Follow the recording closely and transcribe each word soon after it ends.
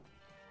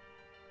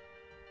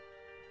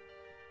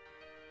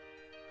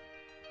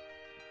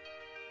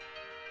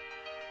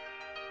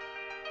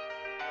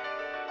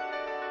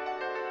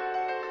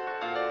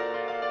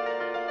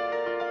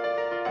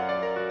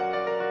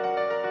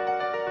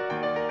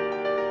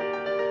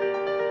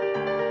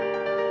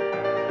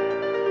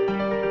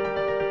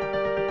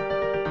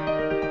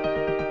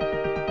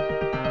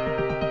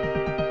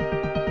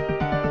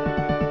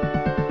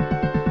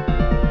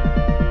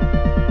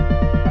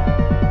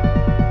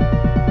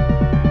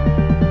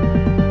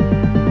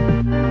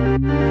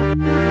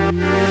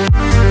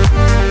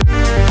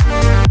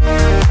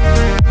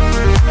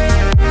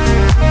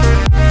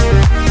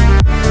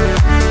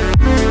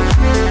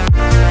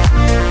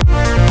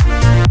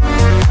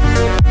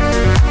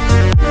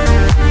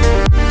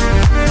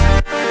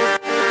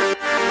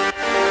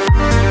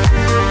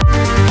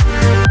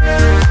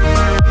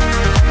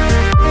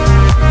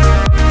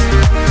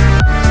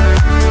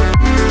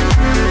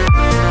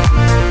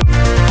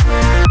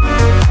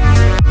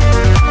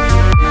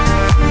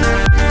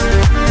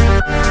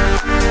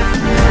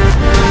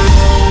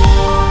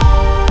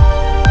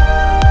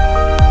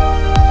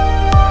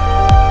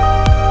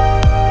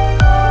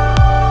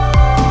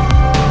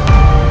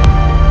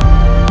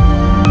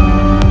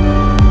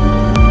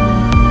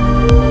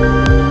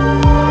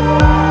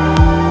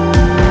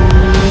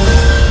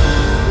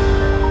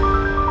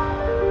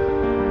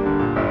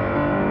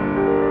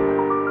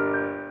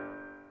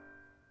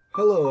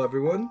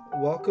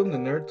Welcome to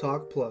Nerd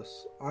Talk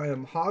Plus. I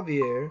am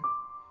Javier,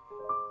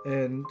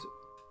 and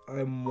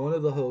I'm one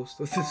of the hosts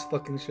of this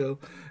fucking show.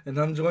 And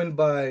I'm joined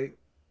by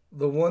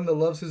the one that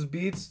loves his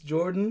beats,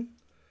 Jordan.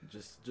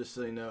 Just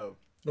so you know,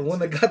 The one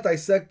that got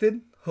dissected,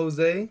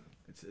 Jose.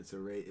 It's a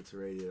rated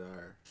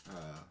R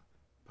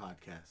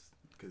podcast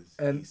because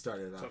And- he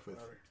started off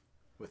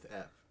with the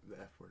F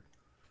word.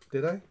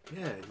 Did I?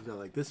 Yeah, you know,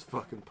 like this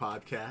fucking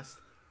podcast.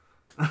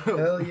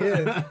 Hell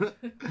yeah.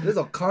 There's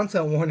a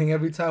content warning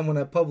every time when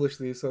I publish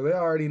these, so they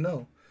already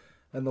know.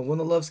 And the one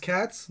that loves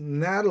cats,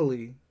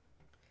 Natalie.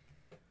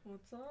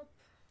 What's up?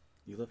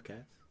 You love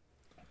cats?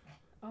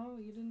 Oh,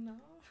 you didn't know?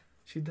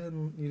 She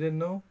didn't. You didn't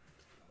know?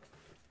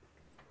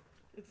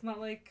 It's not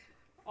like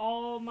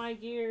all my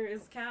gear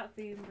is cat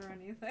themed or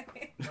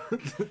anything.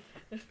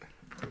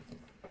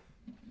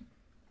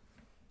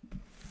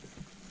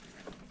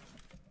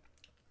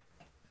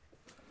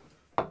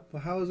 But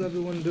how is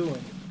everyone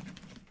doing?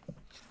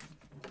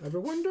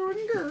 Everyone doing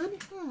good.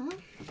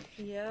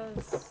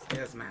 Yes.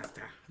 Yes,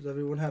 master. Has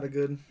everyone had a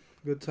good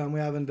time? We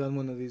haven't done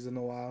one of these in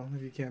a while,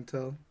 if you can't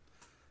tell.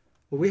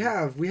 Well, we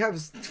have.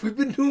 We've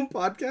been doing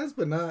podcasts,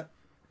 but not.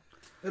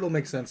 It'll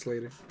make sense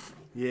later.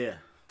 Yeah.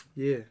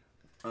 Yeah.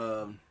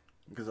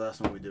 Because the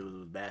last one we did was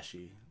with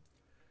Bashy,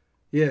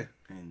 Yeah.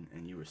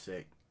 and you were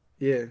sick,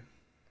 Yeah.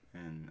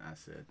 and I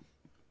said,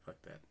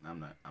 "Fuck that. I'm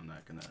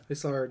not gonna."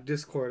 It's our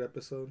Discord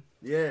episode.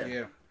 Yeah.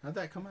 Yeah. How'd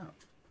that come out?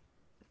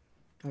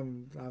 I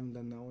haven't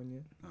done that one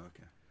yet. Oh,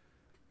 okay.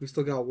 We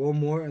still got one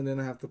more, and then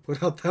I have to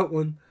put out that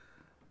one.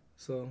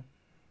 So,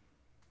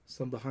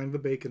 some behind the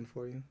bacon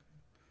for you.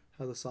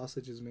 How the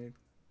sausage is made.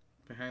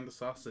 Behind the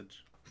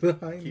sausage.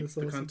 Behind Keep the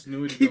sausage. the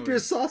continuity Keep going. your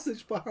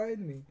sausage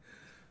behind me.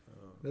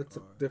 Oh, That's a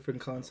God.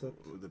 different concept.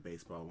 The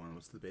baseball one.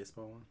 What's the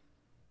baseball one?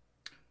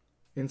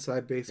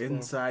 Inside baseball.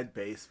 Inside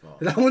baseball.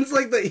 That one's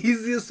like the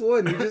easiest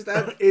one. You just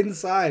add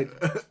inside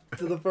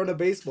to the front of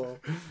baseball.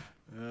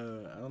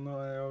 I don't know.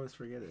 I always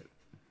forget it.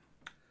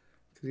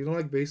 Because you don't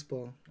like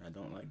baseball. I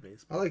don't like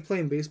baseball. I like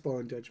playing baseball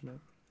in Judgment.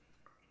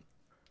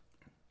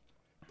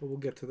 But we'll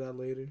get to that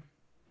later.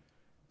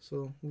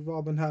 So, we've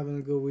all been having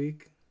a good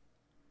week.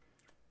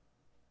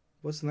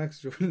 What's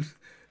next, Jordan?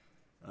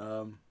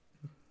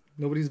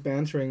 Nobody's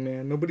bantering,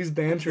 man. Nobody's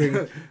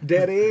bantering.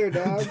 Dead air,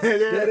 dog.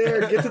 Dead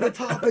air. Get to the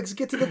topics.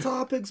 Get to the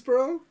topics,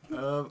 bro.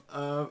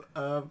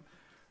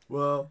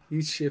 Well,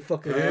 You shit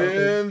fucking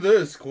In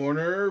this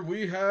corner,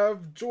 we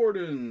have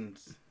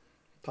Jordan's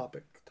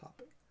Topic.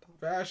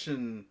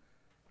 fashion.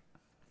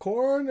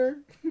 Corner.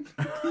 He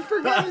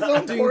forgot his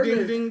own Ding, corner.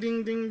 ding, ding,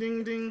 ding, ding,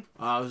 ding, ding.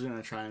 I was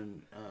gonna try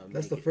and.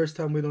 That's the make it, first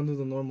time we don't do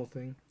the normal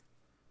thing.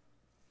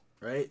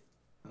 right?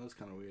 That was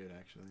kind of weird,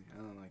 actually. I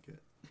don't like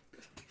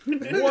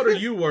it. What are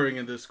you wearing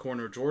in this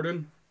corner,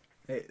 Jordan?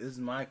 Hey, this is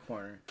my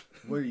corner.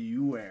 What are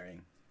you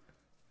wearing?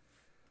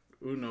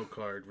 Uno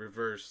card,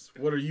 reverse.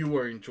 What are you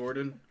wearing,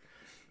 Jordan?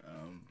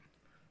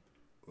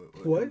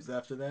 What? Comes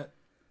after that?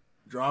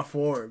 Draw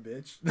 4,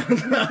 bitch.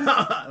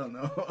 I don't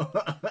know.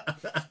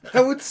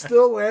 That would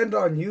still land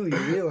on you. You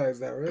realize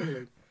that, right?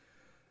 Like,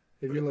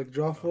 if you're like,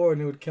 draw 4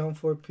 and it would count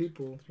 4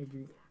 people. It'd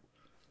be,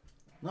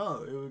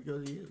 No, it would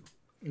go to you.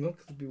 no,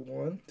 'cause it'd be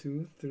 1,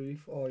 2, 3,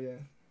 4. Oh, yeah.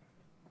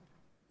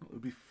 It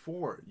would be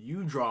 4.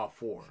 You draw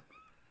 4.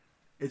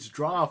 It's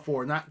draw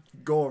 4, not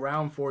go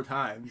around 4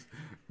 times.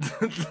 I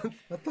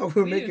thought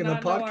we were We do making a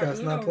not know our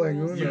podcast, not Uno playing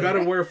rules. Uno. You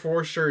gotta wear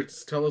 4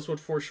 shirts. Tell us what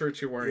 4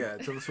 shirts you're wearing. Yeah,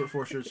 tell us what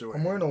 4 shirts you're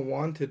I'm wearing. wearing a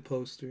wanted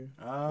poster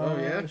Oh,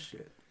 yeah?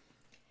 Shit.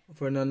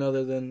 for none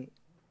other than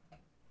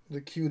the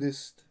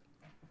cutest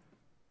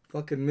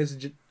fucking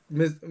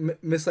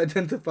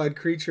misidentified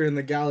creature in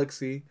the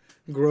galaxy,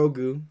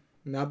 Grogu.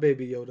 Not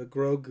Baby Yoda,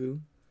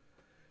 Grogu.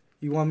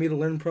 You want me to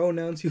learn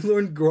pronouns? You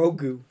learn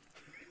Grogu.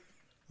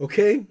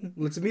 Okay?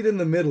 Let's meet in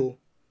the middle.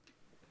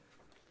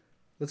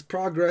 Let's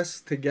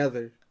progress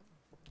together.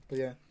 But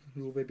yeah,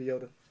 little Baby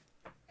Yoda.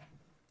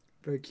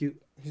 Very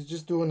cute. He's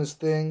just doing his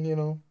thing, you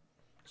know.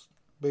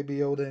 Baby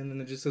Yoda, and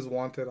then it just says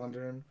wanted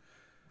under him.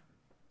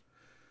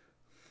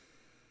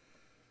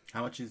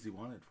 How much is he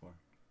wanted for?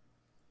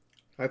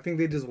 I think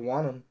they just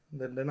want him.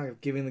 They're not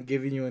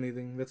giving you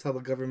anything. That's how the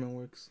government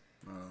works.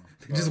 Oh.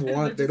 They just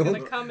want. They They're just don't.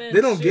 gonna come in,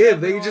 They don't shoot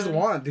give. They just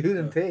everyone, want, dude,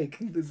 and take.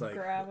 It's like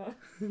grab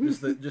 'em.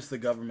 just the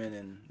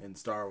government in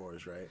Star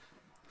Wars, right?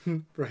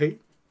 Right.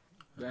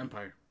 The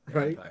Empire. The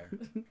Right. Empire.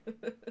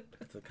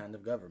 That's a kind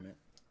of government.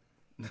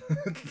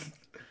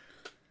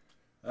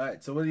 All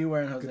right. So what are you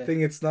wearing, Jose? Good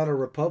thing it's not a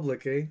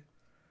republic, eh?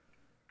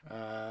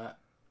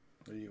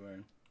 What are you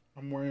wearing?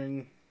 I'm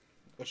wearing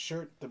a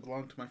shirt that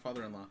belonged to my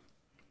father-in-law.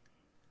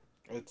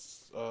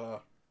 It's,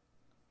 oh,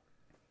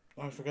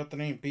 I forgot the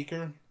name.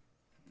 Beaker?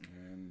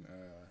 And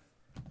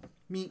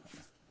Meat.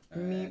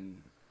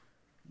 and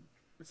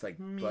it's like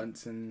Meat.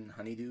 Bunsen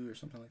honeydew or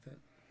something like that.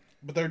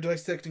 But they're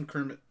dissecting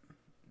Kermit.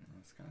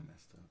 That's kind of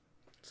messed up.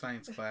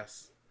 Science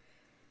class.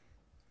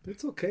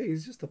 It's okay.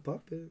 He's just a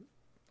puppet.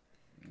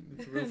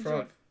 It's a real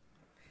frog.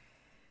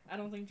 I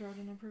don't think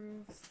Jordan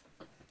approves.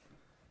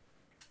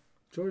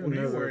 Jordan What are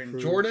you never wearing,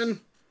 approves.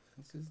 Jordan?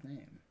 What's his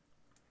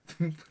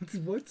name?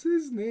 What's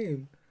his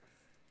name?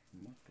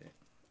 Muppet.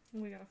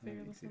 We gotta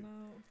figure Me this too. one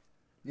out.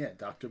 Yeah,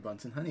 Dr.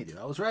 Bunsen Honeydew.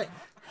 I was right.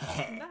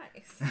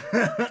 Nice.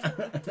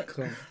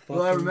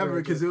 Well, I fucking remember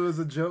right, because it was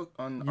a joke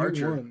on You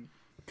Archer. won.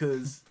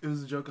 Because it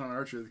was a joke on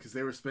Archer because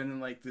they were spending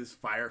like this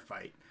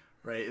firefight,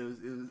 right? It was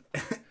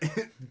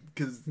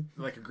because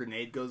like a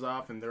grenade goes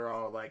off and they're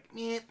all like,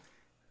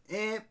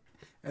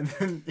 and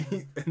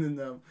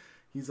then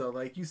he's all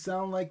like, you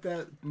sound like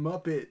that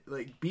Muppet,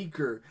 like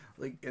Beaker,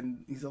 like,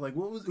 and he's all like,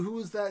 who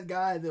was that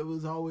guy that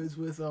was always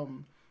with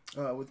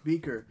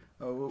Beaker?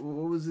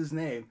 What was his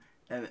name?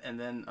 And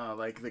then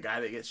like the guy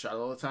that gets shot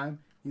all the time.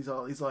 He's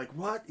like,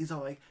 what? He's all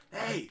like,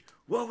 hey,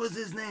 what was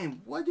his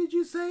name? What did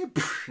you say?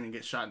 And he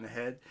gets shot in the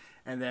head.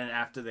 And then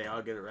after they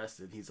all get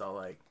arrested, he's all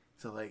like,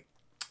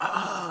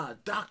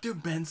 Dr.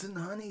 Benson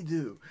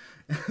Honeydew.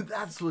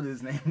 That's what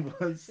his name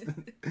was.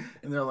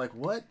 And they're like,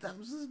 what? That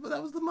was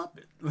the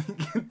Muppet.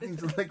 Like,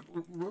 he's like,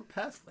 we're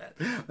past that.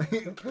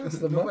 Like,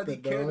 past the nobody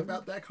Muppet, cared dog.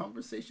 about that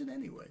conversation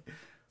anyway.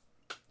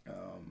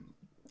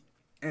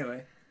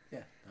 Anyway,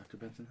 yeah, Dr.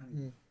 Benson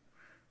Honeydew.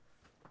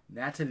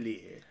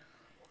 Natalie.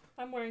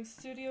 I'm wearing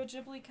Studio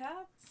Ghibli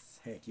cats,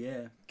 Heck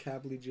yeah.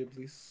 Cably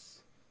Giblies.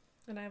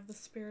 and I have the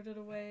Spirited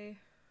Away.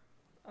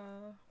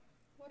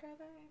 What are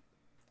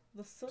they?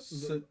 The Soot.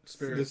 Soot The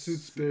spirits. suit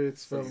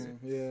spirits from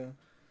Spirits.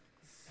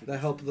 that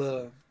helped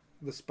the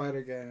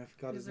spider guy. I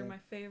forgot These his are name. my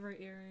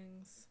favorite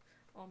earrings.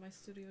 All my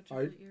Studio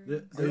Are- Ghibli earrings.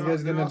 Are you They're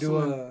guys gonna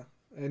also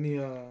do any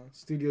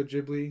Studio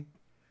Ghibli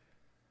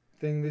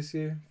thing this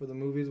year for the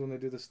movies when they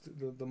do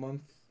the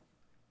month?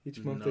 Each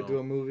month they No. do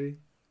a movie.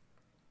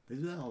 They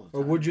do that all the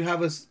time. Or would you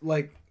have us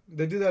like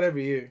they do that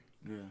every year?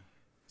 Yeah.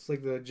 It's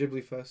like the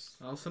Ghibli Fest,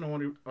 Alison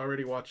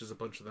already watches a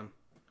bunch of them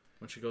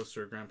when she goes to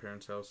her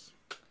grandparents' house.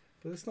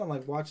 but it's not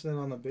like watching it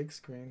on the big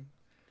screen.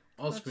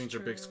 All That's screens are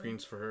big true.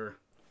 screens for her.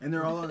 And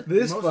they're all on,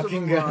 This most of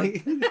fucking them are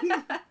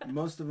guy.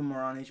 most of them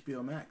are on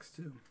HBO Max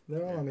too.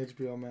 They're all on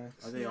HBO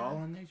Max. Are they Yeah. all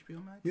on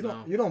HBO Max? You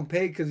No. don't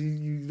pay because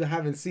you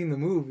haven't seen the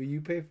movie. You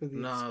pay for the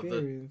Nah, the-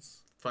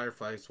 experience.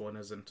 Fireflies one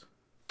isn't.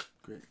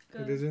 Great.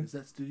 Good. It isn't. Is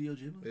that Studio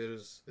Ghibli?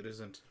 It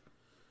isn't.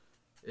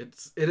 It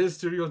is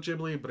Studio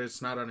Ghibli, but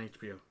it's not on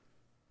HBO.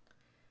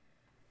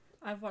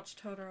 I've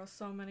watched Totoro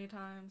so many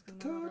times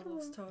because my mother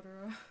loves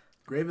Totoro.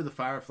 Grave of the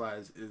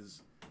Fireflies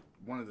is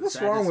one of the What's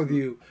saddest wrong with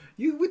mo-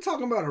 you? We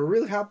talking about a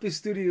real happy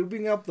studio. You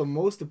being up the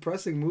most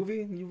depressing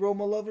movie. You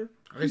Roma lover.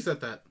 I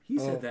said that. He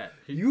Oh. said that.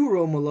 You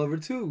Roma lover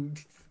too.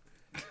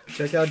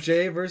 Check out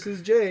Jay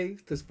versus Jay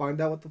to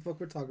find out what the fuck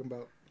we're talking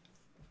about.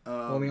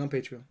 Only on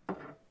Patreon.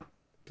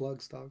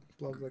 Plugs, dog.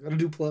 Plugs. I gotta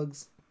do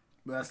plugs.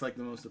 But that's like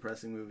the most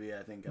depressing movie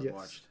I think I've Yes.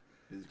 watched.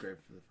 Is Grave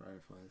for the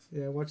Fireflies.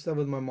 Yeah, I watched that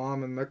with my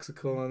mom in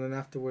Mexico, and then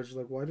afterwards,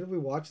 like, why did we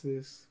watch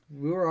this?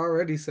 We were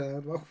already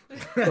sad.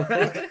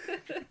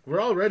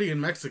 We're already in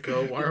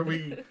Mexico. Why are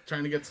we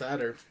trying to get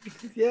sadder?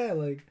 Yeah,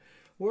 like,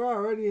 we're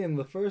already in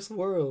the first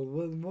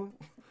world.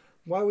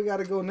 Why we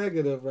gotta go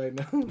negative right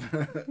now?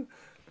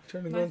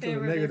 Trying to go My into the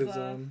favorite negative is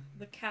zone.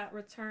 The Cat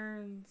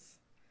Returns.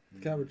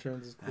 Cat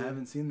Returns is I cool.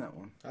 haven't seen that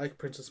one. I like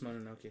Princess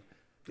Mononoke.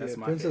 That's yeah,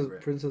 my Princess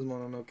favorite. Princess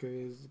Mononoke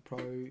is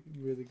probably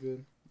really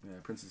good Yeah,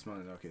 Princess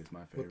Mononoke is my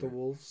favorite. with the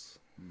wolves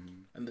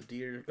Mhm. And the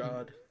deer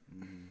god.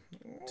 Mhm.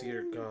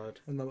 Dear god.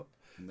 and the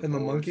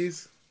boars.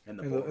 monkeys And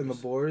the and the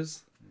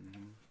boars.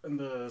 Mhm. And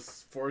the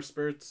forest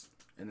spirits.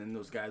 And then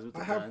those guys with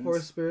the I have guns.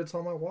 forest spirits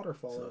on my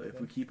waterfall. So over if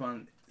there. we keep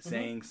on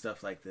saying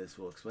stuff like this,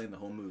 we'll explain the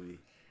whole movie.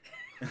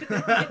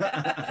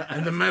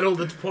 And the metal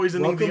that's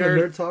poisoning Welcome the to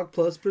earth. Nerd Talk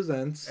Plus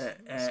presents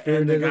And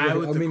Spirited the guy Away.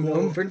 with I the mean,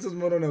 cool, Princess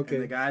and the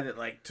Mononoke. guy that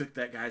like took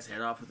that guy's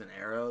head off with an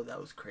arrow, that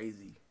was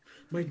crazy.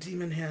 My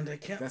demon hand, I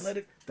can't That's- let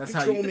it That's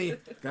how control you. me.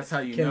 That's how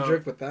you Can't know.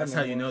 jerk with that That's no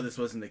how you more. know this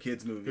wasn't a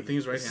kids movie. Good thing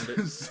he's right-handed.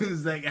 As soon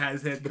as that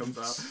guy's head comes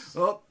off,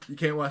 oh, you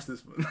can't watch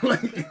this one.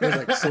 Like, There's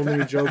like so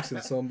many jokes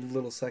in some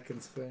little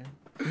seconds there.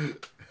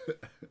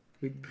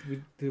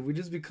 Did we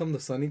just become the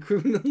Sunny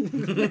Crew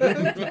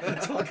now?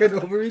 Talking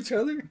over each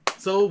other?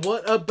 So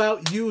what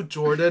about you,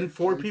 Jordan?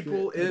 Four Okay.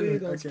 people We in.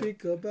 don't okay.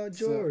 speak about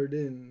So-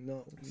 Jordan.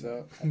 No.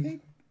 So I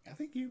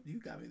think you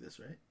got me this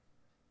right.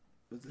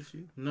 Was this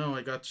you? No,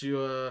 I got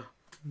you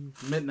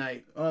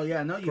Midnight. Oh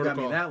yeah, no, you got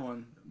Protocol. me that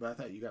one, but I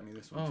thought you got me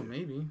this one Oh, too.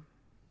 maybe.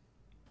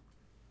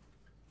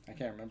 I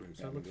can't remember who Does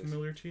got that me look this.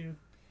 familiar to you?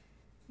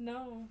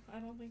 No, I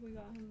don't think we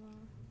got him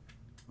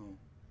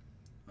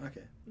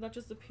Okay. that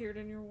just appeared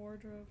in your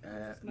wardrobe. It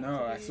was meant No,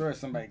 to I be. swear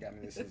somebody got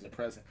me this as a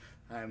present.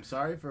 I'm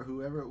sorry for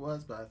whoever it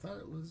was, but I thought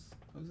it was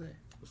Jose. It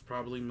was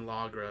probably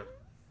Milagro.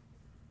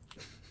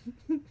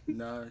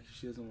 No,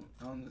 she doesn't.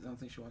 I don't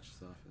think she watches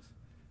The Office.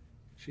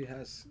 She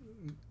has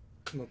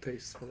no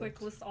taste for Quick,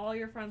 that. list all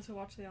your friends who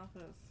watch The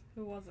Office.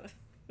 Who was it?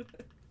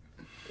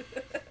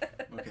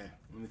 Okay,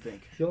 let me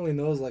think. He only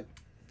knows like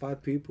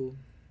 5 people.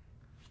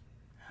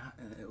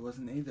 And it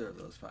wasn't either of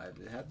those 5.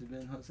 It had to have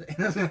been Jose.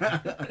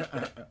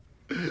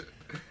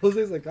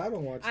 Jose's like, I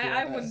don't watch The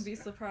I Office. wouldn't be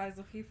surprised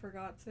if he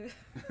forgot to.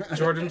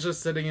 Jordan's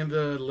just sitting in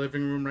the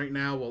living room right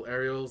now while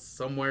Ariel's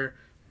somewhere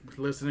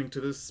listening to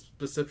this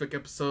specific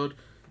episode.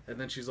 And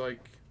then she's like,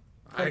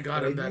 I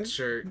got him that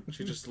shirt.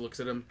 She just looks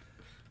at him.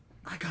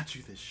 I got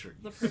you this shirt.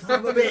 The You son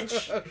of a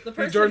bitch. The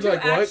person Jordan's who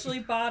like, "What?" actually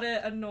bought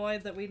it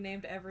annoyed that we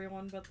named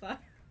everyone but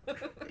that.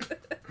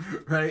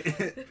 Right.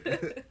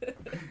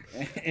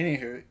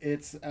 Anywho,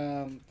 it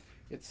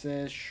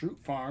says Shroot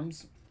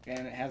Farms,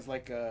 and it has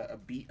like a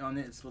beet on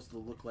it. It's supposed to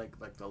look like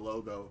the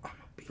logo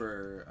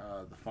for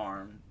the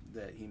farm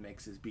that he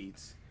makes his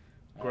beets.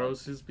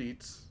 Grows his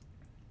beats.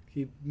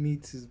 He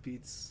meets his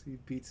beats. He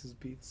beats his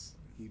beats.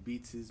 He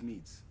beats his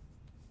meats.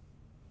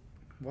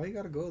 Why you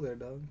gotta go there,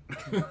 dog?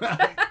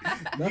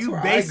 You where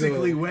I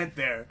basically go. went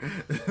there.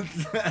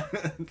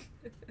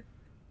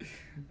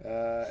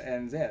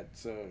 And that,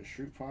 so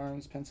Shroot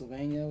Farms,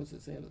 Pennsylvania. What's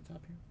it say at the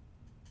top here?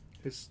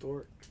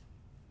 Historic.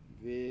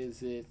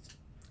 Visit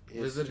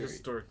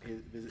Historic.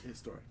 Visit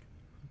historic.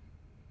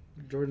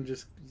 Jordan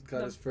just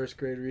got his first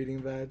grade reading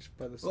badge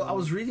by the. Well, I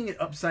was reading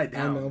it upside I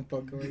down. know, I'm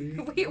fucking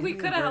with you. we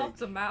could have Great.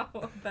 helped him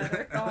out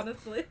better,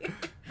 honestly.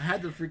 I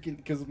had to freaking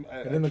because And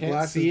I then the can't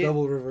glasses see it.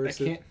 double I reverse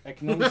it. can't. I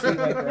can only see it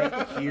like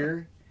right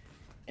here,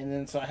 and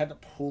then so I had to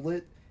pull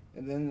it,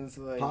 and then it's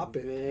like Pop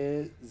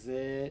it.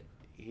 Visit.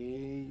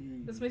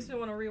 This makes me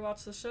want to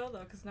rewatch the show though,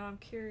 because now I'm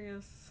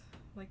curious.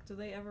 Like, do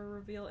they ever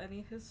reveal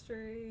any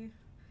history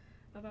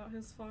about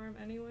his farm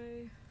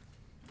anyway?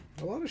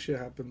 A lot of shit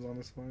happens on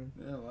this farm.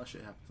 Yeah, a lot of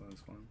shit happens on this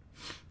farm.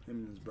 Him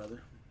and his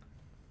brother.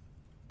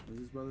 What's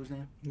his brother's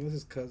name? What's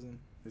his cousin?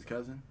 His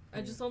cousin? I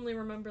just only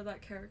remember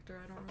that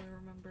character. I don't really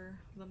remember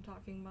them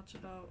talking much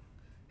about.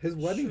 His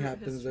wedding Sure,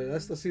 happens there. history.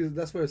 That's the season.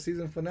 That's where the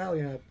season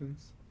finale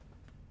happens.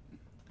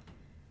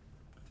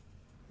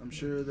 I'm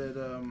sure that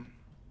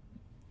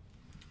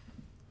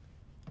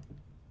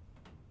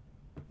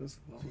This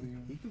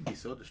volume. he can be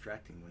so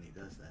distracting when he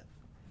does that.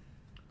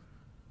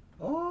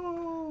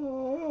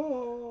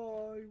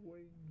 Oh,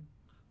 wait.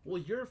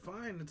 Well, you're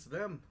fine. It's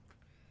them.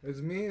 It's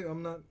me.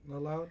 I'm not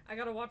allowed. I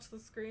gotta watch the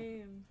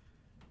screen.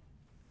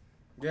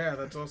 Yeah,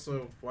 that's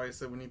also why I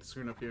said we need the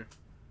screen up here.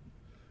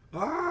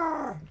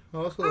 Ah.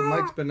 Also, the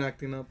mic's been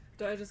acting up.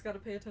 Do I just gotta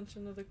pay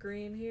attention to the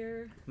green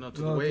here? No,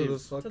 to No, the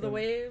waves. To the fucking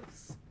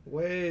waves?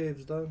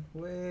 Waves, dog.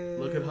 Waves.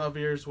 Look at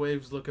Javier's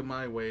waves. Look at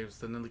my waves.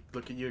 Then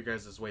look at your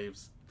guys'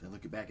 waves. Then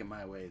look back at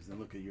my waves, then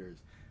look at yours.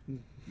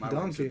 My waves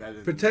Donkey. are better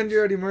than Pretend yours.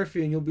 you're Eddie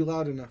Murphy and you'll be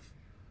loud enough.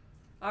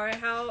 Alright,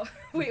 how.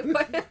 Wait,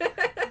 what?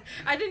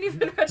 I didn't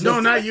even register. No,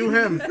 not you,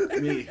 him.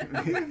 Me.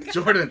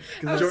 Jordan.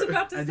 I was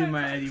about to I say do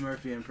my something. Eddie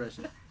Murphy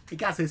impression. Hey,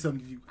 gotta say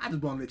something to you. I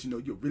just want to let you know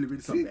you're really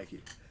something back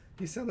here.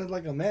 He sounded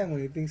like a man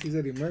when he thinks he's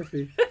Eddie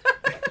Murphy.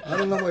 I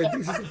don't know why he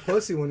thinks he's a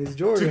pussy when he's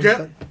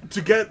Jordan.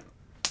 To get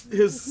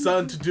his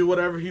son to do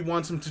whatever he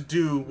wants him to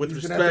do with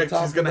He's gonna have to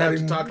respect, he's talk gonna have about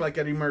to him. talk like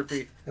Eddie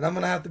Murphy. And I'm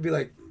gonna have to be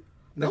like,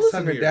 next listen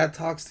time your here. dad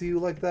talks to you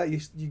like that,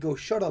 you go,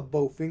 shut up,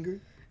 Bowfinger.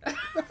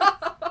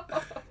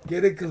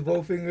 Get it? Because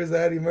Bowfinger's the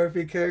Eddie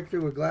Murphy character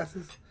with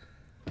glasses.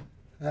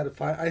 I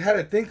had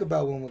to think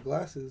about one with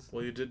glasses.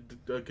 Well, you did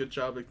a good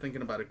job of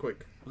thinking about it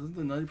quick. Wasn't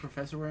the Nutty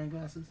Professor wearing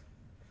glasses?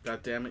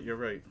 God damn it, you're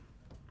right.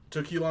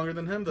 Took you longer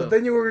than him, though. But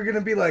then you were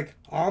gonna be like,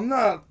 I'm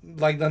not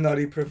like the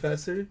Nutty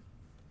Professor.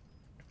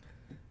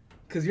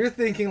 Because you're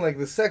thinking like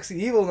the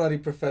sexy, evil Nutty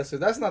Professor.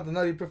 That's not the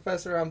Nutty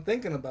Professor I'm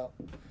thinking about.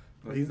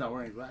 Well, he's not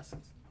wearing glasses.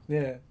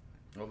 Yeah.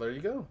 Well, there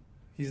you go.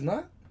 He's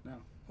not? No.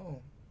 Oh.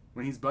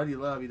 When he's Buddy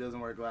Love, he doesn't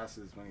wear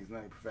glasses. When he's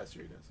Nutty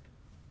Professor, he does.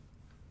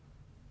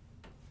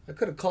 I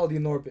could have called you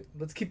Norbit.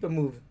 Let's keep it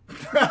moving.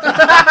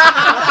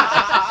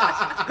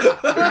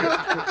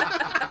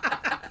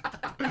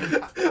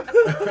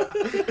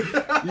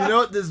 You know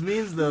what this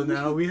means, though,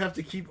 now? We have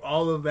to keep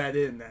all of that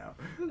in now.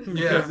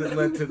 Yeah. Because it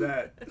led to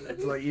that.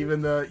 It's like,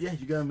 even though, yeah,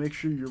 you gotta make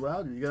sure you're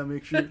louder. You gotta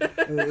make sure.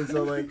 And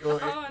so, like,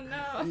 Oh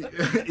no.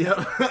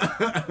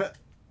 yeah.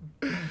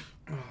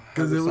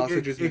 Because The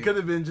sausages it made. could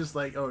have been just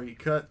like, oh, he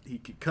could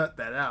cut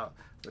that out.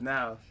 But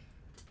now,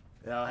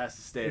 it all has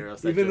to stay, or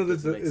else that Even though joke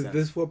doesn't make sense.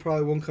 this one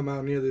probably won't come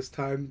out near this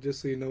time,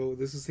 just so you know,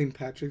 this is St.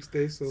 Patrick's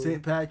Day, so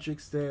St.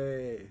 Patrick's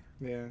Day.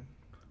 yeah.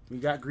 We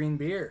got green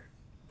beer.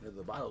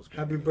 The bottle's green.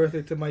 Happy anyway.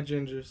 birthday to my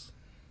gingers.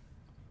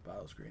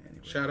 Bottle's green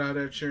anyway. Shout out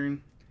Ed Sheeran.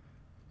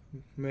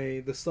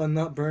 May the sun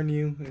not burn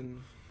you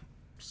and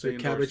Say your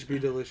cabbage be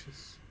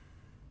delicious.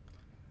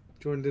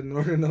 Jordan didn't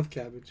order enough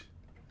cabbage.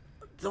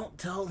 Don't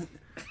tell him.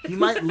 He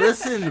might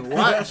listen.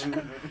 Watch.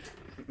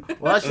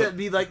 Watch that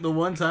be like the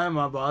one time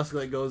my boss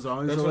like goes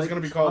on. That's so, what like, it's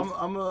gonna be called.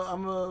 I'm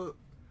a.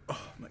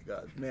 Oh my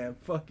god, man!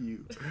 Fuck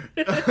you.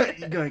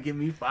 You're gonna get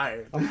me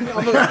fired. I'm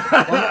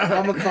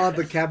gonna call it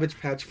the Cabbage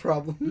Patch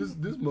problem. This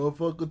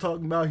motherfucker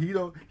talking about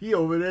he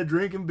over there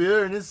drinking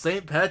beer and it's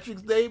St.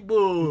 Patrick's Day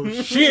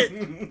bullshit.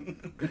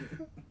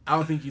 I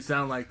don't think you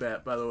sound like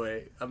that, by the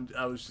way.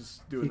 I was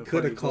just doing. He the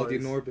could have funny called you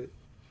voice.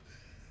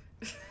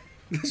 Norbit.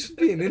 This should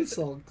be an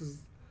insult, because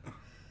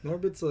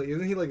Norbit's like,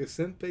 isn't he like a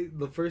simp?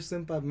 The first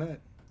simp I've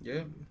met.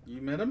 Yeah,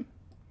 you met him?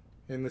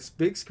 In this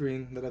big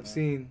screen that I've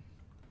seen,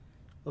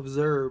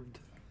 observed.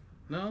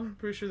 No, I'm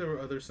pretty sure there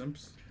were other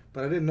simps.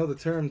 But I didn't know the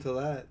term till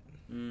that.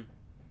 Mm.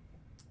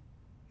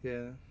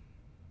 Yeah.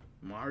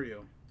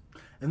 Mario.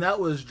 And that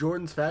was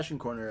Jordan's Fashion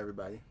Corner,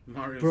 everybody.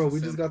 Mario's Bro, a we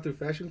simp. just got through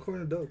Fashion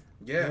Corner, dope.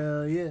 Yeah,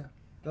 Hell yeah.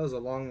 That was a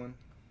long one.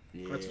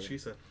 Yeah. that's what she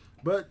said.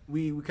 But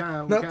we kind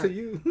of Not to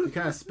you. We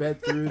kind of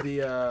sped through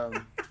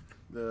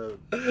the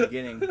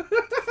beginning.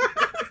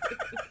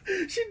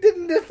 She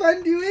didn't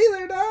defend you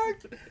either, dog.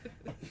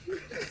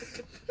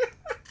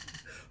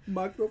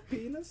 Micro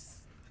penis.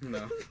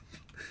 No.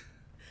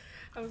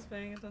 I was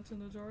paying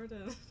attention to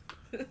Jordan.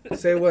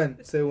 Say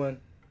when. Say when.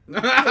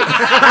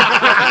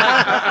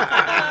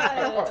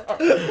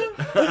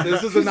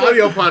 This is an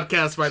audio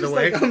podcast, by the She's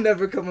way. like, I'm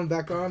never coming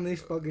back on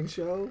this fucking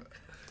show.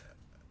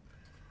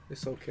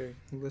 It's okay.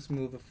 Let's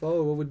move it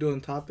forward. What we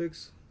doing?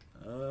 Topics?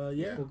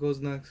 Yeah. What goes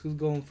next? Who's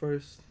going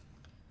first?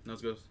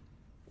 Nose goes.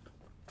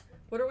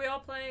 What are we all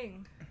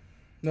playing?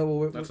 No,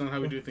 well, That's not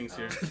how we do things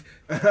here.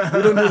 we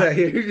don't do that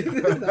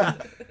here.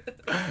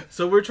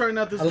 So we're trying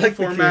out this I new like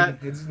the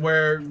format kid. It's-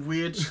 where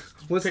we each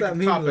What's pick that a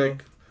meme, topic.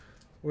 though?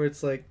 Where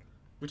it's like,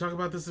 We talk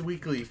about this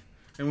weekly,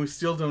 and we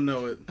still don't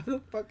know it. I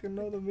don't fucking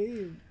know the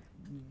meme.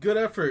 Good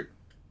effort,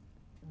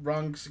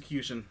 wrong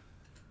execution.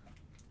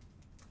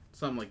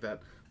 Something like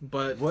that.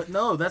 But What?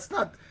 No, that's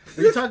not.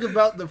 Are you talking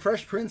about the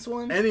Fresh Prince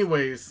one?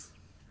 anyways,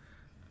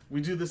 we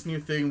do this new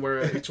thing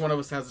where each one of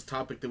us has a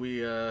topic that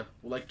we would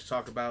like to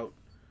talk about,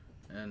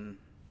 and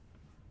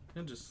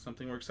just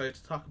something we're excited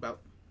to talk about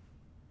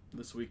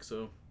this week.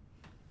 So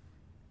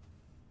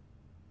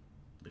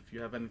if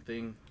you have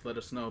anything, let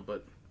us know.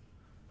 But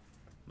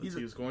let's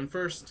see who's going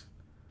first.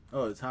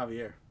 Oh, it's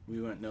Javier.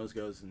 We went nose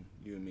goes, and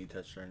you and me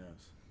touched our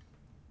nose.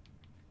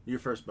 You're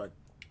first, bud.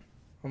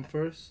 I'm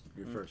first.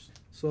 You're first.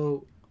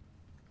 So,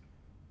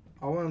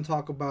 I want to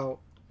talk about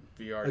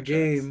VR a chats.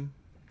 game.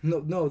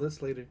 No,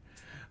 that's later.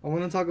 I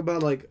want to talk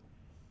about like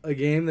a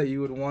game that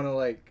you would want to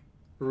like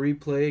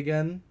replay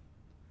again,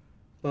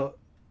 but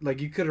like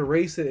you could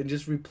erase it and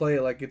just replay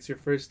it like it's your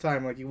first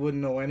time. Like you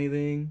wouldn't know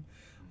anything.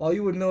 All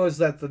you would know is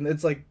that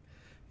it's like,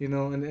 you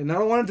know. And I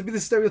don't want it to be the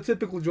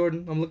stereotypical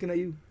Jordan. I'm looking at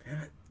you.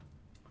 Damn it.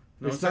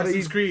 No It's not Assassin's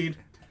easy. Creed.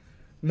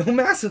 No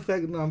Mass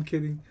Effect. No, I'm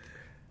kidding.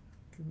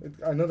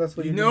 I know that's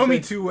what You you know me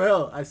say. too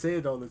well. I say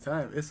it all the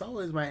time. It's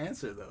always my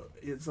answer, though.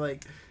 It's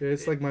like, Yeah,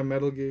 it's like my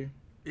Metal Gear.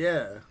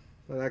 yeah.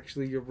 But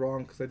actually, you're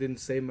wrong because I didn't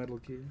say Metal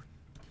Gear.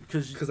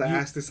 Because I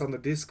asked this on the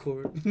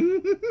Discord.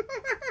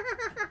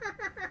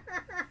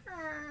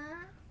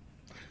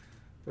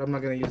 But I'm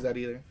not going to use that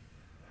either.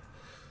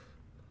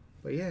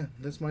 But yeah,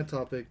 that's my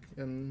topic.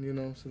 And, you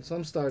know, since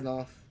I'm starting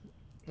off,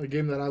 a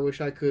game that I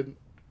wish I could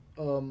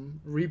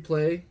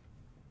replay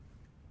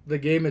the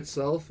game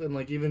itself and,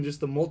 like, even just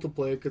the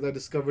multiplayer, because I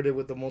discovered it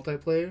with the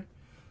multiplayer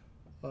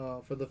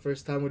for the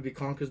first time, would be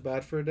Conker's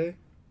Bad Fur Day.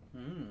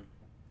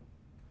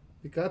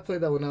 Because I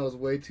played that when I was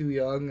way too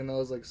young, and I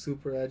was, like,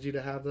 super edgy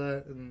to have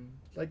that. And,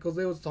 like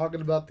Jose was talking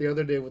about the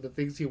other day with the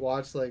things he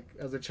watched, like,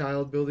 as a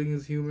child, building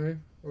his humor,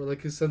 or,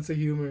 like, his sense of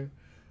humor.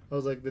 I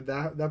was like,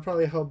 that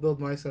probably helped build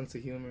my sense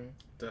of humor.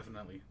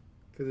 Definitely.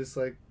 Because it's,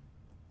 like,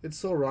 it's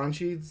so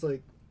raunchy. It's,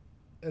 like,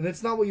 and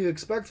it's not what you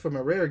expect from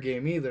a Rare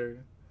game,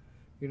 either.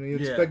 You know, you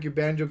Yeah. expect your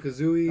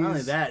Banjo-Kazooies. Not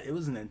only that, it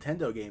was a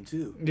Nintendo game,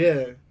 too.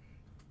 Yeah.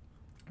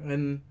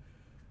 And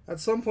at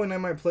some point, I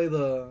might play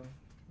the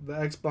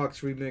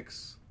Xbox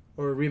remix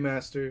or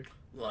remaster.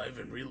 Live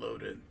and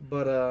Reloaded.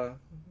 But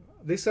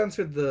they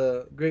censored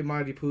the Great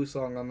Mighty Pooh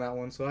song on that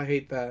one, so I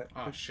hate that.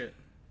 Oh, shit.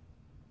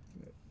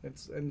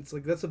 It's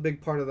like that's a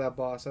big part of that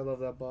boss. I love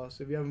that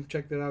boss. If you haven't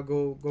checked it out,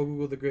 go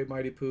Google the Great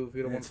Mighty Pooh if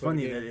you don't And want it's to play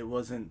the funny game. that it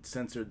wasn't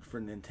censored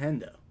for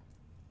Nintendo.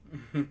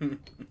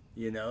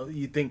 You know,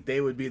 you'd think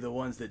they would be the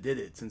ones that did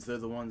it, since they're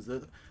the ones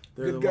that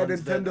they're Good the guy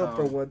ones Nintendo that,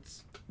 for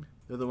once.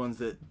 They're the ones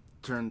that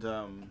turned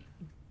the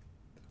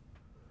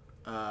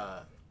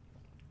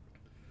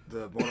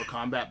Mortal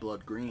Kombat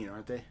blood green,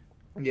 aren't they?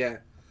 Yeah.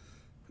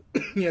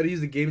 You had to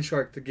use the Game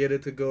Shark to get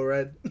it to go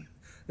red.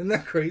 Isn't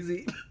that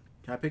crazy?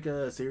 Can I pick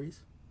a series?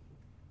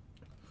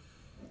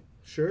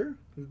 Sure.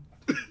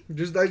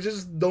 I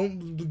just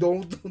don't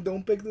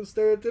pick the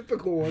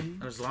stereotypical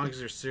one. As long as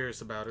you're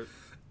serious about it.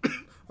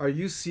 Are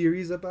you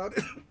serious about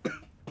it?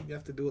 You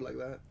have to do it like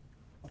that.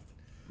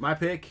 My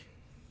pick,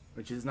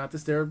 which is not the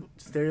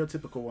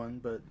stereotypical one,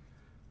 but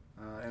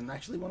and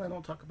actually one I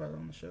don't talk about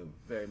on the show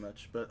very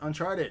much, but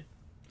Uncharted.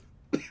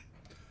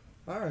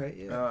 All right,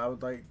 yeah. I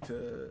would like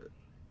to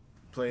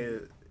play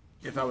it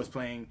if I was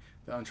playing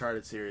the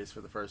Uncharted series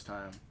for the first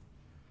time.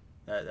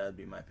 That'd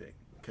be my pick,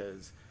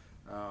 because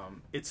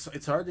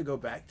it's hard to go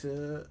back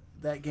to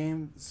that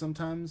game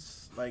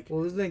sometimes. Like,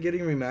 Well, isn't it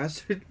getting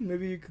remastered?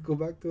 Maybe you could go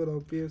back to it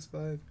on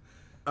PS5.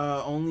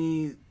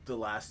 only the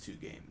last two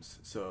games.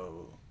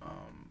 So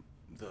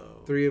the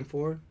 3 and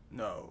 4,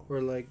 no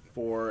or like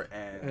 4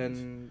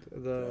 and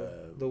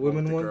the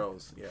women with the one.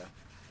 girls. Yeah.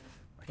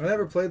 I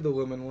never played the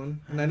women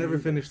one, and I never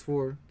either. finished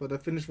 4, but I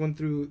finished 1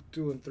 through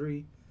 2 and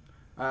 3.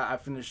 I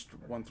finished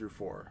 1 through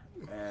 4,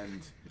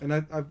 and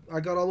I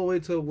got all the way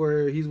to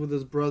where he's with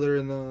his brother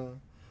in the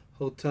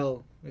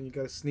hotel, and you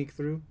gotta sneak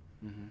through.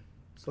 mhm.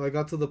 So I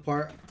got to the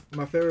part.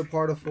 My favorite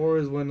part of 4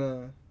 is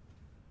when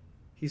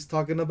he's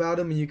talking about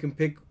him, and you can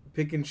pick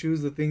and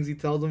choose the things he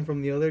tells him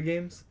from the other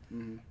games.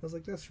 Mhm. I was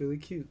like, that's really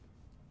cute.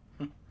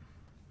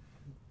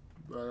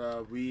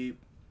 But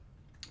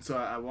so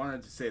I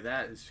wanted to say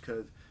that is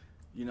because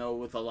you know,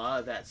 with a lot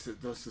of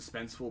those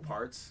suspenseful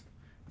parts,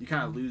 you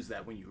kind of lose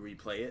that when you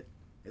replay it.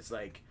 It's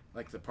like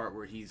the part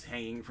where he's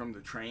hanging from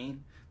the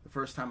train. The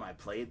first time I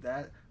played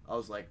that, I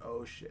was like,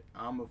 oh shit,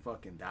 I'm gonna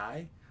fucking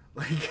die.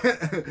 Like,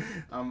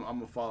 I'm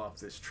gonna fall off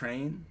this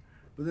train.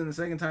 But then the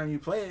second time you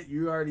play it,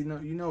 you already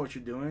know what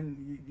you're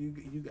doing.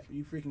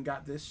 You freaking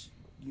got this.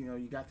 You know,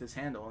 you got this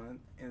handle, and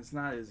it's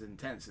not as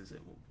intense as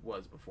it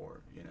was before.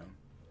 You know.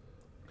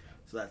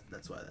 So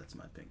that's why that's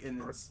my pick.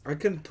 And I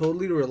can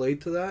totally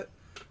relate to that,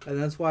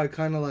 and that's why I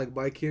kind of like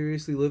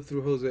vicariously live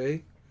through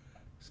Jose,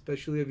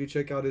 especially if you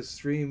check out his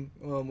stream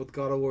with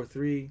God of War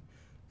 3,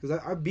 because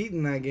I've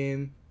beaten that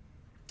game,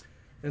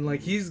 and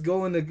like he's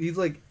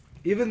like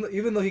even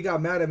though he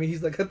got mad at me,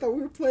 he's like, I thought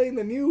we were playing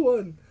the new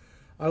one.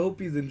 I hope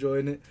he's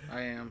enjoying it.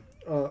 I am.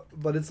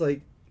 But it's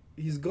like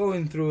he's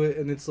going through it,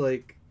 and it's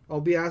like I'll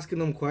be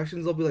asking him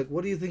questions. I'll be like,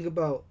 what do you think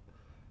about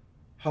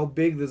how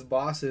big this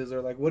boss is,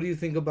 or like, what do you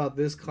think about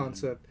this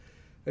concept?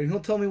 And he'll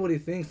tell me what he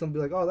thinks. And I'll be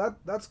like, oh,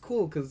 that's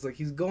cool, because like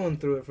he's going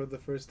through it for the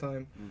first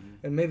time.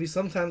 And maybe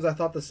sometimes I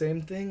thought the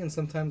same thing, and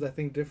sometimes I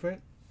think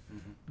different.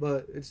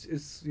 But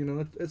it's you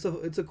know, it's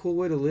a cool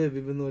way to live,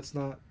 even though it's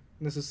not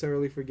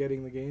necessarily for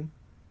getting the game.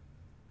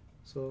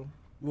 So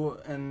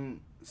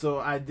so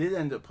I did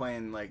end up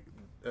playing like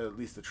at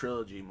least the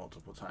trilogy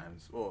multiple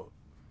times. Well,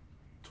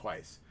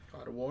 twice.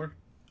 God of War?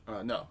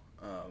 No.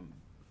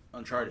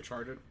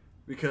 Uncharted.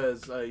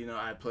 Because you know,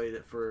 I played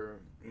it for,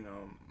 you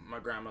know, my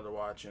grandmother to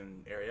watch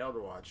and Ariel to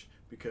watch,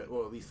 because,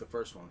 well, at least the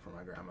first one for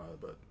my grandmother,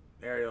 but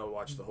Ariel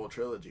watched the whole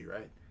trilogy,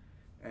 right?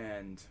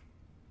 And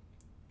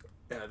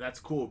that's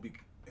cool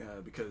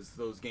because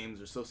those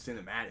games are so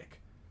cinematic,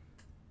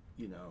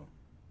 you know,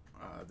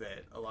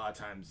 that a lot of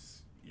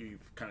times you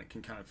can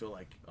feel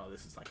like, oh,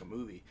 this is like a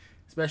movie.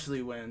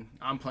 Especially when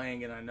I'm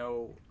playing and I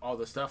know all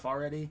the stuff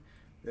already,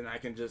 then I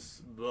can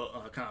just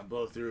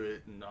blow through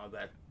it, and all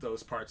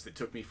those parts that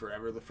took me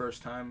forever the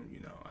first time, you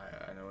know,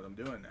 I know what I'm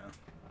doing now.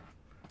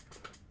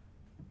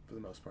 For the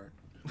most part.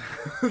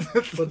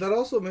 But that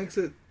also makes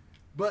it...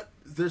 But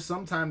there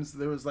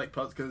was like,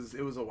 because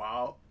it was a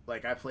while,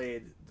 like I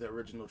played the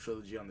original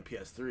trilogy on the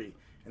PS3,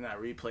 and I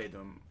replayed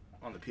them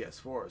on the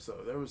PS4, so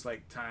there was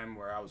like time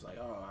where I was like,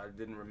 oh, I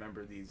didn't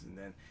remember these, and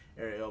then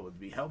Ariel would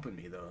be helping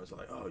me though. I was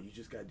like, oh, you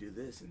just gotta do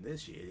this and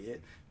this, you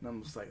idiot. And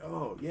I'm just like,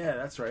 oh yeah,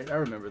 that's right, I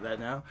remember that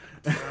now.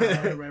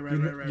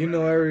 Right. You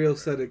know Ariel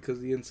said it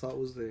because the insult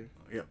was there.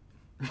 Yep.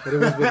 But it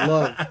was with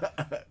love.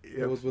 Yep.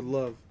 It was with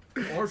love.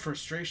 Or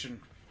frustration.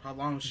 How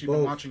long has she Both.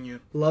 been watching you?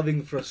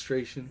 Loving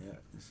frustration. Yeah.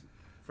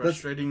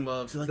 Frustrating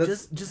love. So like,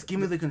 That's- just give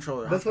me the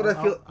controller. That's what I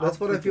feel. I'll That's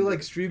what I feel freaking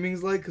like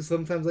streaming's like. Because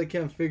sometimes I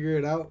can't figure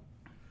it out.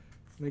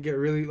 And I get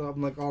really.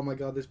 I'm like, oh my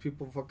god, there's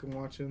people fucking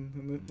watching.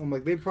 And then I'm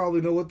like, they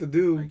probably know what to I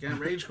do. can't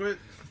rage quit.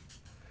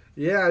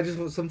 Yeah,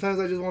 sometimes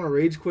I just want to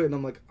rage quit, and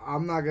I'm like,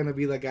 I'm not gonna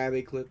be that guy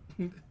they clip.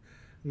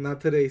 Not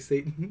today,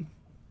 Satan.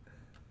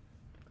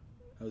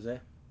 Jose,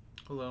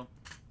 Hello.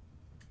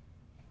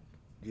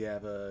 do you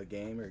have a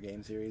game or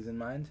game series in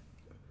mind?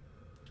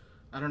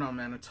 I don't know,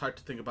 man. It's hard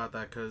to think about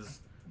that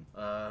because,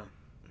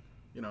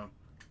 you know,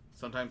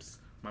 sometimes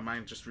my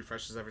mind just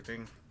refreshes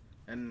everything.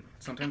 And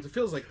sometimes it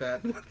feels like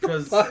that.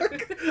 Because,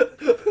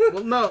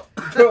 well, no.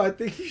 Bro, I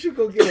think you should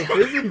go get a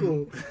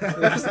physical.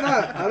 That's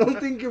not. I don't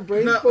think your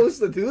brain's supposed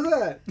to do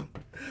that.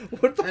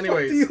 What the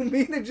Anyways. fuck do you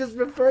mean it just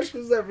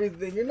refreshes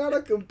everything? You're not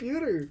a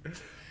computer.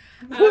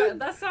 What?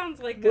 That sounds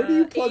like Where do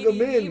you plug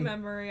 'em ADD in?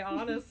 memory,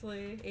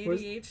 honestly.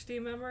 Where's-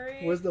 ADHD memory.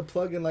 Where's the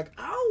plug-in? Like,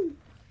 ow!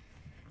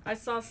 I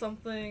saw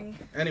something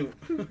Anyway.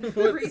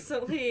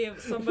 recently of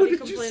What somebody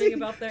did you complaining see?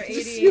 about their Did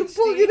you see him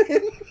plug ADHD.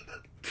 it in?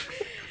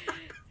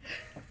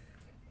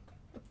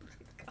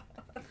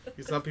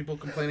 You saw people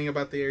complaining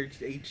about the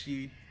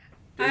HE.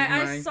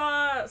 I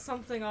saw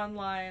something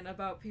online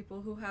about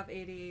people who have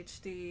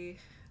ADHD.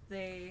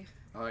 They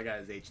All I got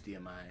is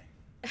HDMI.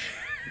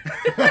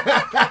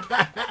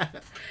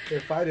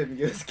 If I didn't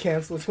get us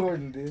canceled,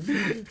 Jordan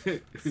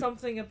did.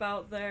 something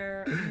about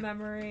their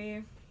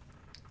memory.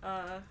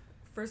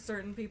 For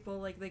certain people,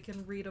 like they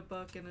can read a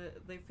book and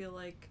they feel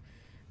like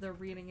they're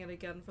reading it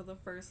again for the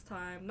first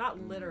time.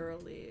 Not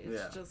literally.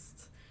 It's Yeah.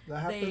 just That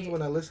happens They-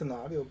 when I listen to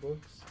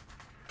audiobooks.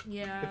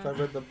 yeah. If I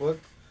read the book,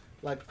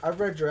 like I've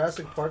read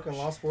Jurassic Park and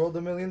Lost World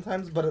a million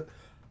times, but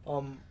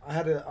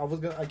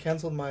I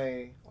canceled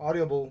my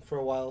Audible for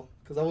a while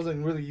because I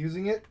wasn't really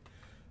using it.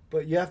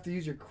 But you have to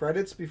use your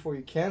credits before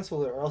you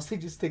cancel it, or else they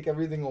just take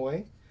everything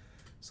away.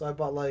 So I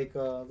bought like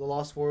The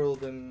Lost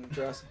World and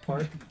Jurassic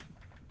Park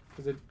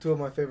because they're two of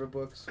my favorite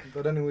books.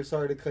 But anyway,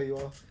 sorry to cut you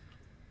off.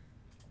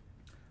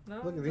 No,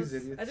 Look at these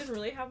that's- idiots. I didn't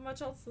really have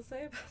much else to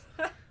say about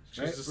that. She's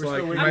Right, just we're like,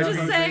 still you waiting I'm might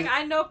just be- saying,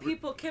 I know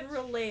people can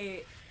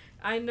relate.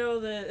 I know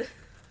that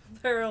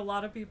there are a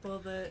lot of people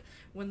that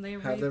when they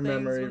Have read their things,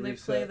 memory when they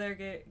play reset.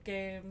 their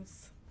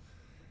games,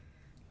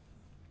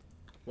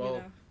 Well, you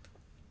know.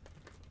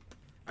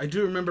 I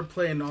do remember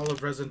playing all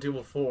of Resident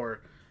Evil 4,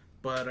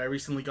 but I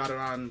recently got it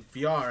on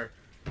VR,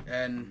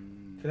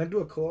 and... Can I do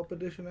a co-op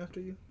edition after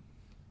you?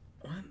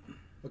 What?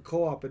 A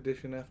co-op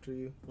edition after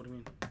you. What do you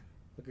mean?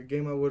 Like a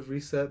game I would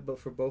reset, but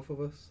for both of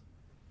us.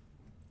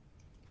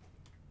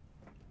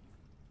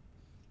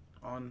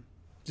 on.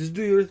 Just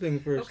do your thing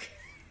first. Okay.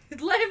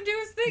 Let him do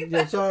his thing. Yeah,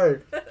 then.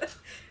 sorry.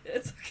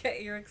 It's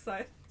okay. You're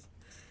excited.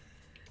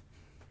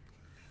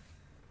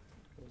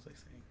 What was I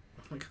saying?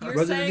 Oh my god. You're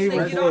Resident saying Evil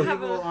that you 4. don't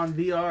have Evil a. on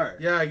VR.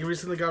 Yeah, I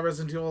recently got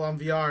Resident Evil on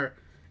VR,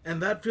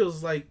 and that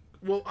feels like,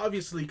 well,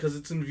 obviously because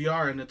it's in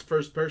VR and it's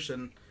first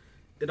person,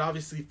 it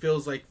obviously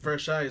feels like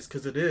fresh eyes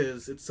because it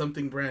is. It's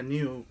something brand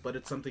new, but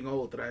it's something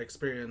old that I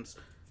experienced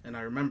and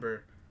I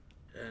remember,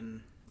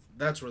 and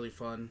that's really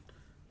fun.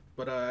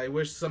 But I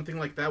wish something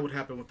like that would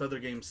happen with other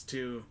games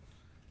too,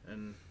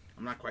 and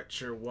I'm not quite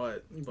sure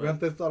what. Grand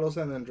But Theft Auto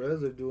San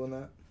Andreas, they're doing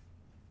that.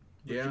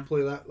 Did yeah, you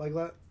play that like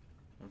that?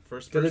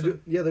 first 'Cause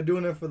person. they're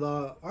doing it for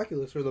the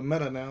Oculus or the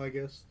Meta now, I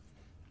guess.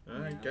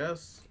 I Yeah.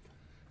 guess.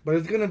 But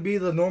it's gonna be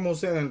the normal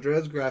San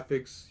Andreas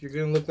graphics. You're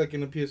gonna look like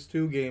in a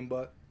PS2 game,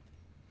 but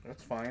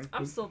That's fine.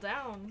 I'm still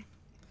down.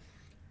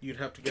 You'd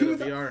have to get Give a me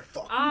that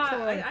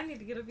VR. I need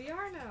to get a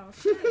VR now.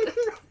 Shit.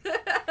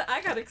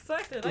 I got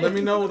excited. I Let me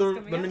didn't know. that was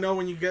coming Let me out. know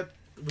when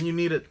you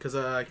need it, because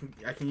I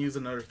can use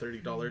another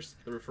 $30.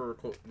 The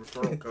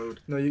referral code.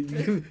 no, you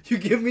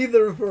give me the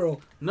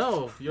referral.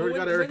 No, you already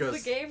got When's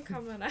Erica's. the game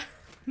coming out?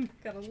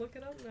 Gotta look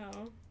it up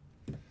now.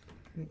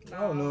 I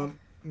don't know.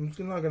 It's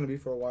not gonna be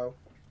for a while.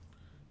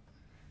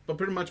 But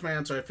pretty much my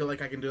answer. I feel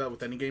like I can do that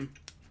with any game.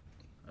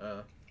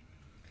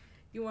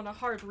 You want a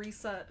hard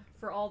reset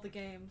for all the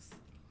games.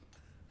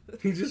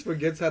 He just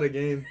forgets how to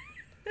game.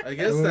 I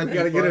guess We that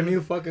gotta get a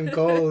new fucking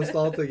co-host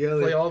all play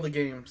together. all the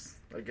games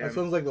again. That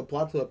sounds like the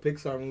plot to a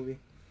Pixar movie.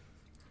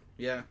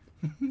 Yeah.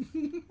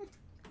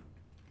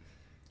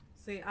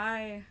 See,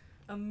 I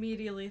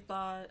immediately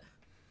thought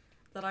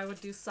that I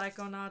would do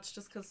Psychonauts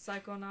just because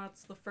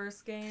Psychonauts, the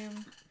first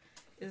game,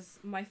 is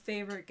my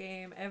favorite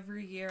game.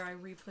 Every year I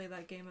replay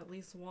that game at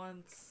least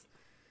once,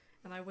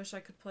 and I wish I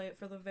could play it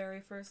for the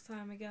very first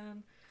time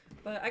again.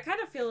 But I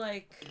kind of feel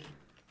like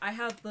I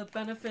had the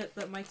benefit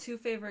that my two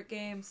favorite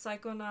games,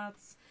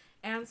 Psychonauts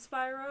and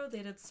Spyro,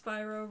 they did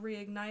Spyro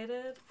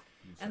Reignited,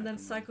 and then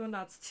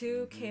Psychonauts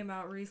 2 came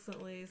out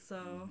recently,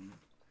 so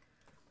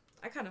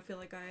I kind of feel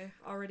like I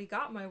already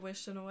got my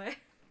wish in a way.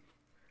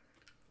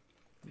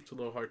 It's a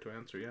little hard to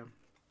answer, yeah.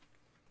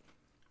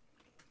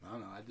 I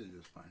don't know. I did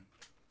just fine.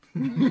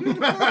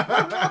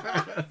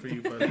 For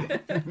you, buddy.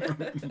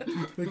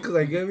 Because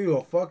I gave you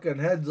a fucking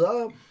heads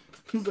up.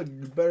 He's like,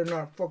 you better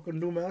not fucking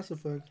do Mass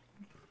Effect.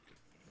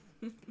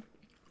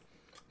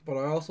 But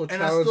I also And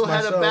I challenged still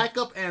had myself. a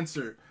backup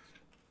answer.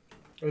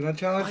 And I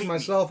challenged Fight me.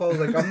 myself. I was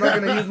like, I'm not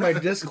gonna use my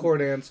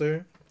Discord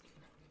answer,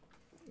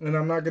 and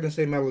I'm not gonna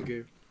say Metal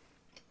Gear.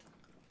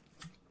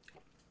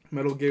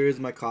 Metal Gear is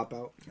my cop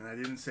out. And I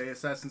didn't say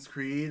Assassin's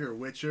Creed or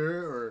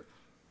Witcher or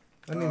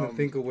I didn't even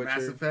think of Mass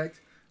Witcher. Effect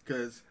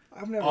because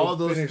I've never all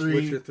those finished three-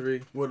 Witcher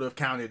 3. would have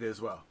counted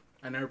as well.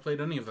 I never played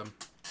any of them.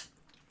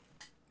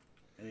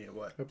 Any of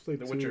what? I played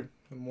The 2 Witcher.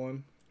 and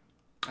 1.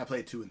 I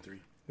played 2 and 3.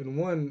 In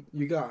 1,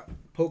 you got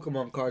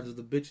Pokemon cards of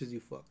the bitches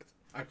you fucked.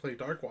 I played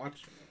Dark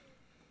Watch.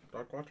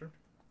 Dark Watcher?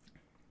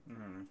 I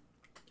don't know.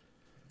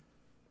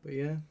 But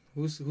yeah,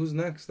 who's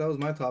next? That was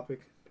my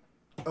topic.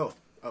 Oh,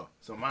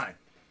 so mine.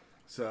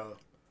 So,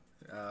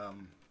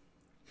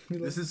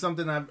 this is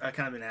something I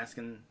kind of been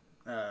asking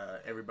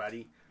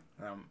everybody.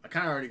 I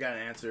kind of already got an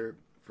answer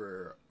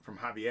from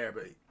Javier,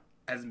 but it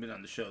hasn't been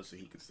on the show, so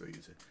he can still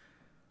use it.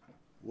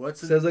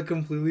 What's Says a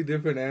completely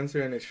different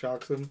answer and it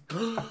shocks him.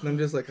 And I'm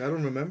just like, I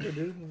don't remember,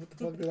 dude. What the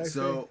fuck did I say?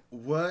 So,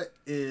 what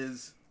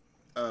is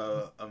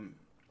an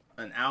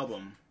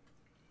album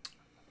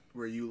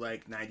where you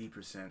like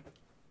 90%,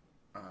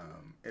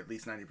 at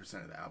least 90%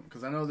 of the album?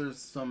 Because I know there's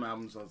some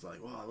albums I was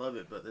like, well, I love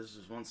it, but there's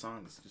just one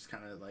song that's just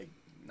kind of like,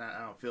 I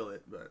don't feel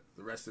it, but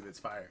the rest of it's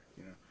fire,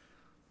 you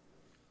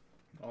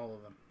know? All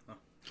of them.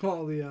 Oh.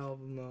 All the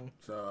album, though.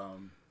 So,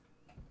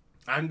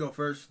 I can go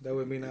first. That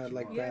would mean if I'd you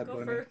like want. Yeah, Bad go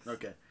Bunny. first.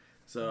 Okay.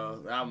 So,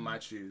 the album I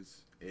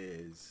choose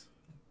is...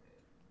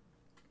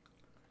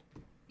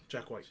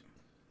 Jack White.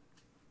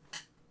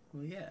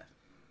 Well, yeah.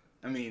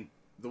 I mean,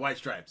 The White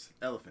Stripes.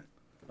 Elephant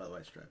by The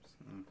White Stripes.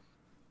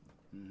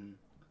 Mm-hmm.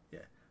 Yeah.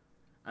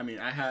 I mean,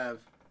 I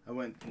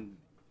went and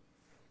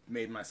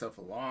made myself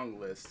a long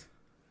list,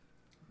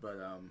 but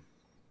I'm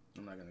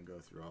not going to go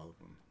through all of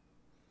them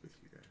with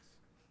you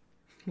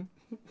guys.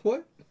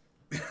 What?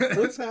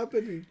 What's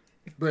happening?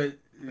 But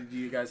do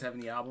you guys have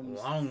any albums?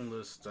 Long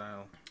list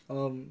style.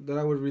 That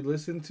I would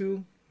re-listen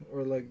to,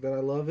 or like that I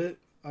love it.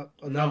 An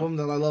No. album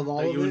that I love all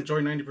That of you it.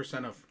 enjoy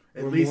 90% of.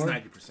 At Or least more?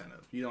 90%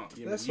 of. You don't.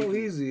 You know, That's you so can-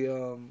 easy. I know.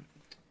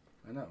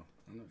 I know what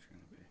you're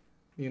going to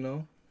be. You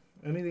know,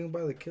 anything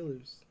by the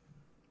Killers.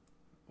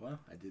 Well,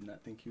 I did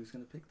not think he was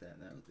going to pick that.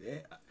 That was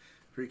it.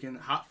 Freaking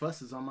Hot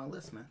Fuss is on my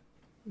list, man.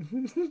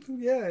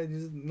 Yeah,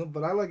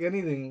 but I like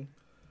anything.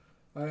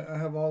 I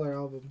have all their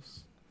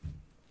albums.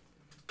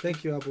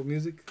 Thank you, Apple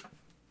Music.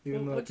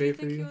 Even though I What do you pay for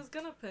think he you. was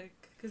gonna pick?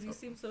 Because you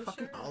seem so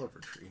Fucking sure. Oliver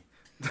Tree.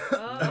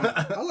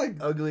 Oh. I like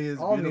Ugly is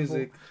all beautiful.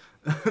 music.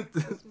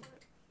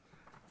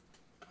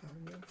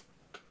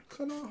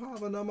 Can I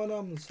have a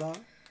num sir?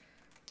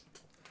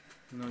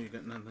 No, you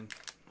got nothing.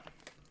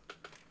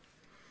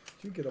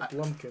 You get a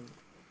Blumpkin.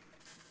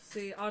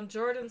 See, on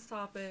Jordan's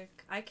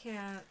topic, I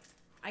can't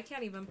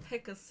even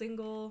pick a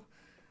single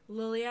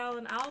Lily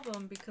Allen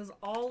album because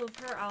all of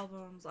her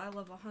albums I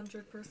love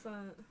 100%.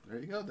 There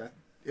you go. That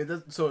it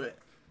does. So,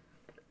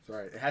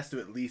 sorry, it has to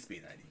at least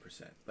be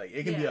 90%. Like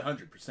it can be Yeah.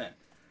 100%.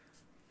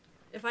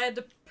 If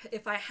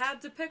I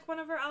had to pick one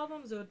of her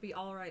albums, it would be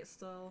All Right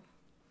Still.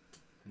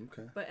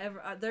 Okay. But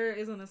there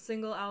isn't a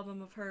single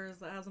album of hers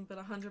that hasn't been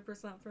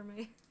 100% for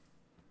me.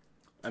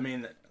 I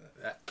mean,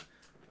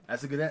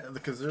 that's a good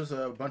because there's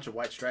a bunch of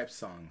White Stripes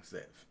songs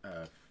that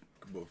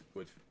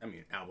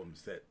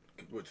albums that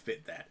would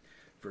fit that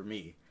for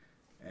me,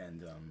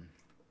 and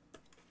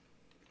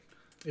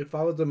If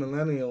I was a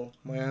millennial,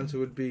 my answer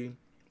would be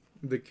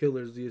The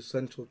Killers, The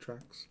Essential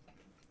Tracks.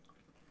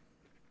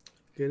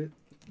 Get it?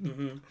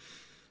 Mm-hmm.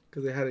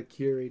 Because they had it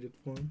curated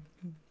for them.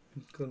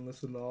 Couldn't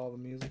listen to all the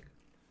music.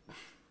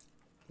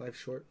 Life's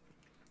short.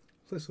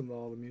 Listen to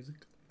all the music.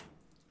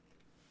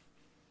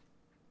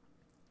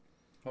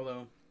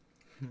 Hello.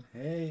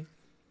 hey,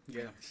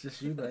 Yeah. it's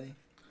just you, buddy.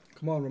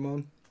 Come on,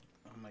 Ramon.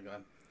 Oh my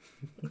god.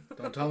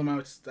 Don't tell them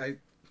I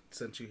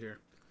sent you here.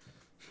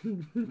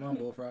 Come on,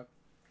 Bullfrog.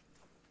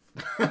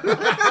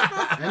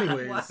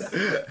 Anyways, What?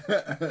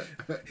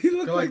 I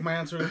feel like my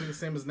answer would be the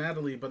same as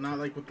Natalie, but not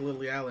like with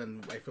Lily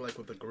Allen. I feel like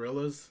with the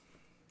Gorillaz,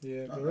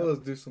 Yeah,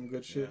 Gorillaz do some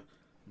good shit.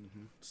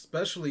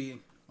 especially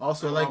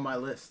Also I like- on my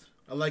list.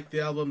 I like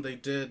the album they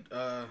did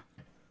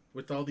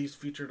with all these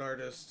featured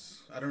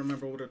artists. I don't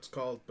remember what it's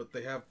called, but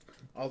they have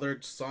all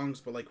their songs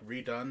but like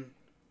redone,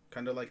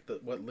 kind of like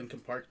what Linkin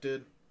Park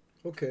did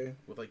Okay,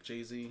 with like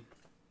Jay-Z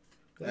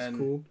that's And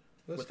cool.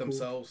 That's with cool.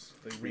 themselves.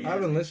 They I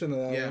haven't listened to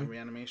that Yeah, one.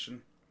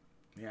 Reanimation,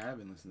 Yeah, I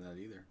haven't listened to that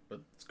either. but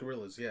it's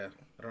Gorillaz. Yeah,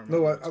 I don't remember.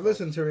 No, what I it's called.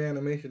 listened to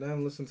Reanimation. I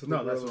haven't listened to the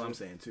No, that's Gorillaz what I'm one.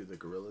 saying too. The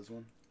Gorillaz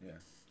one. Yeah.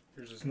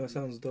 Here's just- That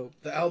sounds dope.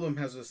 the album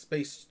has a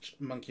space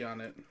monkey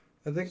on it,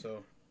 I think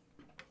so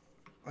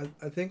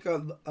I think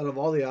out of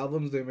all the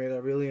albums they made, I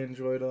really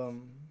enjoyed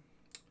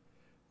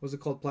what's it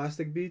called,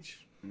 Plastic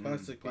Beach?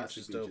 Plastic Beach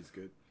is dope. is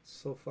good. It's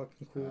so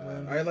fucking cool,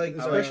 man. I like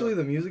especially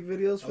the music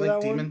videos I for like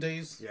that Demon one.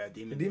 Days. Yeah,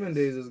 The Demon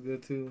Days is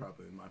good too.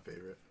 probably my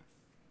favorite.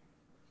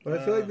 But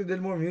I feel like they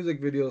did more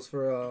music videos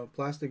for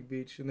Plastic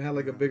Beach, and they had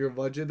like a bigger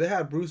budget. They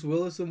had Bruce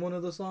Willis in one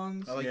of the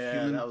songs. I like Yeah,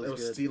 Human. that was It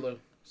was good.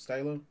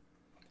 Stylo.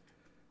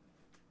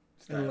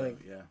 And, like,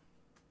 yeah.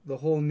 The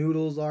whole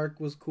Noodles arc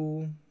was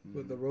cool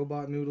with the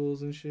robot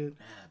noodles and shit.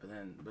 Yeah, but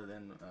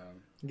then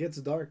It gets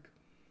dark.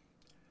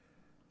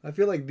 I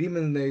feel like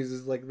Demon Days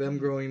is like them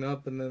growing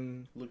up, and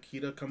then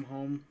Lukita Come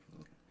Home.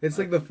 it's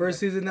like the first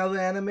season of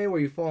the anime where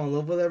you fall in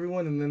love with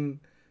everyone, and then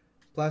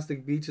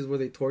Plastic Beach is where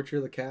they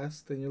torture the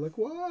cast, and you're like,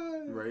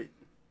 why? right.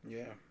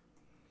 Yeah.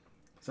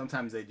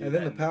 Sometimes they do. And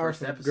then that the in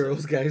first Powerpuff episode.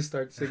 Girls guys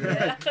start singing.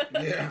 Yeah.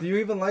 Yeah. Do you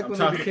even like I'm when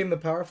talking- they became the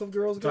Powerpuff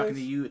Girls I'm guys? talking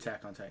to you,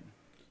 Attack on Titan.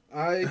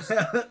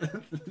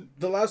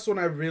 The last one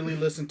I really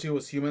listened to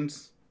was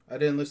Humans. I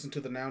didn't listen to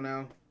the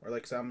Now or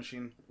like Sound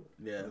Machine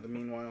Yeah, or the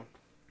Meanwhile.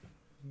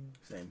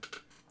 same.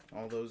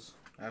 All those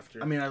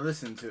after. I mean, I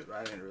listened to it, but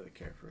I didn't really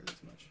care for it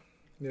as much.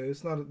 Yeah,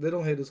 it's not. They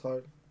don't hate as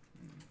hard.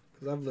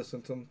 Because I've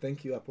listened to them.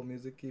 Thank you, Apple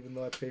Music, even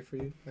though I pay for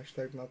you.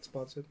 Hashtag not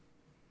sponsored.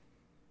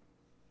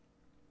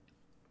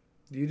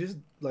 Do you just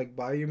like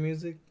buy your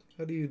music?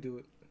 How do you do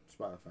it?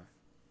 Spotify.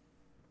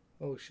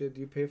 Oh shit!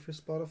 Do you pay for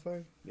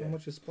Spotify? Yeah. How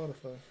much is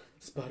Spotify?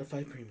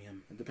 Spotify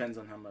Premium. It depends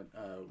on how much,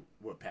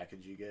 what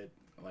package you get.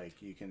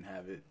 Like you can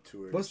have it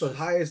to where What's it's the just-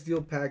 highest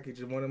deal package,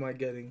 and what am I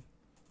getting?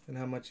 And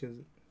how much is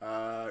it?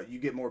 You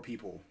get more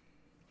people.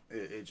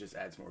 It just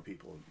adds more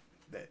people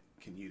that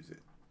can use it.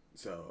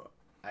 So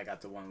I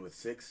got the one with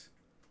 6.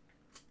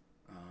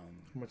 How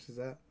much is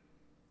that?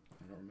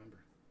 I don't remember.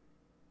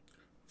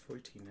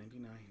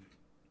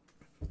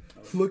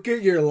 $14.99. Look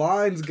at your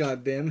lines,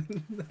 goddamn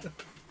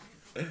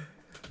it!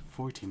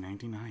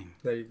 $14.99.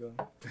 There you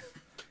go.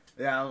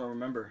 Yeah, I don't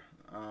remember.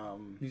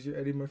 Use your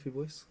Eddie Murphy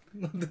voice.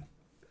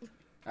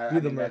 I Be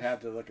the mean, Murph. I'd have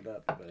to look it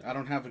up. But I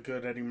don't have a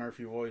good Eddie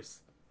Murphy voice.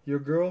 Your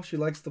girl, she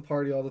likes to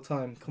party all the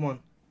time. Come on.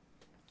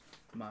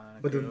 My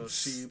But girl, then-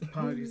 she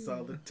parties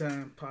all the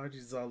time,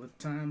 parties all the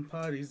time,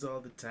 parties all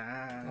the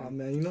time. Oh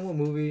man, you know what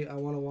movie I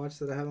want to watch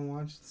that I haven't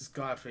watched?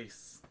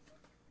 Scarface.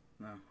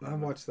 No. I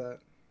watched that.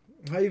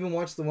 I even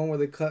watched the one where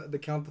they count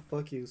the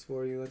fuck yous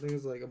for you. I think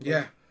it's like a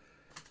Yeah.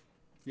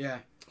 Yeah.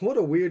 What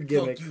a weird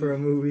gimmick Fuck you. for a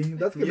movie.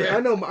 That's good. Yeah. I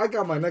know. I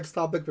got my next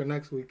topic for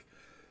next week.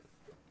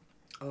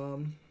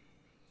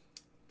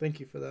 Thank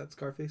you for that,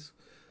 Scarface.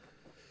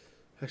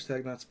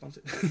 Hashtag not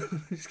sponsored.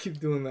 Just keep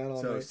doing that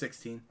all so night.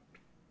 16,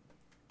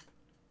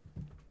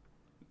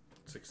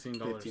 $16.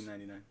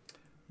 $15.99.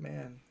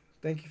 Man,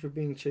 thank you for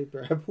being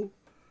cheaper, Apple.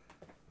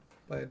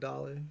 By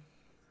 $1.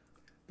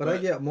 But I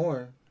get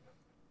more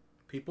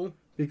People?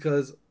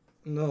 because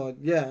I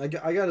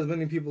got as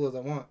many people as I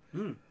want.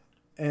 Hmm.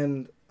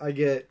 And I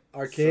get So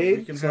arcade,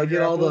 we can so I have get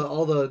your all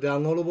Apple? the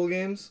downloadable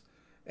games,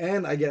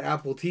 and I get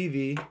Apple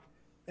TV,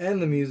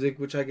 and the music,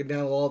 which I can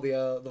download all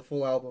the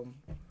full album,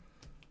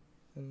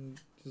 and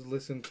just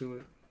listen to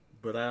it.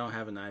 But I don't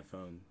have an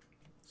iPhone.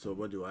 So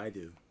what do I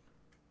do?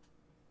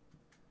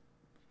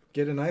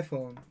 Get an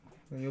iPhone,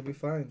 and you'll be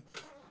fine.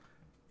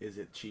 Is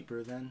it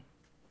cheaper then?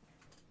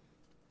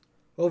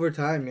 Over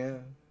time, yeah.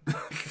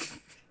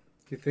 If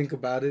you think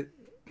about it,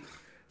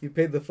 you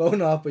paid the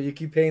phone off, but you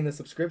keep paying the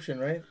subscription,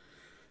 right?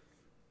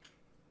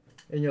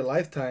 In your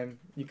lifetime,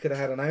 you could have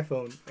had an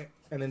iPhone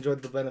and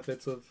enjoyed the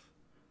benefits of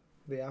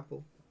the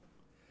Apple.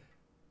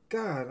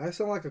 God, I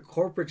sound like a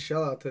corporate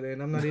sellout today,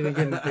 and I'm not even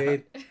getting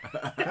paid.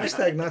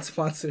 Hashtag not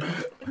sponsored.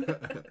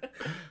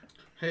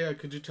 Hey,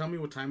 could you tell me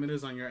what time it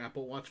is on your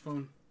Apple Watch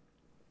phone?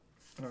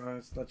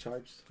 It's not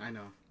charged. I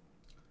know.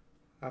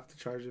 I have to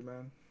charge it,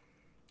 man.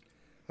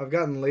 I've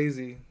gotten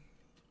lazy.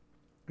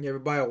 You ever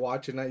buy a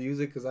watch and not use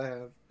it? Because I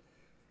have.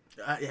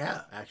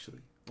 Yeah, actually.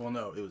 Well,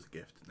 no, it was a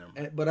gift. Never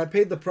mind. But I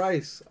paid the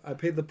price.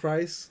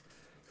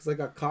 Because I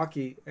got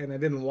cocky and I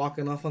didn't walk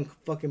enough on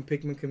fucking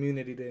Pikmin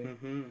Community Day.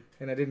 Mm-hmm.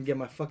 And I didn't get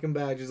my fucking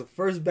badge. It's the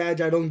first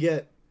badge I don't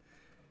get.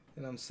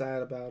 And I'm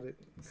sad about it.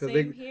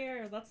 Same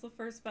here. That's the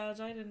first badge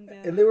I didn't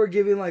get. And they were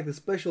giving like the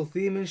special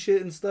theme and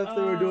shit and stuff.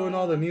 They were doing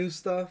all the new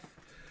stuff.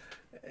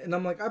 And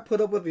I'm like, I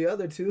put up with the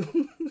other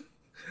two.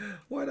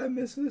 Why'd I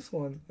miss this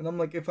one? And I'm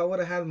like, if I would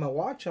have had my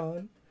watch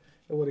on,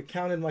 it would have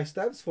counted my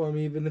steps for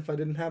me, even if I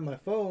didn't have my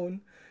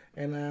phone.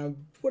 And I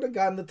would have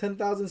gotten the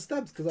 10,000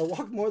 steps because I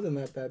walked more than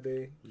that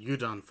day. You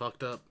done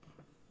fucked up.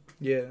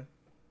 Yeah.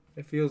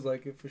 It feels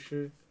like it for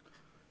sure.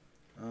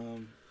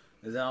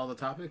 Is that all the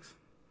topics?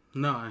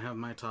 No, I have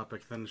my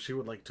topic. Then she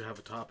would like to have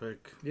a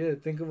topic. Yeah,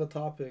 think of a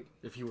topic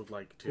If you would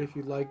like to. if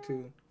you'd like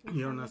to.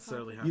 You don't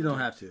necessarily have to. You don't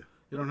have to.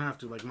 You don't have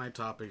to. Like, my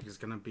topic is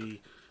going to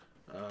be,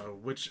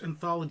 which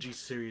anthology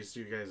series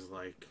do you guys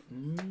like?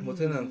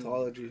 What's an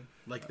anthology?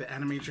 Like the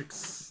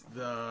Animatrix,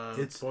 the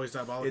It's- Boys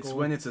Diabolical? It's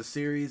when it's a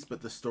series,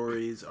 but the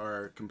stories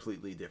are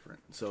completely different.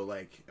 So,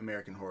 like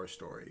American Horror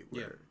Story,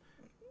 where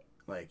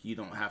like you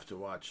don't have to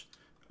watch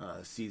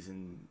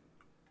season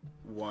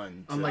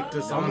 1. To Unlike Oh.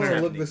 Dishonored. I'm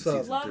gonna look this up.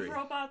 season Love 3.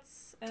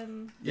 robots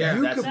and Yeah,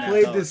 You that's could an play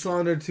anthology.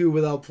 Dishonored 2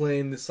 without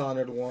playing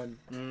Dishonored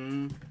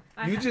 1.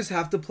 You just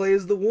have to play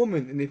as the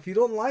woman. And if you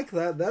don't like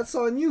that, that's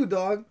on you,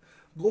 dog.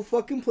 Go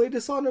fucking play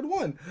Dishonored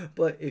 1.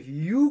 But if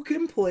you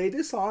can play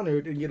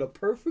Dishonored and get a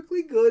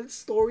perfectly good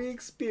story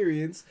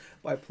experience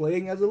by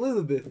playing as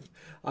Elizabeth,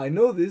 I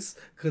know this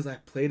because I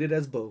played it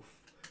as both.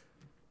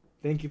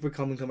 Thank you for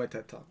coming to my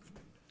TED Talk.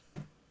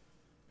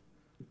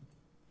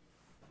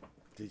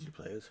 Did you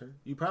play as her?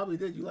 You probably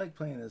did. You like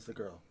playing as the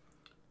girl.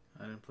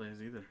 I didn't play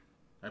as either.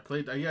 I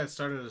played, I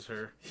started as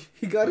her.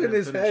 He got I in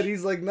his finished. head.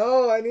 He's like,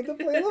 no, I need to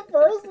play the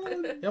first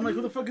one. Yeah, I'm like,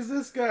 who the fuck is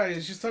this guy?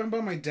 And she's talking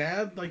about my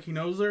dad, like he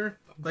knows her,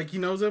 like he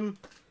knows him.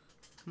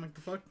 I'm like,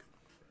 the fuck?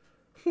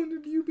 When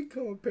did you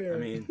become a parent? I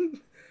mean,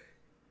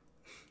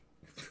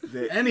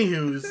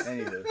 Anywho's,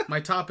 my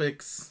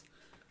topics.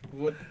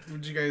 What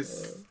would you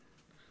guys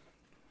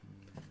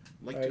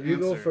like All to right, you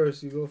answer? go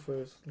first. You go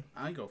first.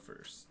 I go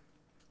first.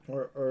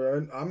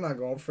 Or I'm not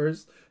going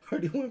first. I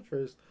already went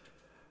first.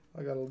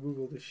 I gotta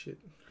Google this shit.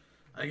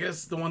 I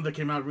guess the one that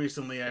came out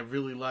recently I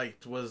really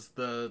liked was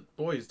the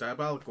Boys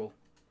Diabolical.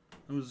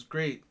 It was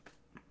great.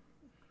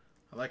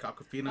 I like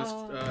Aquafina's that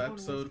one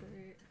was episode.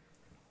 great.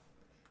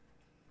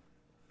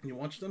 You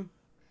watched them?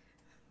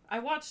 I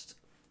watched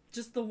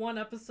just the one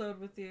episode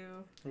with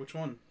you. Which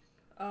one?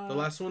 The The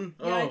last one?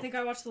 Yeah, I think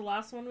I watched the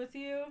last one with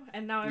you,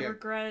 and now I Yeah.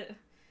 regret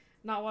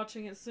not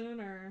watching it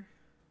sooner.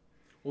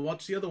 Well,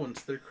 watch the other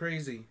ones. They're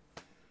crazy.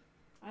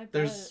 I bet.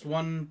 There's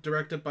one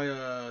directed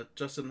by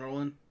Justin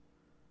Roiland,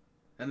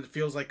 and it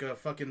feels like a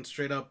fucking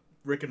straight up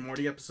Rick and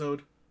Morty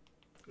episode.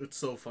 It's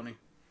so funny.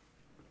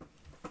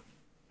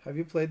 Have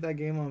you played that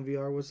game on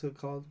VR? What's it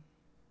called?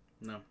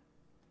 No.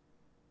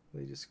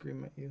 They just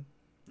scream at you.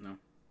 No.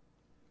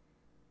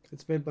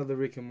 It's made by the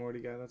Rick and Morty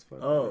guy. That's why.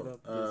 I brought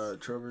it up.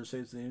 Trover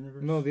Saves the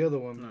Universe? No, the other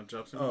one. No,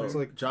 Job Oh, Simulator. It's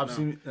like- Job No.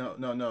 Sim...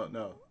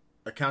 No.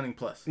 Accounting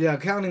Plus. Yeah,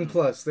 Counting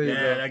Plus. There you Yeah,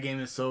 go. that game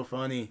is so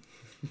funny.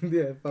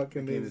 Yeah,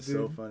 fucking That game is, is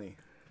so dude. funny.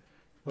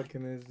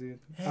 Fucking is, dude.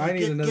 Hey, I need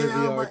get another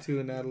out of VR my-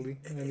 too, Natalie.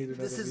 I need another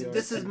VR.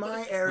 This is my Let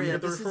me area.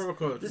 get the This is referral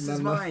code. this No, is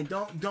no. mine.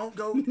 Don't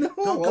go. No, don't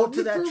go I'll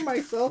to that. refer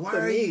myself Why to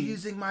are me. you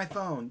using my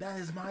phone? That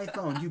is my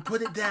phone. You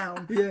put it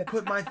down. Yeah.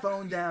 Put my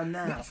phone down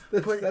now.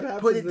 That Put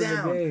happens it in the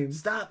down. game.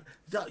 Stop.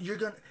 You're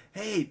gonna.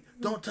 Hey,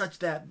 don't touch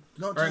that.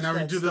 Don't All touch right, now we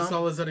that do this stump.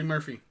 all as Eddie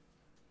Murphy.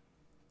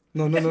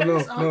 No.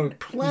 I'm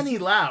plenty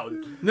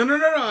loud. No.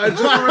 I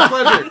just want to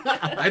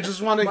pleasure. I just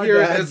want to My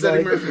hear it dad's as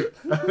Eddie like-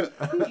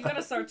 Murphy. You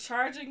gotta start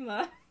charging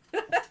that.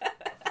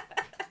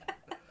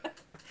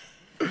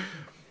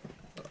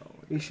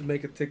 You should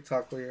make a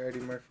TikTok where you're Eddie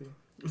Murphy.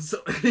 So,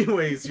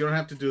 anyways, you don't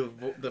have to do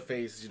the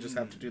face. You just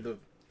have to do the.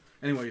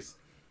 Anyways,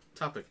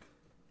 topic.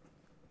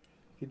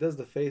 If he does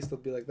the face, they'll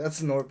be like,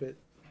 "That's Norbit."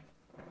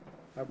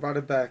 I brought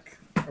it back.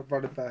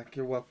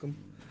 You're welcome.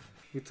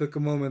 We took a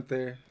moment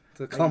there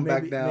to calm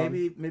back down.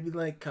 Maybe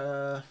like.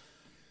 I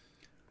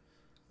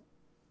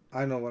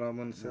know what I'm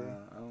gonna say.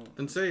 I don't.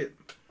 Then say it.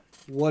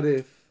 What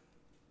if?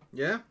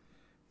 Yeah.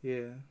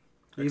 Yeah.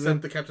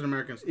 Except the Captain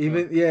Americans.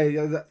 Even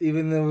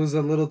it was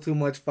a little too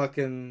much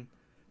fucking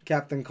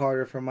Captain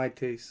Carter for my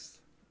taste,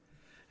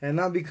 and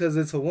not because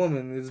it's a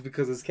woman, it's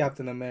because it's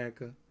Captain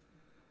America,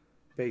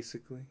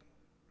 basically.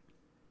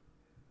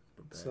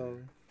 So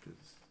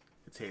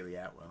It's Haley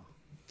Atwell.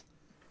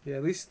 Yeah,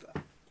 at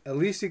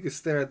least you could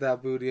stare at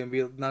that booty and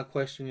be not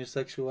question your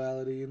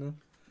sexuality. You know,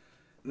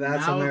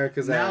 that's now,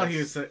 America's now ass.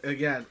 He's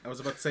again. I was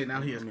about to say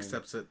now he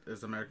accepts it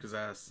as America's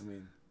ass. I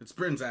mean, It's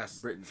Britain's ass.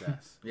 Britain's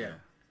ass. Yeah.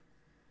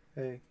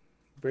 Hey,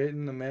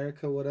 Britain,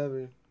 America,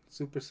 whatever.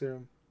 Super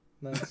serum,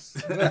 nice.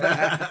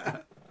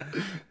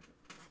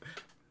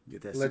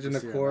 Get that Legend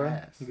of super serum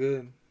Korra, ass.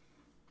 good.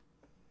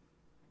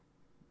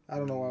 I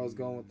don't know where I was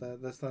going with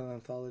that. That's not an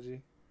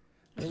anthology.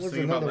 There Just was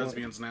thinking about another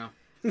lesbians now.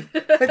 one.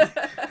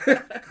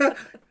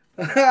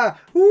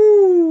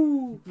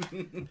 Woo!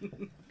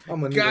 I'm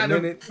gonna need Got a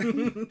him.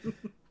 minute.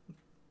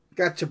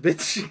 Gotcha,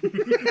 bitch.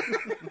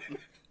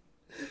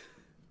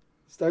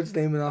 Starts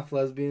naming off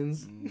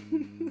lesbians.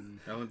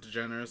 Ellen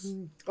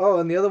DeGeneres. Oh,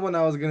 and the other one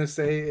I was gonna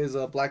say is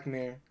Black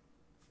Mirror.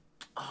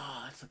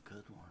 Oh, that's a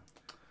good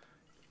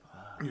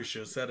one. You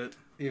should have said it.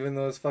 Even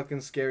though it's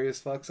fucking scary as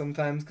fuck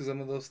sometimes, because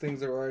some of those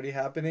things are already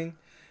happening.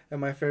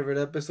 And my favorite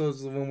episodes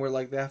is the one where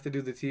like they have to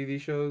do the TV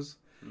shows,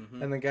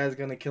 Mm-hmm. and the guy's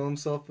gonna kill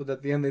himself, but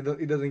at the end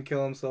he doesn't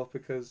kill himself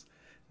because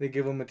they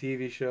give him a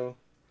TV show,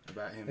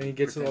 About him. and he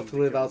gets to pretending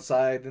live kill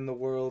outside in the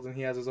world, and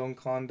he has his own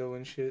condo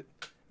and shit.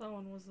 That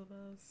one was the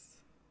best.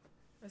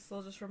 I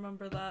still just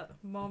remember that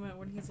moment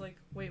when he's like,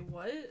 "Wait,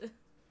 what?"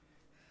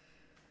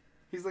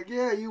 He's like,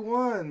 "Yeah, you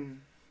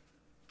won."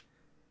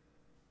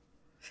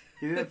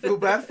 He didn't feel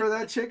bad for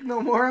that chick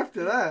no more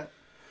after that.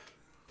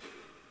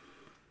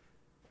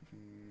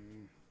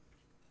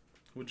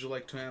 Would you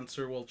like to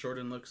answer while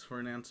Jordan looks for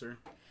an answer?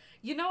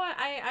 You know what?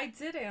 I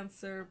did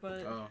answer,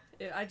 but Oh,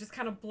 I just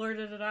kind of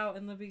blurted it out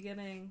in the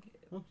beginning.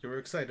 well, you were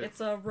excited.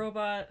 It's a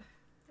robot.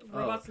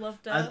 Robots love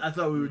I death.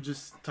 thought we were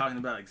just talking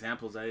about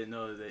examples. I didn't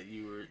know that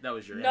that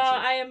was your No,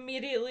 answer. I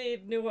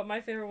immediately knew what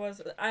my favorite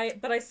was.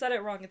 But I said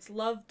it wrong. It's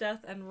love,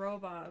 death, and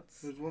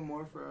robots. There's one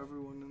more for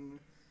everyone in there.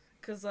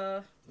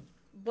 Cause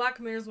Black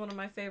Mirror is one of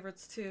my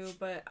favorites too.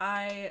 But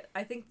I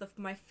think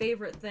my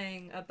favorite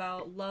thing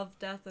about Love,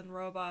 Death, and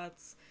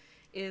Robots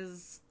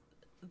is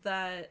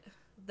that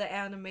the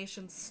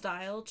animation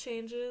style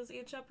changes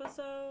each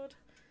episode.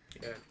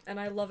 Yeah. And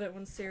I love it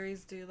when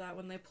series do that,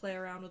 when they play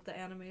around with the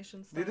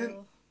animation They style.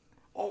 didn't-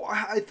 Oh,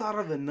 I thought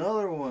of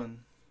another one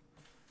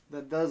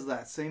that does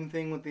that same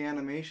thing with the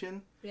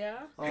animation.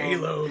 Yeah?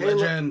 Halo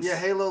Legends. Yeah,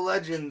 Halo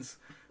Legends.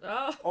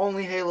 Oh.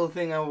 Only Halo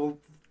thing I will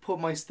put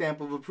my stamp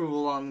of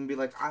approval on and be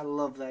like, I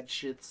love that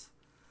shit.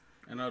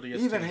 And ODST.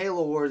 Even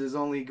Halo Wars is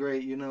only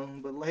great, you know,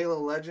 but Halo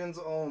Legends,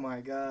 oh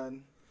my god.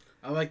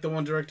 I like the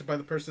one directed by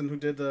the person who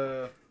did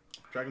the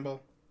Dragon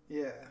Ball.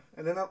 Yeah,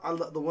 and then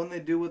the one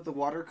they do with the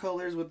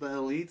watercolors with the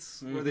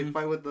elites, where they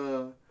fight with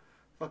the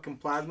fucking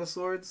plasma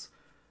swords.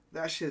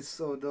 That shit's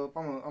so dope.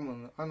 I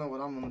know what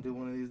I'm gonna do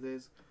one of these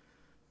days.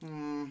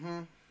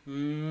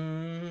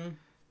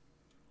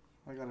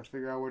 I gotta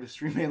figure out where to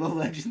stream Halo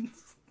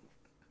Legends.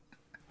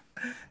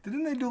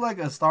 Didn't they do like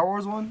a Star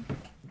Wars one?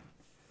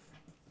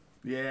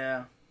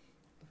 Yeah.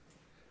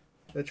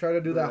 They try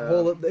to do that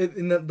whole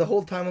the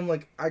whole time. I'm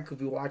like, I could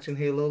be watching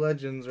Halo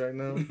Legends right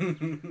now.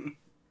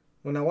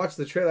 When I watched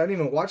the trailer, I didn't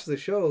even watch the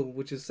show,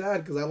 which is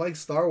sad because I like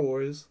Star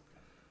Wars.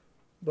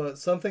 But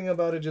something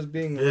about it just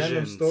being random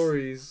Visions.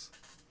 stories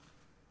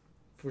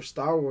for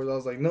Star Wars, I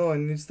was like, no, it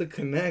needs to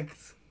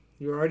connect.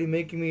 You're already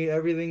making me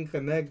everything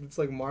connect. It's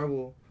like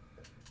Marvel.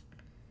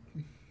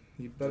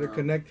 You better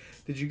connect.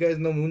 Did you guys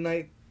know Moon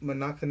Knight might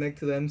not connect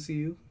to the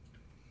MCU?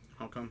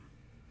 How come?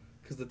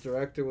 Because the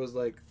director was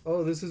like,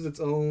 oh, this is its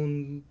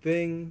own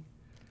thing.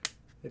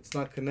 It's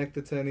not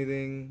connected to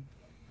anything.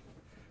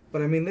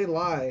 But I mean, they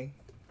lie.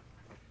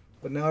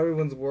 But now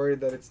everyone's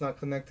worried that it's not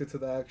connected to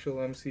the actual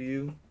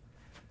MCU.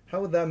 How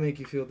would that make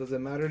you feel? Does it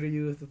matter to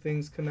you if the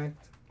things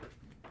connect?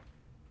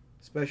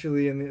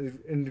 Especially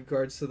in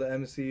regards to the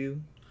MCU?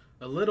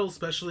 A little,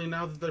 especially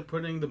now that they're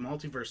putting the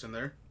multiverse in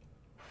there.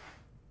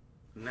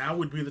 Now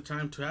would be the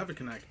time to have a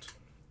connect.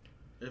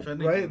 If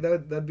anything. Right?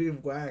 That'd be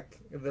whack.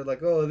 If they're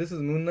like, oh, this is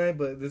Moon Knight,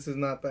 but this is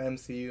not the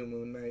MCU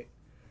Moon Knight.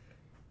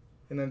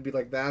 And I'd be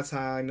like, that's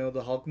how I know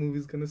the Hulk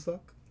movie's gonna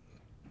suck.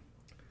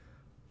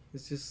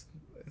 It's just,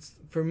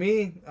 for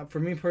me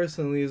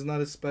personally, it's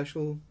not as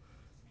special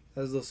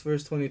as those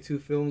first 22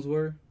 films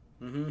were.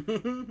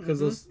 Because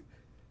those,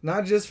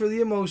 not just for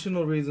the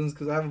emotional reasons,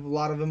 because I have a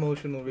lot of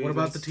emotional reasons.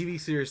 What about the TV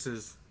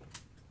series?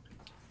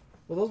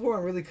 Well, those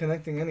weren't really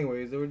connecting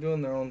anyways. They were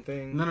doing their own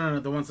thing. No,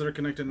 the ones that are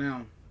connected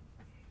now.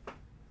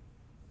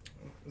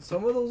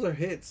 Some of those are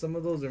hits, some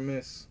of those are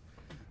miss.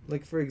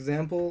 Like, for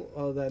example,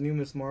 that new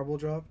Miss Marvel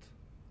dropped.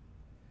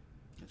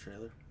 The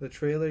trailer? The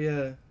trailer,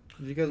 yeah.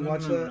 Did you guys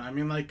watch that? I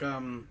mean, like,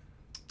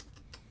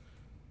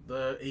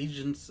 the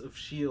Agents of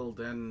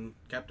S.H.I.E.L.D. and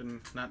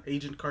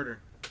Agent Carter.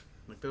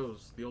 Like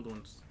those, the old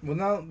ones. Well,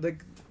 now,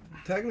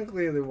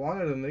 technically, if they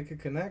wanted them, they could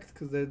connect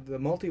because the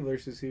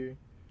multiverse is here.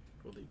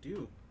 Well, they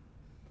do.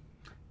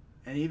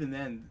 And even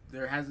then,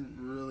 there hasn't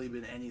really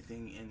been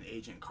anything in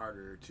Agent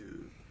Carter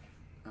to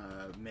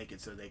make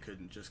it so they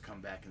couldn't just come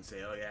back and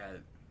say, "Oh yeah,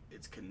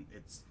 it's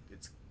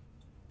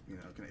you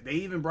know." They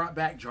even brought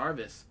back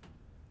Jarvis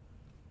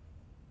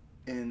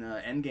in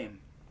Endgame.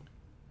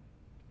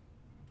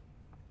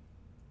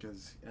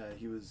 because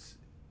he was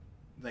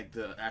like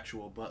the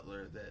actual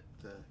butler that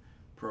the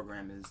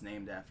program is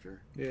named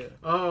after. Yeah.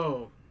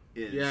 Oh,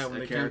 Is yeah, when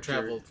they time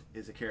traveled.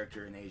 Is a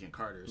character in Agent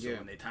Carter. So Yeah.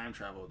 when they time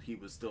traveled, he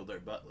was still their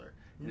butler,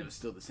 and it was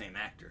still the same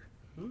actor.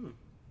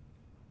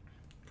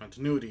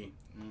 Continuity.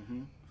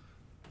 Mm-hmm.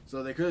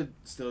 So they could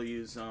still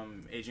use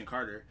Agent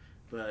Carter,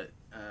 but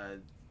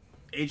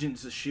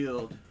Agents of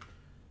S.H.I.E.L.D.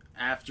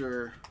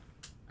 after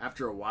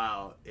a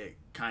while, it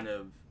kind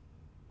of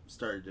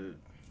started to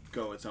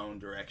go its own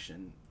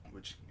direction,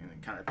 which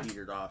kind of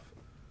petered off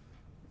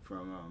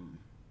from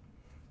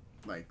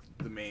like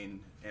the main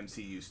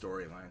MCU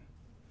storyline.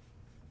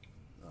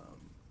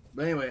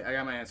 But anyway, I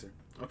got my answer.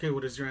 Okay,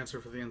 what is your answer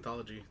for the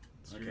anthology?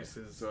 Okay,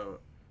 so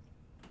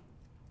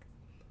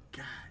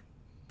God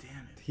damn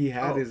it. He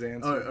had his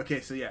answer. Oh,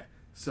 okay, so yeah.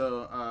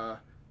 So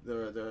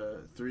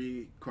the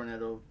 3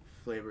 Cornetto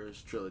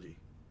flavors trilogy.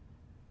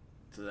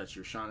 So that's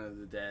your Shaun of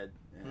the Dead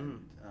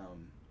and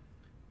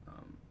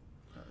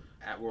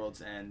At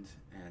World's End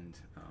and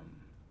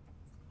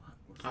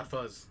Hot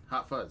Fuzz.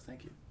 Hot Fuzz,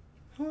 thank you.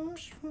 Hot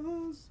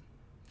Fuzz.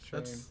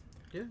 That's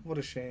What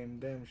a shame.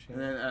 Damn shame.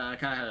 And then I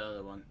kind of had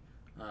another one.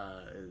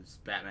 It was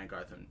Batman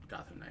Gotham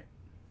Knight.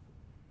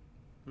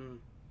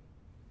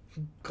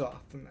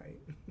 Gotham Knight.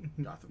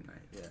 Gotham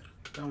Knight, yeah.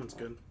 that one's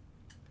good.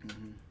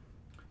 Mm-hmm.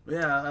 But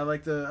yeah, I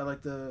like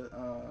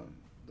the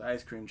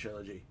Ice Cream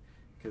trilogy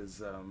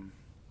because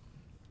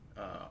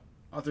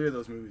all 3 of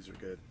those movies are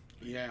good,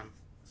 Yeah.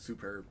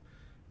 superb,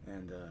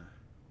 and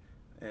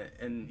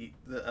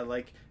I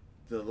like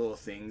the little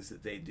things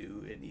that they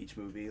do in each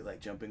movie, like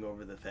jumping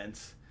over the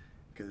fence,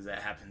 because that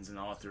happens in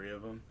all 3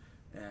 of them.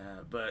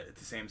 But at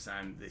the same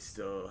time, they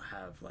still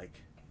have like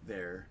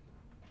their,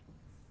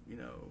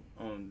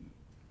 own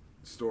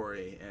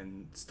story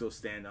and still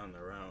stand on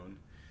their own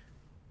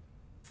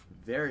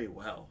very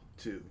well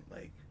too.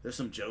 Like there's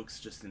some jokes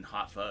just in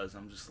Hot Fuzz.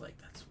 I'm just like,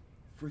 that's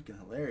freaking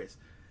hilarious.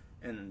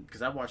 And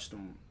because I watched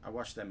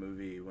that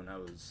movie when I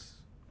was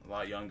a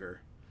lot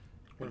younger.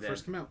 When it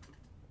first came out.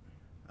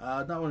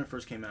 Not when it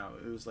first came out.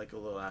 It was like a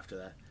little after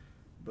that.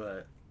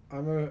 But I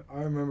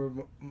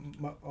remember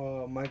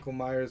Michael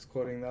Myers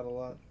quoting that a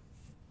lot.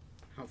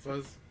 Hot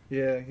Fuzz.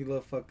 Yeah, he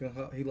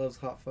loves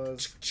Hot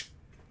Fuzz.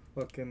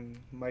 Fucking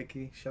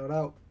Mikey, shout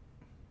out.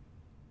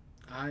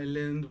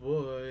 Island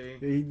boy.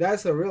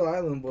 That's a real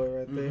island boy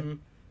right there. Mm-hmm.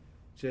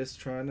 Just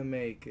trying to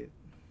make it.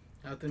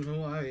 Out in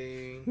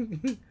Hawaii.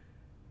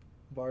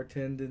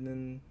 Bartending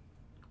and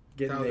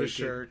getting Without a naked.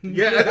 shirt.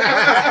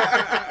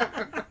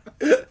 Yeah.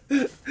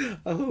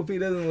 I hope he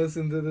doesn't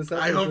listen to this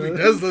episode. I hope he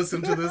does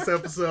listen to this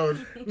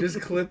episode.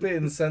 Just clip it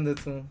and send it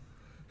to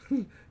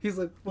him. He's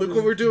like, Look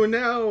what we're doing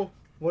now.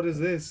 What is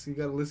this? You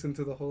gotta listen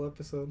to the whole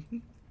episode.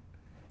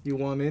 You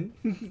want in?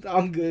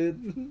 I'm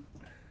good.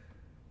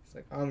 It's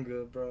like, I'm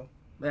good, bro.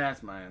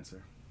 that's my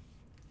answer.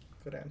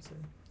 Good answer.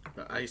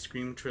 The Ice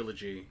Cream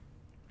Trilogy.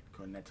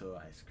 Cornetto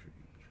Ice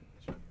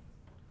Cream.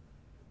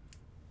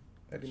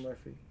 Eddie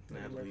Murphy. Eddie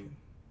Natalie.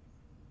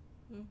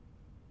 Murphy.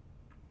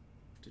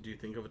 Did you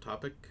think of a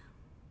topic?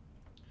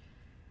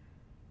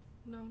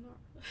 No, not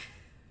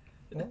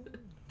Well,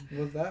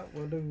 with that,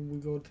 what do we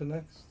go to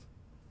next?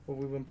 What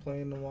we've been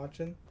playing and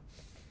watching?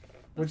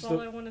 That's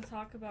all I want to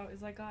talk about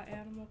is I got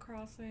Animal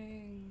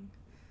Crossing.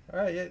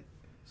 Alright, yeah.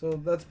 So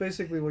that's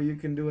basically what you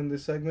can do in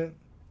this segment.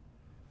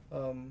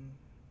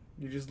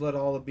 You just let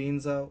all the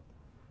beans out.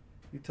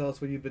 You tell us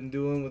what you've been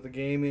doing with the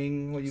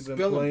gaming, what you've been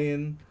Spill 'em.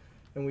 playing,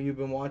 and what you've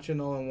been watching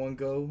all in one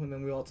go, and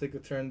then we all take a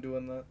turn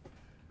doing that.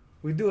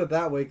 We do it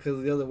that way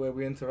because the other way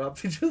we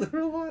interrupt each other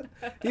a lot.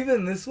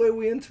 Even this way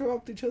we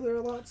interrupt each other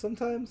a lot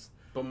sometimes.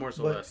 But more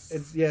so But less.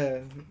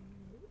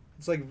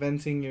 it's like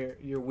venting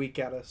your week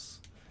at us.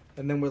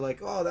 And then we're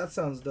like, oh, that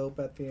sounds dope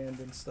at the end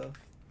and stuff.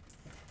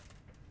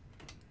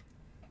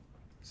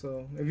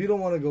 So, if you don't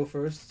want to go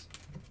first,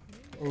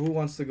 or who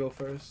wants to go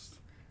first?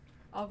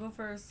 I'll go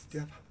first. Do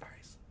you have hot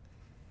fries?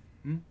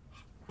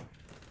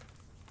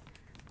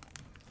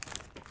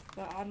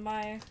 But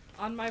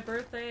on my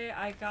birthday,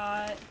 I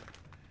got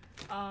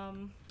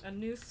a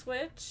new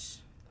Switch.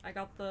 I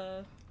got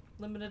the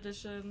limited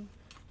edition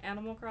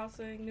Animal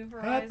Crossing New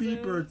Horizons. Happy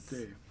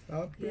birthday.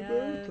 Happy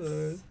Yes.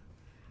 birthday.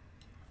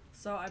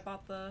 So I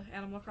bought the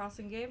Animal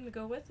Crossing game to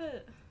go with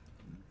it.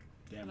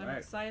 Damn And I'm right.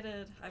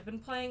 excited. I've been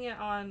playing it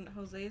on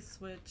Jose's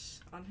Switch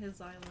on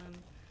his island.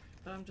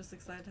 But I'm just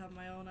excited to have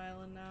my own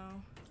island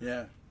now.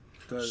 Yeah.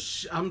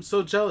 'Cause I'm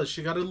so jealous.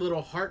 She got a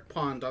little heart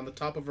pond on the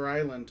top of her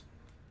island.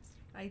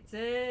 I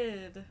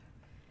did.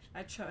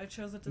 I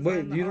chose it to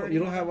Wait, you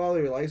don't have all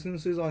your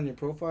licenses on your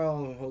profile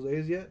on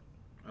Jose's yet?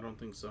 I don't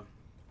think so.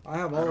 I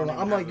have I all don't of them.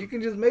 even I'm have like, it. you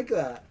can just make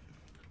that.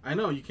 I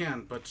know you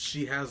can, but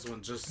she has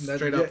one just That's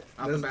straight up it.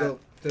 out the That's bat.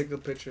 dope. Take a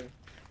picture.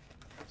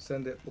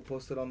 Send it. We'll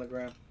post it on the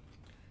gram.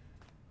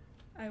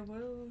 I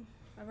will.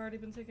 I've already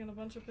been taking a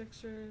bunch of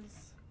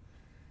pictures.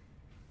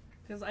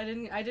 Because I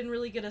didn't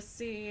really get to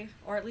see,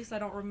 or at least I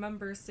don't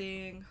remember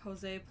seeing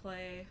Jose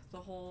play the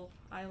whole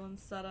island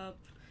setup.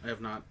 I have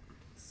not.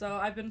 So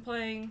I've been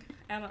playing,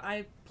 and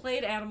I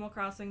played Animal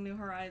Crossing New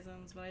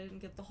Horizons, but I didn't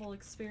get the whole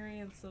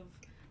experience of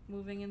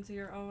moving into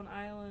your own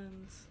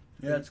island.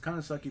 Yeah, it's kind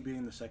of sucky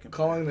being the second.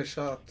 Calling the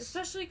shots.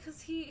 Especially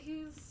because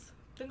he's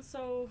been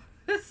so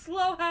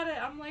slow at it.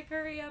 I'm like,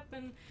 hurry up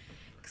and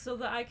so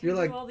that I can You're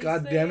do like, all these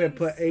God things. damn it,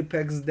 put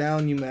Apex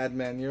down, you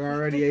madman. You're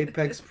already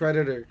Apex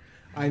Predator.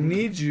 I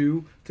need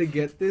you to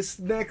get this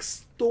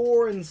next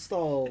store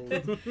installed.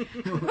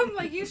 I'm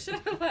like, you should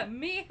have let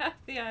me have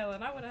the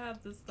island. I would have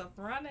had this stuff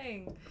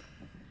running.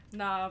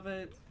 Nah,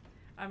 but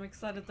I'm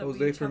excited that we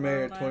Jose each have our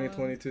Premier own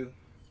 2022.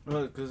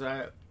 Well,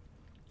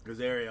 because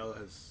Ariel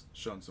has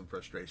shown some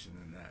frustration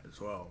in that as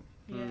well,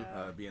 island.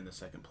 Yeah. being the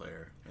second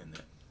player in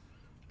it.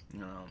 You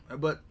know,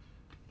 but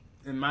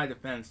in my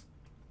defense,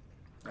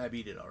 I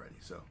beat it already,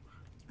 so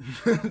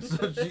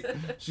so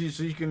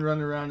she can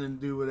run around and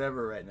do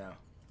whatever right now.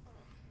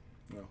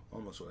 You know,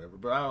 almost whatever.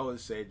 But I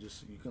always say,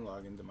 just you can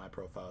log into my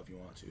profile if you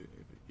want to,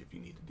 if you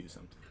need to do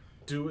something.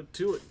 Do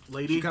it,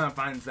 lady. She kind of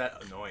finds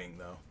that annoying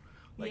though,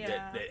 like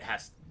Yeah. that it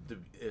has to.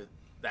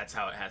 That's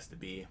how it has to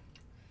be.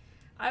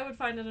 I would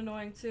find it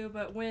annoying too,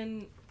 but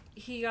when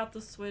he got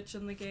the Switch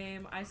in the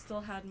game, I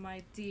still had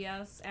my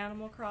DS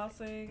Animal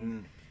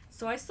Crossing.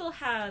 So I still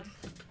had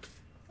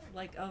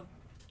like a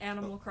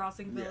Animal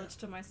Crossing yeah. village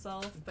to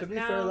myself. But To be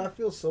now, fair, that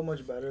feels so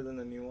much better than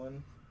the new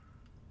one.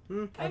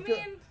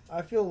 I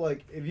I feel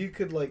like if you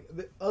could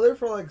other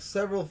for like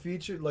several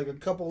features, like a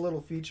couple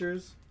little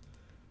features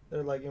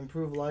that like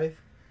improve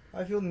life,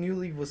 I feel New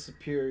Leaf was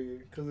superior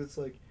because it's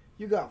like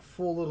you got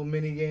full little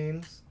mini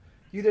games.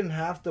 You didn't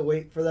have to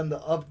wait for them to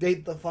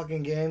update the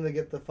fucking game to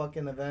get the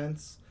fucking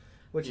events.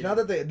 Which now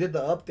that they did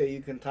the update,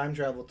 you can time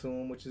travel to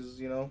them, which is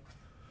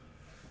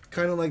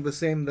kind of like the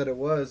same that it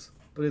was.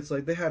 But it's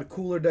like they had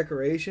cooler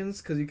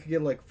decorations because you could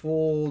get like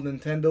full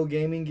Nintendo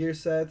gaming gear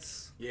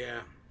sets.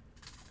 Yeah.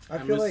 I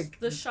feel like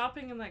the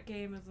shopping in that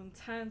game is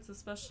intense,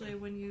 especially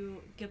when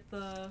you get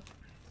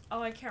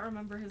I can't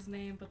remember his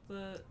name, but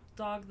the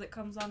dog that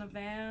comes on a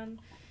van,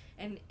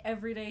 and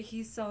every day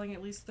he's selling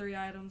at least 3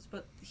 items,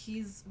 but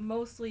he's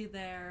mostly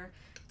there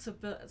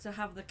to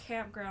have the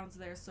campgrounds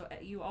there, so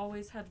you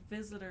always had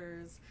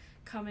visitors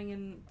coming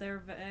in their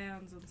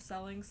vans and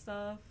selling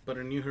stuff. But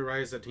in New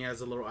Horizon, he has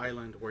a little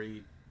island where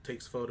he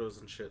takes photos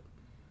and shit.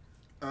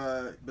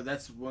 But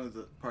that's one of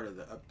the part of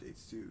the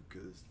updates too,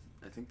 because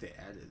I think they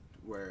added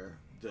where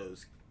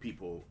those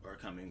people are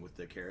coming with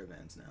their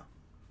caravans now.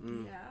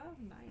 Yeah,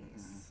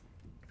 nice.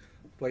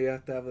 But you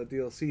have to have the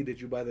DLC. Did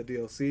you buy the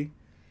DLC?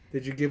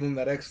 Did you give them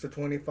that extra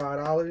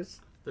 $25?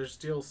 There's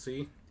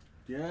DLC.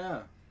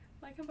 Yeah.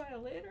 I can buy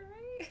it later,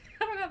 right?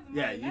 I don't have the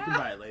money Yeah, you can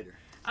buy it later.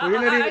 I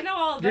know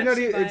I'll You're not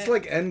eventually buy it's it.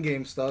 like end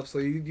game stuff, so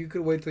you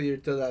could wait till you're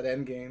to that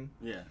end game.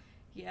 Yeah.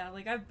 Yeah,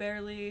 like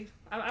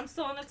I'm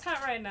still in a tent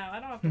right now. I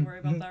don't have to worry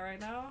about that right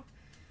now.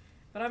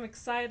 But I'm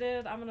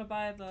excited. I'm gonna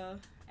buy the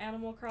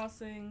Animal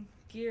Crossing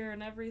gear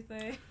and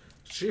everything.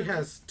 She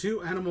has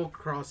 2 Animal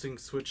Crossing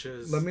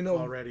Switches Let me know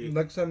already.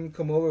 next time you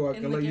come over. I In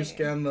can the let you game.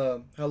 scan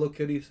the Hello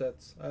Kitty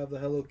sets. I have the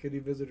Hello Kitty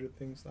visitor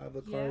things. I have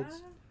the Yeah.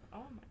 cards. Oh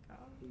my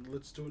god.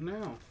 Let's do it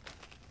now.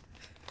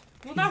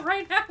 Well, not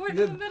right now. We're in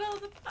the Good. middle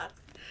of the podcast.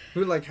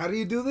 We're like, how do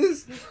you do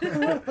this?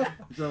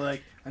 So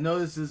like, I know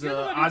this is You're an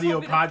the one who audio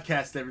told me to-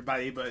 podcast,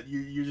 everybody, but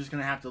you're just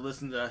gonna have to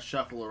listen to us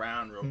shuffle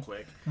around real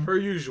quick. Per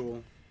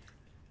usual.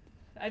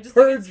 I just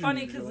think it's Purge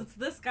funny because usual. it's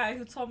this guy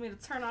who told me to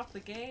turn off the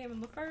game in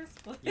the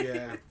first place.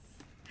 Yeah.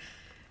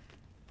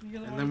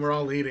 You're the And one then who- we're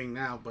all eating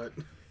now, but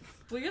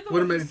Well, you're the Wouldn't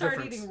one who make a started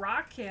difference. eating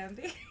rock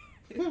candy.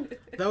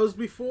 that was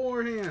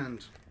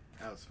beforehand.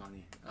 That was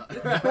funny.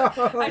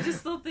 I just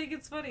still think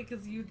it's funny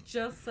because you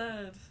just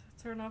said,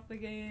 turn off the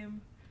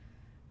game.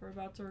 We're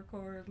about to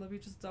record. Let me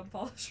just dump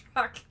all this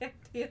rock candy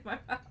in my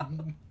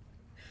mouth.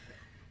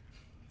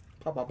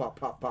 Pop, pop, pop,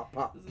 pop, pop,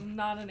 pop. This is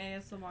not an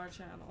ASMR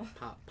channel.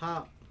 Pop,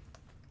 pop.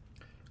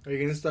 Are you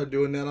gonna start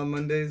doing that on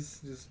Mondays?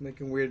 Just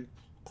making weird.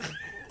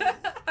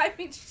 I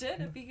mean,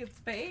 shit, if he gets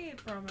paid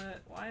from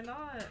it, why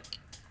not?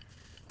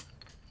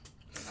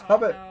 How Oh,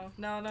 about-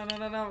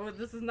 no.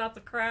 This is not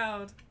the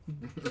crowd.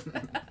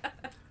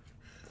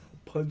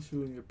 Punch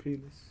you in your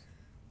penis.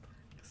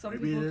 Some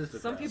Maybe it people, is the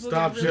some crowd. people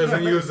Stop. get She really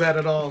doesn't use that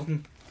at all.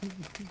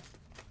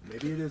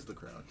 Maybe it is the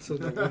crowd. So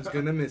no one's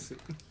gonna miss it.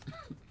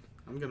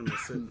 I'm gonna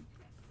miss it.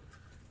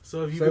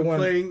 So have you Say been one.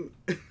 playing?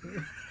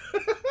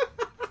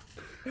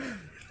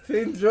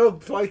 Same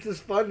joke, twice as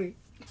funny.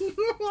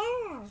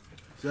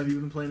 So have you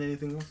been playing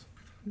anything else?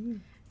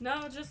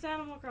 No, just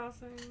Animal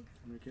Crossing.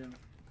 Okay.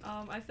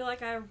 I feel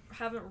like I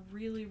haven't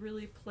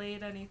really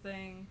played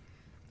anything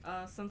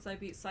since I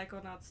beat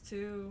Psychonauts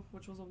 2,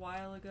 which was a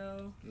while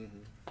ago.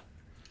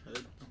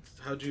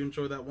 How'd you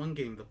enjoy that one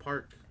game, The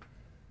Park?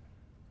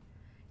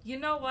 You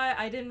know what?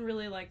 I didn't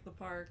really like the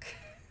park.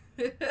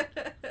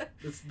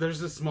 There's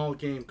this small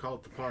game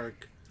called The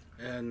Park,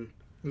 and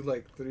It's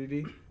like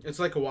 3D. it's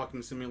like a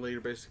walking simulator.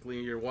 Basically,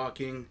 you're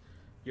walking,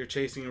 you're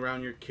chasing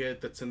around your kid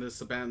that's in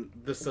this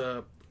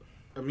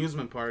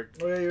amusement park.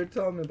 Oh yeah, you were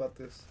telling me about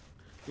this.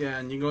 Yeah,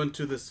 and you go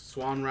into this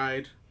swan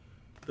ride,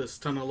 this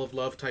tunnel of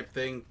love type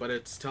thing, but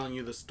it's telling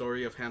you the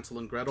story of Hansel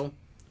and Gretel.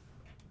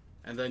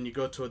 And then you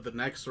go to the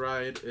next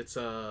ride. It's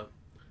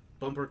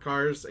bumper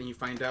cars, and you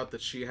find out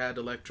that she had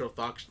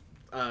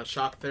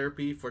shock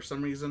therapy for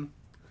some reason.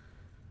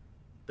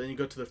 Then you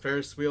go to the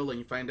Ferris wheel, and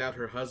you find out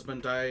her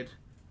husband died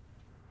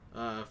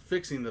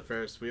fixing the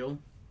Ferris wheel.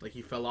 Like,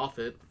 he fell off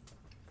it.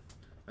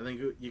 And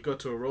then you go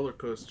to a roller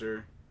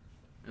coaster,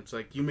 and it's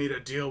like, you made a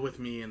deal with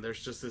me, and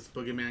there's just this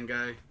boogeyman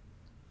guy.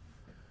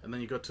 And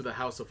then you go to the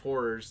House of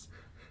Horrors,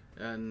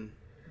 and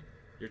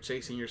you're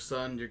chasing your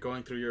son, you're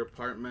going through your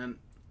apartment,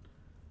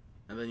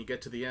 and then you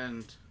get to the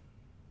end,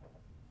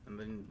 and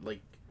then,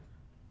 like,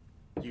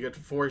 you get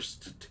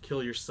forced to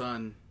kill your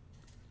son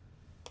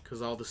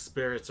because all the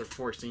spirits are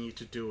forcing you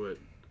to do it.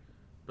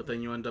 But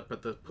then you end up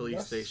at the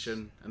police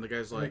station, and the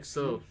guy's like,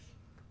 so,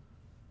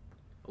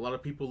 a lot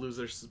of people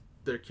lose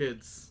their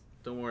kids,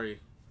 don't worry.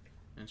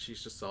 And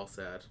she's just all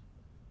sad.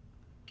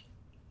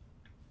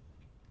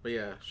 But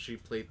yeah, she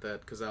played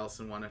that because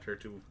Allison wanted her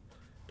to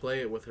play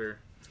it with her.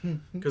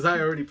 Because I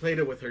already played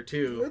it with her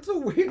too. That's a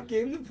weird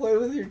game to play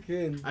with your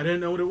kid. I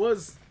didn't know what it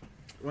was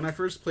when I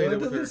first played it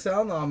with her. It doesn't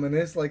sound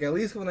ominous. Like, at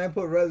least when I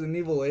put Resident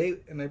Evil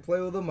 8 and I play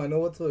with them, I know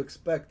what to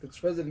expect.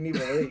 It's Resident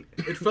Evil 8.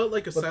 It felt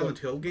like a Silent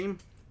Hill game,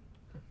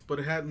 but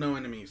it had no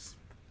enemies.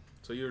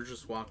 So you were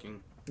just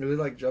walking. Is it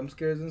like jump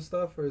scares and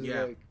stuff? Or is it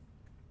like...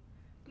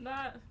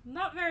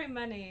 Not very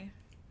many.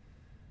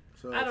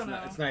 So I don't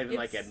know. It's not even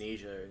like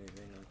Amnesia or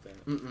anything like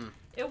that. Mm-mm.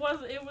 It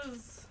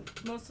was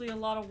mostly a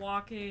lot of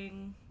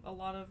walking, a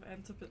lot of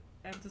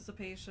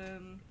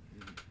anticipation.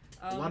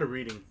 A lot of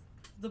reading.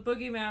 The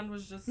boogeyman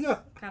was just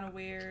kind of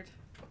weird.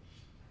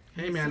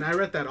 Hey man, I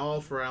read that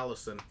all for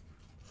Allison.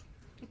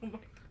 Oh my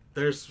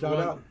There's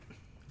Shout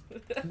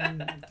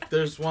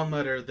There's one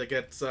letter that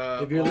gets.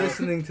 if you're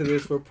listening to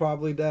this, we're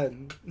probably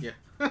dead. Yeah.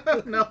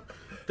 No.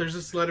 There's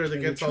this letter that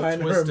gets all trying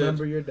twisted. to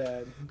remember your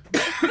dad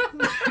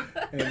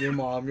and your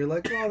mom. You're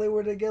like, oh, they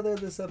were together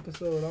this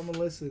episode. I'm gonna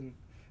listen,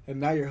 and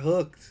now you're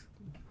hooked.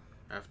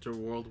 After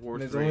World War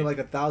And III. there's only like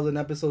 1,000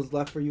 episodes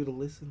left for you to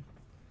listen.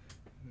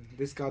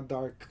 This got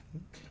dark.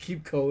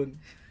 Keep going.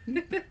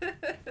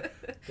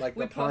 Like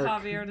we the put park.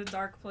 Javier in a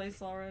dark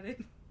place already.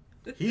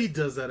 He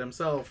does that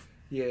himself.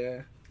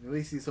 Yeah. At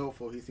least he's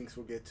hopeful. He thinks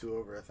we'll get to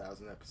over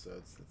 1,000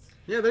 episodes.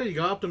 Yeah, there you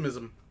go.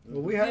 Optimism.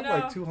 Well, we have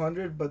like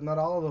 200, but not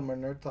all of them are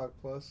Nerd Talk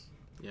Plus.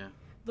 Yeah.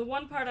 The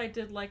one part I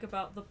did like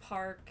about the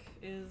park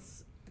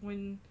is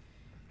when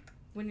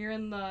you're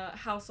in the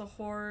House of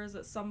Horrors,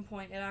 at some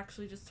point it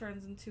actually just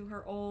turns into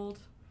her old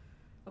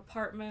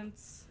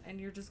apartments,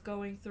 and you're just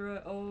going through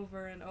it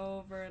over and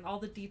over, and all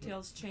the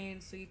details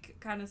change, so you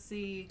kind of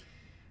see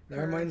That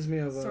reminds me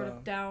of sort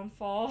of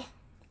downfall.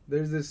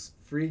 There's this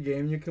free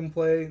game you can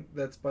play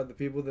that's by the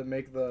people that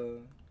make the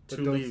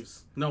Two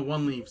leaves. No,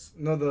 one leaves.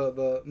 No,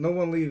 the no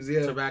one leaves.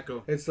 Yeah,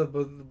 Tobacco. It's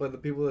by the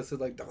people that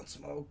said like don't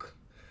smoke,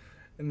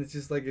 and it's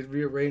just like it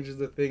rearranges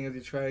the thing as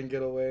you try and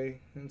get away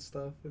and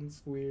stuff, and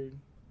it's weird.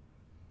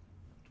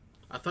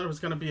 I thought it was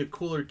gonna be a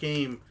cooler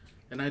game,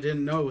 and I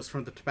didn't know it was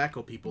from the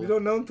tobacco people. You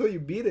don't know until you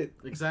beat it.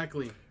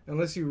 Exactly.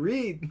 Unless you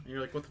read. And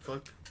you're like, what the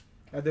fuck?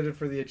 I did it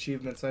for the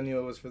achievements. I knew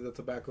it was for the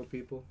tobacco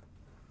people.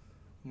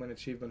 I'm an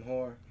achievement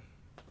whore.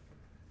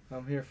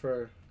 I'm here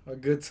for a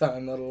good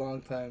time, not a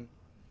long time.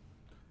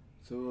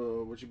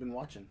 So, what you been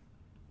watching?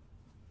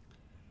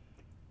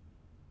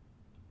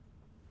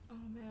 Oh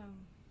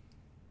man,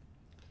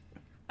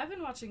 I've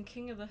been watching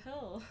King of the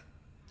Hill.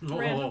 Oh.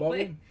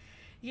 Randomly.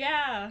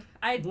 Yeah,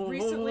 I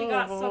recently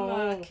got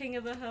some King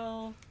of the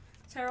Hill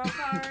tarot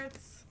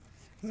cards,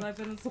 so I've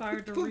been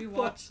inspired to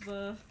rewatch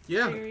the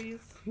series.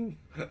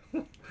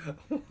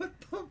 What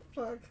the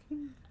fuck?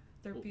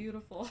 They're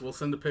beautiful. We'll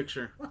send a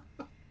picture.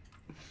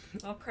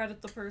 I'll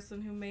credit the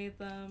person who made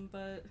them,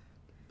 but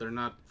they're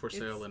not for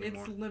sale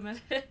anymore. It's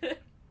limited.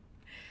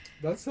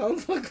 That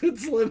sounds like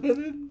it's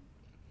limited.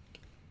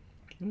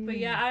 But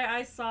yeah,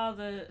 I saw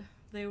that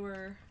they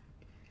were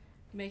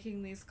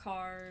making these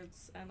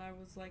cards, and I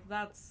was like,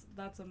 that's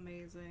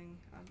amazing.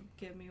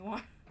 Give me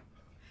one.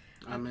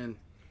 I'm in.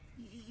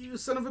 You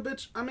son of a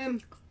bitch, I'm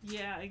in.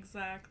 Yeah,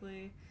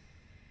 exactly.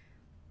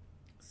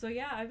 So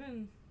yeah, I've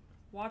been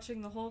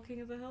watching the whole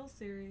King of the Hill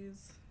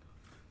series.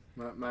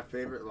 My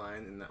favorite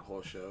line in that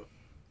whole show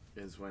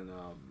is when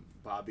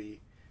Bobby,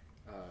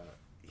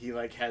 he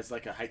like has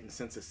like a heightened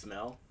sense of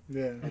smell.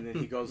 Yeah. And then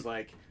he goes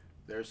like,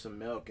 "There's some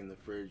milk in the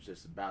fridge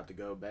that's about to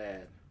go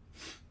bad."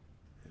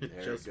 And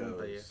there Just it went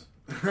goes.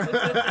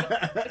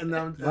 And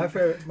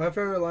my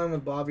favorite line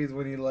with Bobby is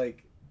when he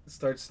like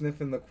starts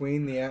sniffing the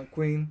queen, the ant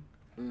queen,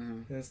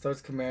 and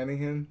starts commanding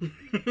him,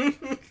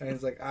 and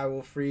he's like, "I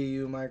will free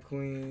you, my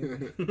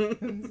queen."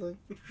 And he's like,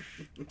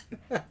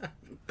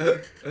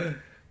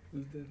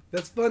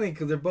 that's funny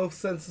because they're both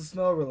sense of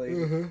smell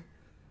related.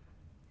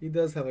 He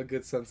does have a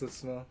good sense of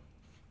smell,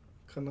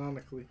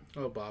 canonically.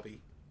 Oh,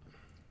 Bobby.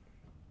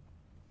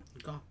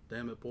 God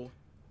damn it, boy.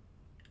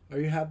 Are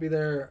you happy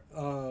they're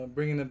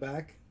bringing it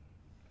back?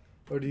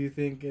 Or do you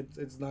think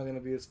it's not going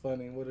to be as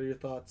funny? What are your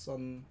thoughts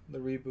on the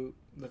reboot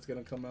that's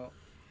going to come out?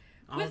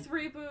 With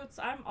reboots,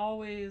 I'm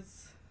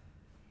always...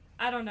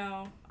 I don't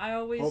know. I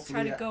always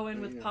Hopefully, try to go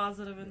in with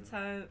positive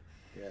intent.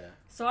 Yeah.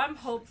 So I'm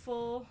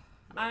hopeful.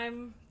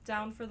 I'm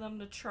down for them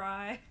to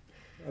try.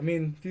 I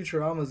mean,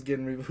 Futurama's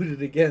getting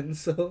rebooted again,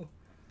 so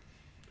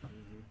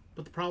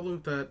But the problem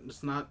with that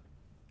is not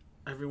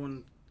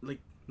everyone, like,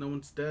 no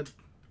one's dead.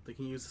 They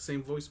can use the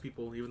same voice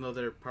people, even though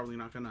they're probably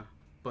not gonna.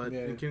 But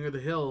Yeah. in King of the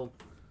Hill,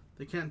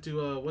 they can't do,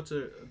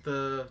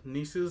 the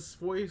niece's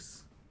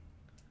voice?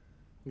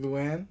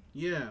 Luann.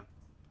 Yeah.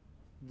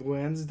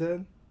 Luann's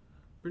dead.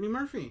 Brittany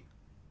Murphy.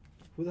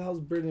 Who the hell's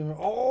Brittany?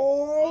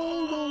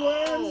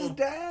 Oh, Luann's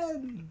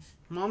dead.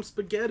 Mom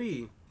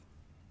Spaghetti.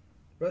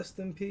 Rest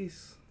in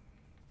peace.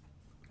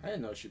 I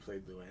didn't know she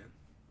played Luann.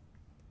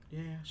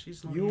 Yeah,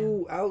 she's not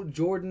You out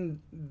Jordan.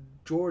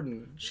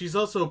 She's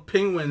also a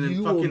penguin in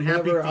You will fucking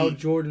Happy never Feet. out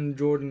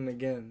Jordan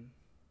again.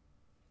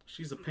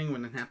 She's a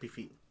penguin in Happy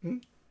Feet. Hmm?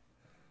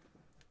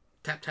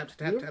 Tap, tap,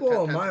 tap, You're tap,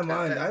 blowing tap, my tap,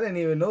 mind. tap. I didn't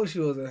even know she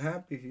was in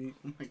Happy Feet,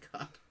 Oh my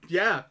god.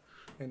 Yeah.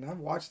 and I've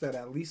watched that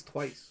at least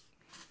twice.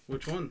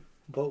 Which one?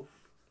 Both.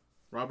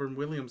 Robin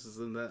Williams is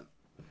in that.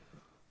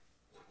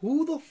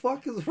 Who the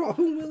fuck is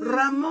Robin Williams?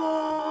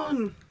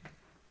 Ramon!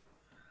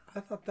 I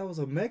thought that was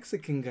a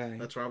Mexican guy.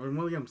 That's Robin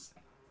Williams.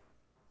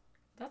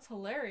 That's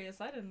hilarious.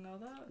 I didn't know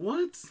that.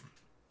 What?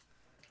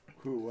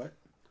 Who? What?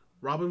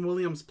 Robin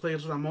Williams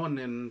plays Ramon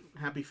in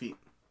Happy Feet.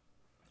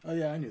 Oh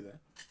yeah, I knew that.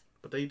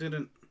 But they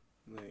didn't.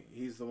 Like,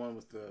 he's the one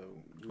with the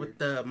weird... With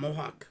the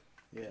mohawk.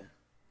 Yeah.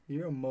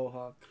 You're a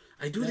Mohawk.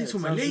 I do Yeah, this it for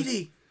my sounds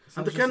lady. just-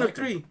 On the sounds count of just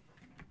like 3.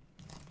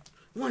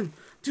 1,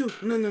 2,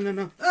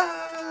 no.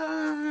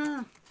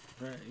 Ah!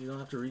 Right. You don't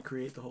have to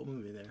recreate the whole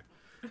movie there.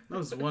 That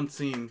was one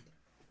scene.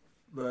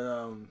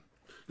 But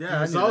yeah, He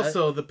I was knew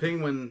also the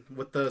penguin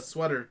with the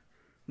sweater.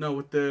 No,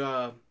 with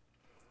the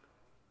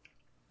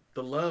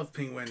love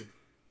penguin.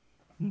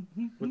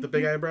 With the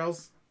big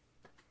eyebrows.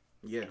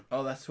 Yeah. that.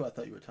 Oh, that's who I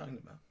thought you were talking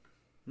about.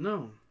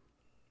 No.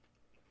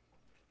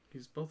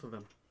 He's both of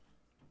them.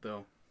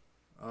 Though.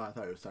 Oh, I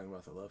thought you were talking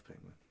about the Love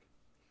Penguin.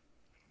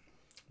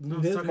 No,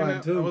 Blew his mind I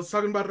too. was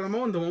talking about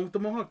Ramon, the one with the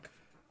mohawk.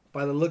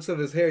 By the looks of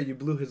his hair, you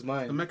blew his The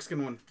mind.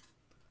 Mexican one.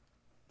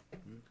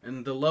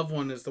 And the love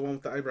one is the one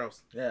with the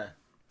eyebrows. Yeah.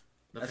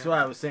 The That's family.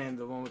 why I was saying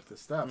the one with the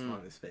stuff Mm.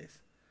 on his face.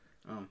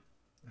 Oh.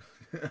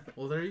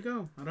 Well, there you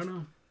go. I don't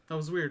know. That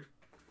was weird.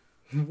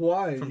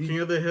 Why? From King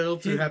of the Hill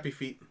to he- Happy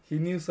Feet. He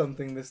knew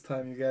something this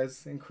time, you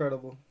guys.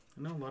 Incredible.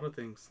 I know a lot of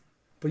things.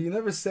 But you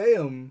never say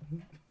them.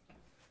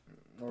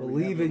 Or we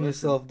Believe never in listened.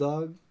 yourself,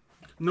 dog.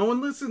 No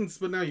one listens,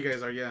 but now you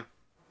guys are, yeah.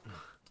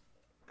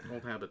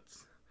 Old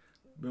habits.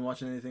 Been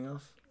watching anything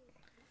else?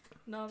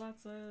 No,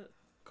 that's it.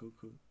 Cool.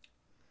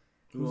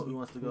 Who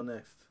wants to go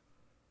next?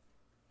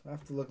 I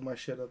have to look my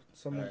shit up.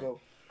 Someone Alright. go.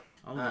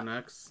 I'll go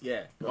next.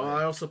 Yeah. Go Well,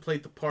 ahead. I also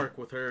played the park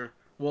with her.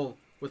 Well,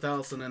 with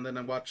Allison, and then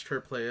I watched her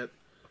play it.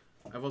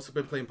 I've also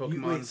been playing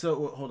Pokemon. Wait,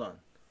 so hold on.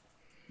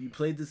 You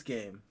played this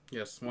game.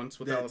 Yes, once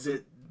with That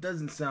Allison.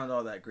 doesn't sound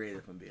all that great,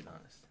 if I'm being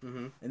honest.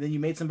 Mm-hmm. And then you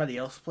made somebody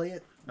else play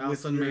it. with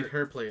Allison your- made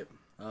her play it.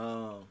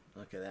 Oh,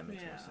 okay, that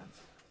makes more Yeah. sense.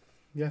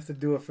 You have to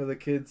do it for the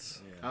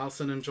kids. Yeah.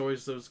 Allison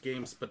enjoys those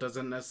games, but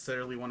doesn't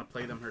necessarily want to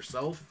play them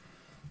herself.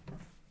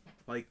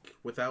 Like,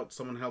 without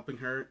someone helping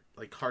her.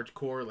 Like,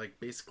 hardcore, like,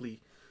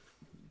 basically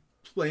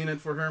playing it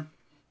for her.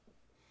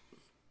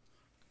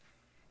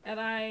 And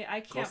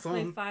I can't Go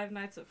play some. Five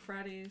Nights at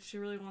Freddy's. She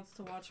really wants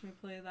to watch me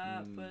play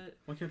that, but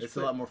Why can't you It's a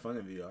play lot more fun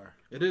in VR.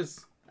 It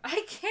is.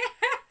 I can't.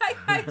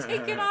 I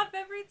take it off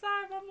every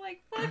time. I'm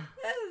like, fuck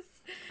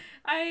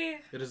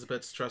this. It is a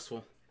bit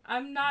stressful.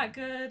 I'm not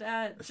good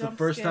at It's jump the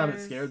first time it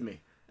scares. scared me.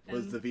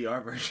 Was and- the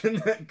VR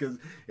version, because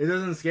it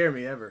doesn't scare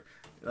me ever.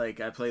 Like,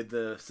 I played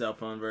the cell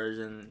phone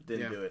version,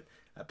 didn't Yeah. do it.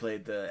 I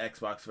played the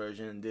Xbox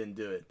version, didn't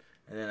do it.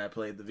 And then I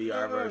played the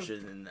VR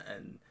version,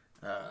 and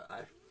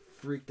I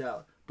freaked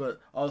out. But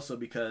also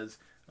because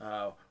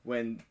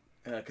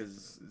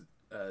because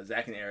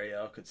Zach and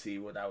Ariel could see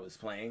what I was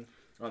playing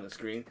on the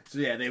screen. So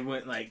yeah, they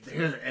went like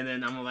there, and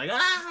then I'm like,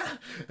 ah!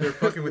 They're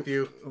fucking with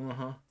you.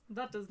 Uh-huh.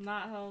 That does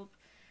not help.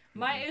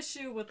 My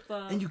issue with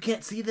the And you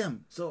can't see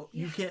them, so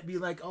you can't be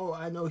like, oh,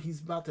 I know he's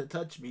about to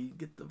touch me.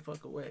 Get the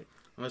fuck away,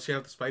 Unless you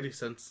have the Spidey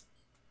sense.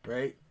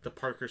 right? The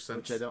Parker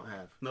sense. Which I don't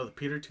have. No, the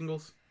Peter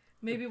tingles.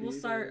 maybe we'll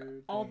start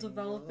Peter all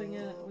developing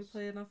it. We Tingles.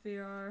 play enough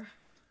VR.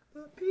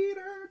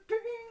 Peter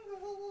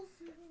Tingles.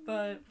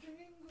 But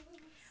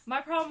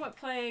my problem with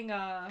playing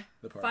The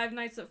part. Five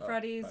Nights at Oh,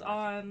 Freddy's Five Nights.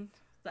 on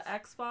the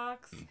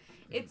Xbox,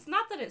 it's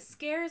not that it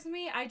scares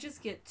me. I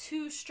just get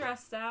too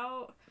stressed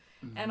out,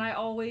 and I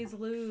always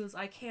lose.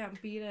 I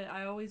can't beat it.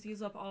 I always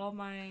use up all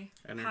my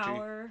Energy.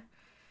 power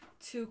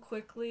too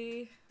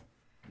quickly,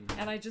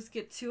 and I just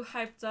get too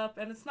hyped up,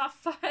 and it's not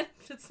fun.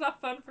 It's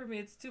not fun for me.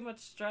 It's too much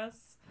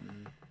stress.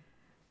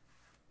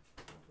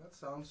 That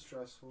sounds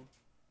stressful.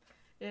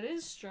 It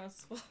is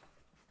stressful.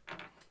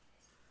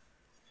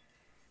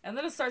 And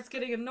then it starts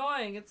getting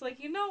annoying. It's like,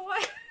 you know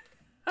what?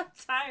 I'm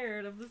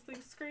tired of this thing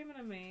screaming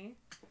at me.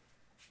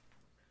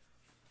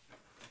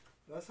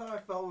 That's how I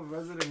felt with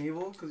Resident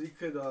Evil, because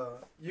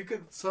you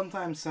could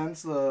sometimes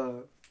sense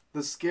the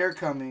scare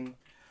coming,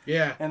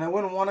 Yeah. and I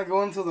wouldn't want to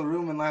go into the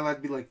room, and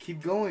Lila'd be like,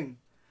 "Keep going."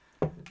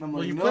 And I'm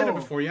Well, like, you no. played it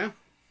before, yeah?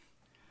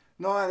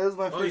 No, that was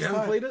my Oh, first you haven't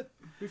time. played it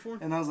before?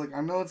 And I was like, I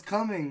know it's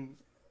coming.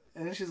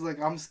 And then she's like,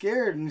 I'm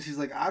scared. And she's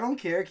like, I don't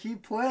care.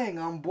 Keep playing.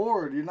 I'm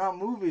bored. You're not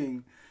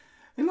moving.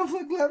 And I'm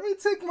like, let me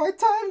take my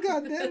time,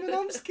 goddammit.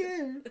 I'm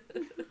scared.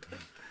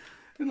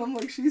 And I'm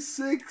like, she's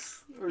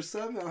 6 or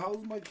 7. How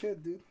old's my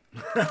kid, dude?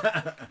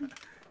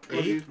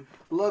 8.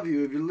 Love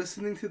you. If you're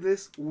listening to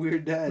this, we're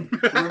dead.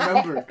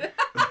 Remember,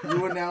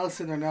 you and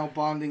Allison are now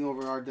bonding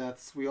over our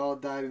deaths. We all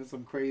died in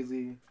some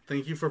crazy...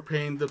 Thank you for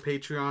paying the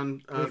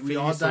Patreon Wait, we fees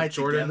all of died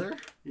Jordan. together?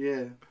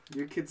 Yeah.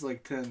 Your kid's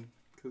like 10.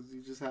 Because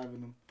you're just having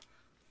them.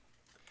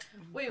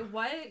 Wait,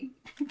 what?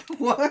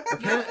 What?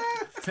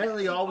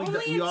 Apparently all we Only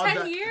we in all 10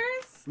 died.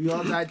 years? We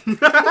all died. You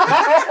better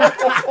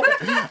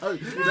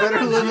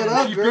live it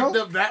up, you girl.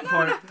 picked up that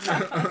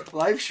part.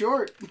 Life's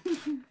short.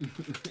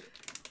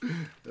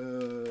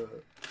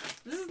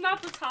 This is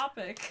not the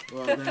topic.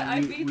 Well, then I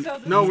we-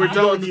 vetoed this No, we're topic.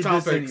 done don't with the need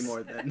topics. this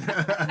anymore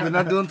then. We're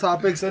not doing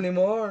topics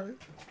anymore.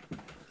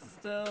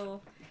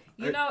 Still.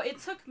 You know, it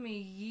took me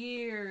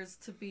years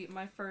to beat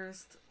my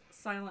first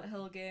Silent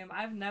Hill game.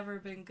 I've never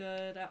been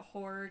good at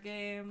horror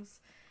games.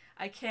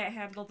 I can't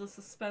handle the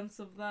suspense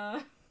of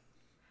them.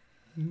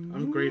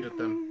 I'm great at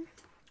them.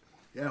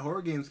 Yeah,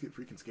 horror games get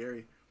freaking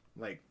scary.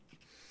 Like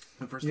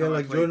the first Yeah, time I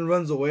like played, Jordan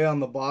runs away on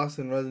the boss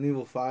in Resident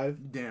Evil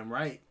 5. damn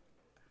right.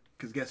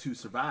 Because guess who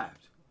survived?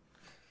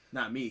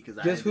 Not me, because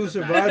I Guess who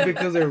ended up survived dying.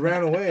 because they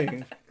ran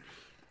away?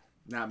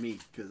 Not me,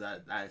 because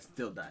I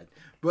still died.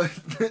 But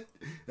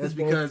that's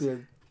We both because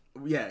did.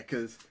 yeah,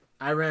 because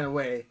I ran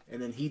away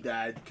and then he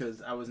died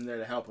because I wasn't there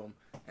to help him,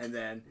 and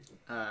then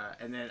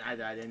I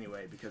died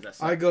anyway because I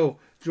sucked. I go,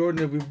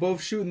 Jordan, if we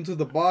both shoot into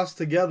the boss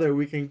together,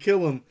 we can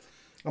kill him.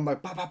 I'm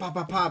like, pop, pop, pop,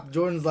 pop, pop.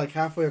 Jordan's like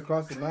halfway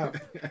across the map.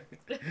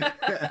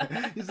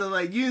 He's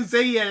like, you didn't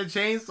say he had a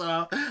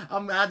chainsaw.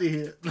 I'm out of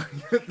here.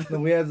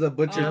 Then we had the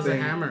butcher He has a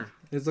thing. hammer.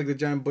 It's like the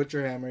giant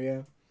butcher hammer,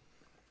 yeah.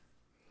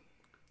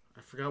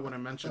 I forgot when I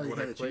mentioned Oh, what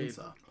he I had a played.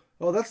 chainsaw.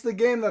 Oh, that's the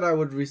game that I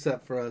would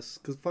reset for us.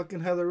 Because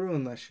fucking Heather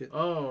ruined that shit.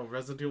 Oh,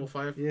 Resident Evil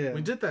 5? Yeah.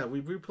 We did that.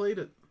 We replayed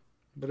it.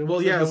 But it Well,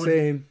 wasn't yeah, the it would-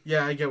 same.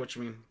 Yeah, I get what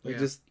you mean. Like, Yeah.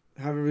 just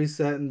have it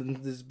reset and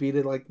then just beat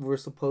it like we're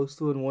supposed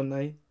to in one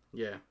night.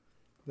 Yeah.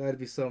 That'd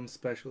be something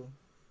special.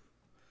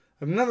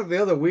 I mean, not that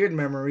the other weird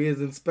memory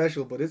isn't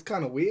special, but it's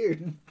kind of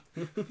weird.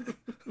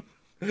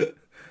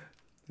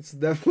 It's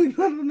definitely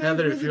not an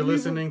Heather, if Resident you're Evil.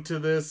 listening to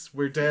this,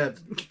 we're dead.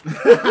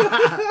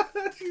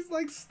 She's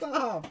like,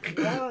 stop.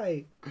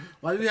 Why?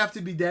 Why do we have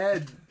to be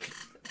dead?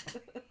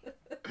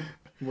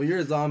 Well, you're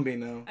a zombie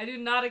now. I do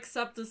not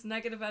accept this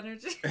negative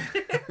energy.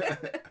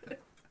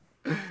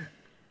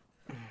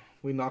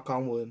 We knock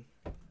on wood.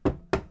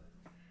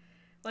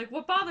 Like,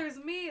 what bothers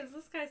me is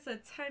this guy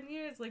said 10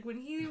 years. Like, when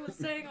he was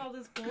saying all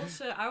this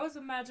bullshit, I was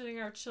imagining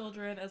our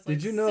children as, like,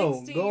 Did you know,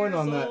 60 going years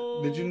on that,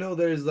 old. did you know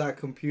there's that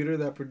computer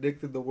that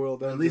predicted the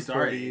world ends least in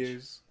our 40 age.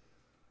 years?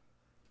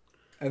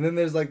 And then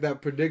there's like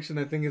that prediction,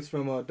 I think it's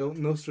from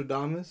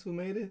Nostradamus who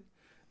made it,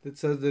 that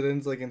says it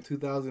ends like in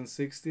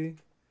 2060.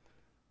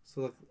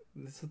 So like,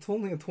 it's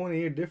only a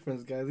 20-year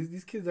difference, guys.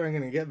 These kids aren't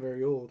going to get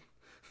very old.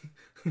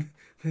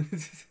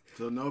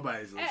 So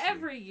nobody's listening.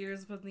 Every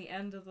year's been the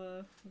end of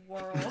the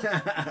world.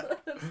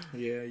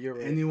 Yeah, you're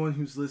right. Anyone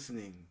who's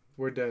listening,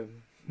 We're dead.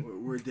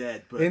 we're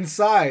dead. But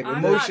Inside,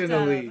 I'm not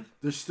emotionally. dead.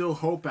 there's still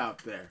hope out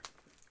there.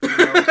 You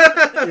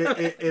know,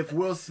 if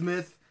Will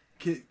Smith...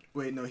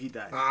 Wait, no, he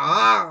died.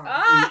 Ah!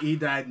 Ah! He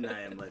died in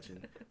I Am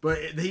Legend. But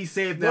he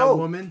saved that No.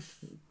 woman.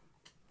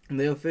 And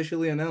they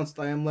officially announced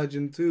I Am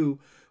Legend 2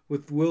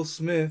 with Will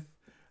Smith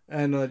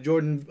and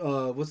Jordan,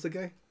 what's the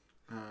guy?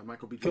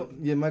 Michael B.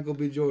 Jordan. Michael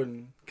B.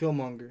 Jordan,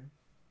 Killmonger.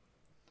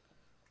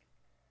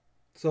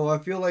 So I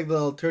feel like the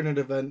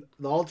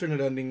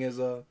alternate ending is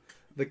the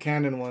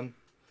canon one,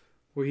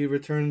 where he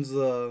returns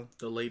The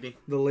lady.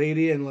 the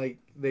lady and like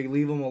they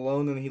leave him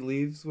alone and he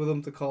leaves with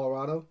him to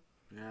Colorado.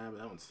 Yeah, but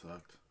that one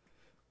sucked.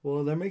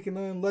 Well, they're making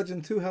I Am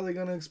Legend 2. How are they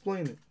gonna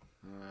explain it?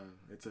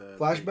 It's a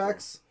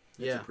Flashbacks.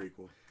 Yeah. It's a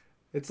prequel.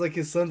 It's like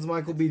his son's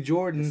Michael B.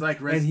 Jordan, It's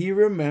like and he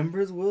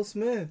remembers Will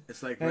Smith.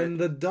 It's like And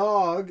the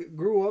dog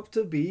grew up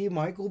to be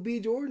Michael B.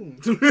 Jordan.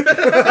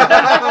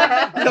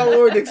 Red, Y'all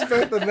weren't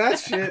expecting that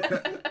shit.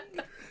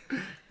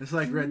 it's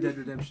like Red Dead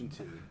Redemption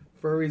 2.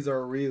 Furries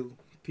are real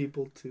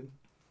people too.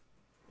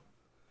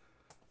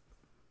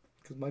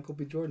 Because Michael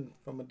B. Jordan,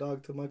 from a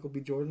dog to Michael B.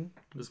 Jordan,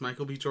 Was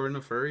Michael B. Jordan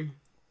a furry?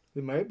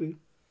 it might be.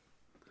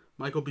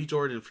 Michael B.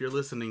 Jordan, if you're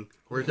listening,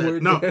 we're dead. We're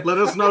No, dead. let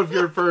us know if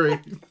you're a furry.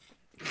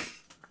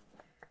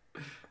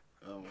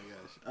 Oh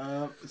my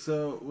gosh.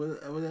 So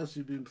what else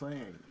you been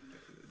playing?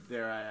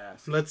 Dare I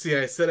ask? Let's see.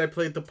 I said I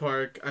played the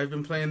park. I've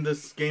been playing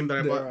this game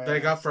that I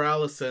got for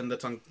Allison.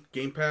 That's on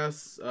Game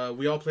Pass.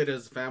 We all played it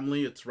as a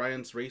family. It's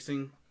Ryan's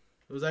Racing.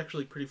 It was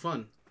actually pretty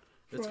fun.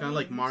 It's kind of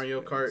like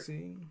Mario Kart.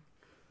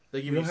 They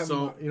You give don't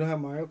you have you don't have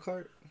Mario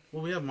Kart?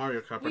 well, we have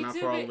Mario Kart, but We not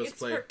do, for all but of us it's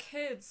play. for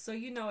kids, so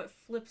you know it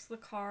flips the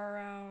car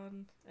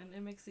around and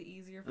it makes it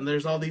easier. For And the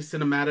there's all kids. these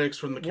cinematics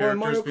from the Well, in characters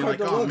Mario being Kart like,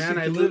 Deluxe, "Oh man,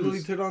 you I can literally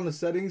lose." turn on the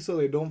settings so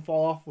they don't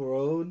fall off the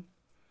road.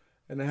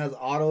 And it has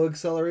auto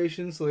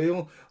acceleration, so they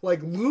don't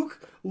like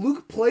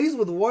Luke plays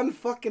with one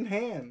fucking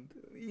hand.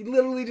 He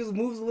literally just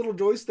moves a little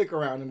joystick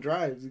around and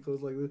drives. He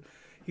goes like this.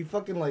 he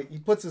fucking like he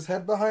puts his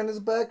head behind his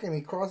back and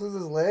he crosses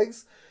his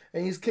legs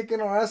and he's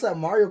kicking our ass at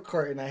Mario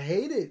Kart and I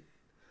hate it.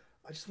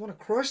 I just want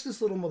to crush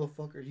this little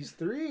motherfucker. He's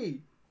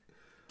 3.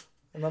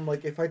 And I'm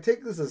like, if I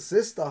take this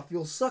assist off,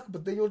 you'll suck,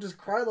 but then you'll just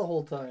cry the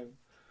whole time.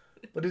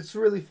 But it's a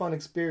really fun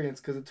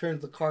experience because it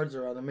turns the cards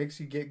around. It makes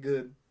you get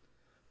good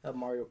at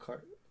Mario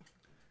Kart.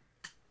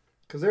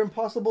 Because they're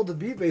impossible to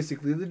beat,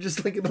 basically. They're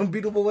just like an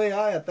unbeatable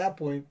AI at that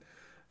point.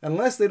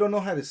 Unless they don't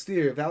know how to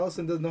steer. If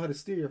Allison doesn't know how to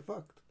steer, you're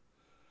fucked.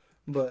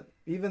 But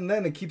even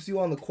then, it keeps you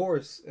on the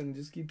course and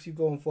just keeps you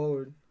going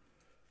forward.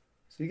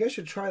 So you guys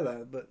should try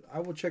that. But I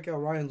will check out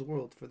Ryan's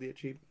World for the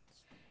achievements.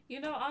 You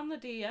know, on the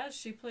DS,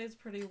 she plays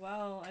pretty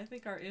well. I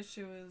think our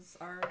issue is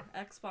our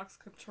Xbox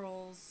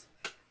controls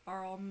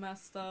are all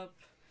messed up.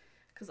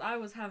 Because I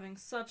was having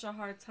such a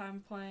hard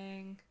time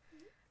playing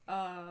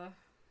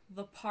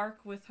the park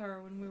with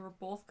her when we were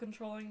both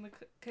controlling the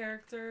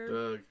character.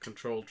 The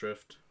control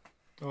drift.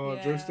 Oh,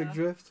 Yeah. joystick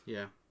drift?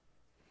 Yeah.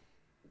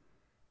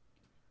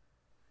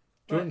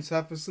 Jordan's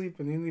half asleep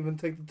and he didn't even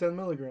take the 10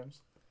 milligrams.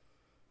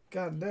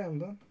 God damn,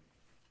 dog.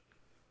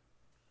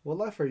 What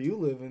life are you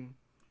living?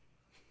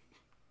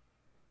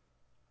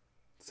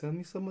 Send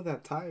me some of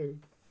that tired.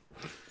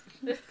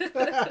 I've You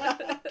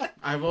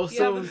have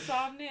also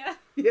insomnia?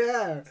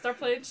 Yeah. Start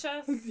playing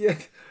chess? Yeah.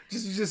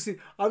 Just see.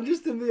 I'm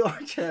just in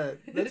VR chat.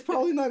 That's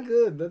probably not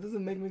good. That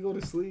doesn't make me go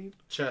to sleep.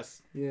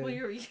 chess. Yeah. Well,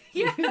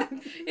 yeah.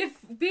 If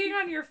being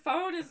on your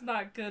phone is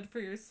not good for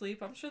your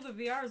sleep, I'm sure the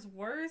VR is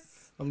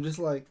worse. I'm just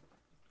like,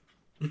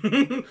 when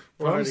I'm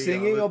Party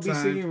singing, all I'll the be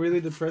time. singing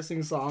really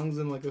depressing songs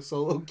in like a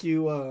solo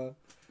queue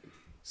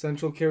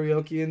central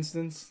karaoke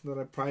instance that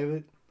I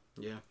private.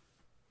 Yeah.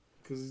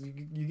 Because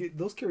you get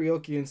those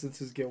karaoke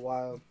instances get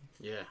wild.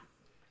 Yeah.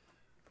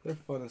 They're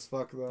fun as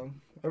fuck though.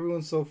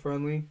 Everyone's so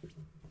friendly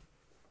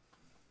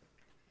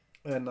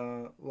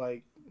and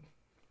like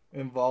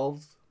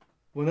involved.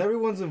 When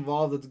everyone's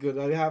involved, it's good.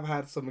 I have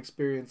had some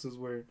experiences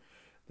where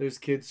there's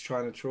kids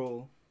trying to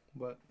troll,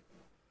 but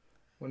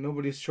when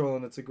nobody's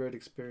trolling, it's a great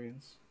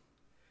experience.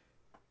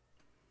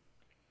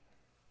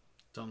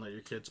 Don't let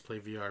your kids play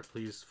VR,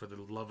 please, for the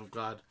love of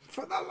God.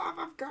 For the love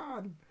of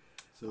God,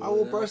 So I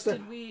will brush that.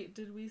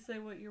 Did we say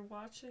what you're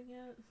watching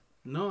yet?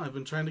 No, I've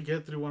been trying to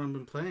get through what I've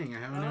been playing. I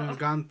haven't even Oh.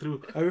 gone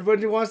through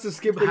Everybody wants to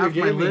skip your half my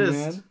gaming, list.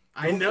 man.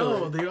 I Go know,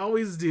 for it. they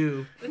always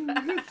do.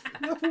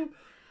 No.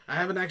 I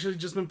haven't actually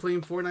just been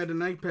playing Fortnite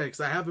and Apex.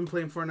 I have been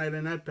playing Fortnite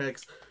and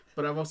Apex,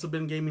 but I've also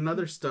been gaming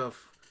other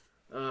stuff.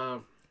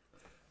 I've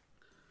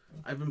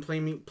been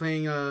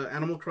playing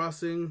Animal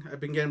Crossing. I've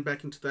been getting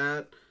back into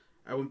that.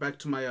 I went back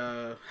to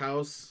my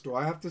house. Do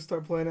I have to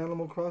start playing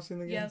Animal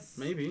Crossing again? Yes.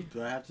 Maybe.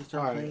 do I have to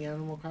start Alright. playing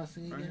Animal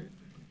Crossing again?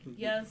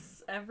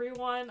 Yes,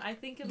 everyone. I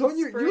think in Don't the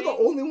you? spring. You're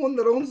the only one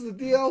that owns the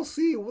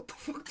DLC. What the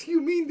fuck do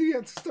you mean? Do you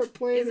have to start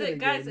playing Is it, again?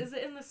 guys? Is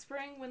it in the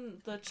spring when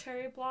the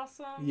cherry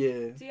blossom?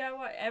 Yeah.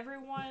 DIY.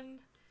 Everyone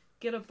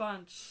get a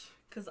bunch,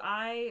 cause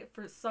I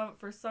for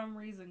some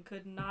reason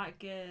could not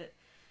get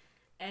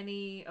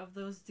any of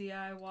those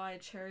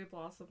DIY cherry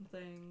blossom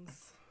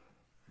things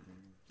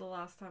the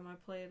last time I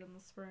played in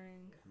the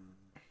spring.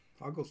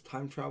 I'll go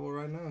time travel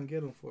right now and get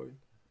them for you.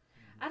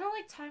 I don't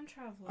like time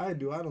traveling. I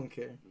do. I don't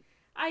care.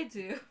 I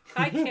do.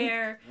 I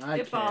care. I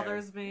It care.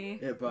 bothers me.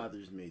 It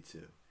bothers me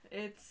too.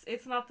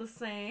 It's not the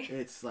same.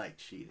 It's like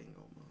cheating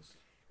almost.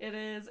 It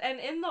is. And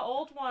in the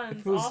old ones,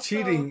 If it was also,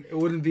 cheating, it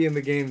wouldn't be in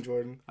the game,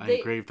 Jordan. I They-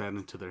 engraved that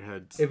into their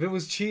heads. If it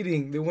was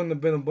cheating, there wouldn't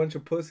have been a bunch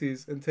of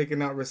pussies and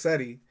taken out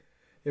Rossetti.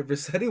 If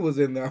Rossetti was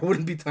in there, I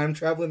wouldn't be time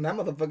traveling. That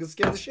motherfucker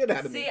scared the shit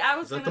out of See, me. I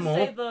was Is that gonna the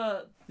say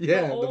mole?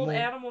 Yeah, the the old mole.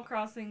 Animal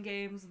Crossing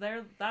games.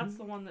 That's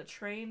the one that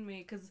trained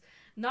me, because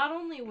not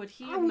only would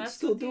he I would mess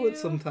still with do you, it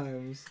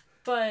sometimes.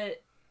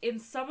 but in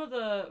some of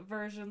the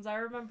versions, I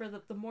remember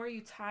that the more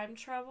you time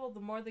travel, the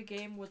more the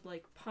game would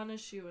like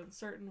punish you in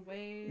certain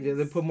ways. Yeah,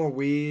 they put more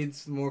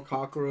weeds, more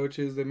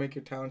cockroaches. They make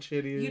your town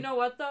shittier. You know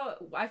what though?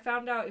 I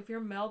found out if your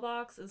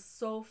mailbox is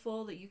so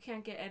full that you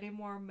can't get any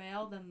more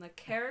mail, then the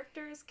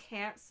characters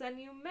can't send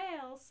you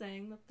mail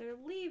saying that they're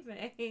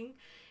leaving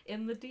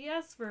in the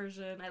DS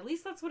version. At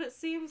least that's what it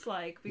seems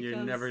like, because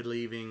You're never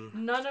leaving.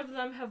 none of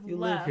them have You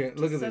live left here.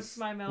 Look at since this.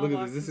 my Look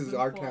mailbox at this. This has is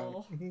been our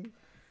full. town.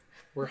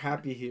 We're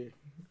happy here.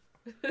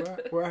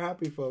 We're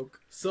happy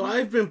folk. So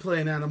I've been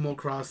playing Animal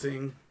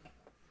Crossing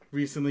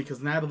recently because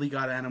Natalie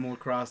got Animal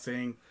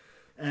Crossing.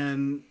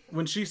 And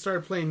when she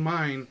started playing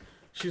mine,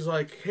 she's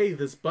like, hey,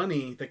 this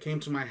bunny that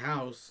came to my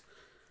house,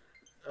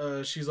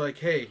 she's like,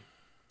 hey,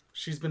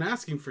 she's been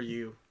asking for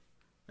you.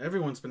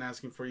 Everyone's been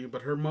asking for you,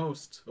 but her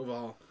most of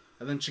all.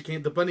 And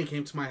then the bunny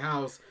came to my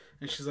house,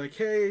 and she's like,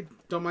 hey,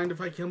 don't mind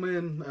if I come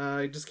in.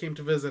 I just came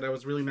to visit. I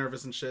was really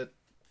nervous and shit.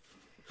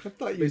 I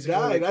thought you Basically,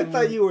 died. like, I come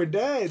thought on. you were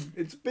dead.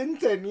 It's been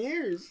 10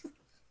 years.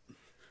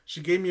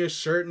 She gave me a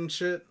shirt and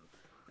shit,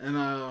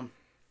 and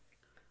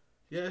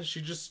yeah,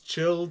 she just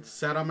chilled,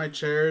 sat on my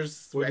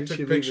chairs. Where I did took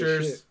she leave her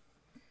pictures. shit?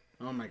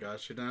 Oh my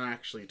gosh, she didn't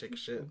actually take a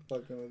shit. I'm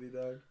fucking with you,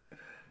 dog.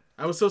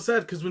 I was so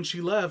sad because when she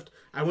left,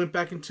 I went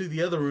back into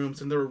the other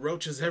rooms and there were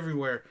roaches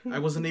everywhere. I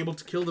wasn't able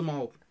to kill them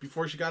all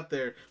before she got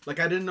there. Like,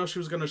 I didn't know she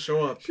was going to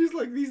show up. She's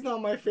like, these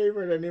not my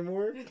favorite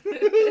anymore.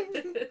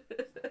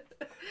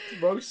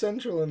 Roach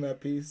Central in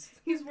that piece.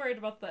 He's worried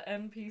about the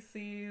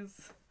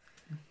NPCs.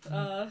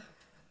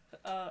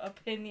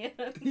 Opinion.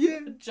 Yeah.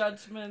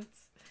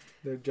 Judgments.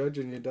 They're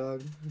judging you,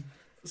 dog.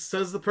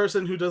 Says the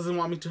person who doesn't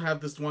want me to have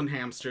this one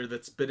hamster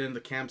that's been in the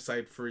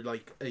campsite for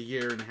like a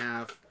year and a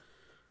half.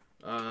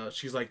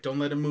 She's like, don't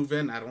let him move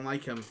in. I don't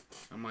like him.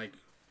 I'm like,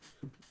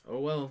 oh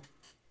well.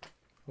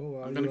 Oh,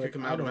 wow. I'm gonna kick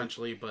him out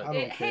eventually, but I don't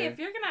Hey, care. if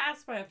you're gonna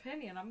ask my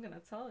opinion, I'm gonna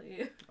tell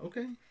you.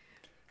 okay.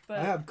 But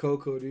I have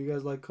Coco. Do you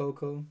guys like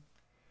Coco?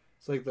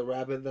 It's like the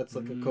rabbit that's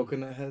like a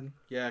coconut head.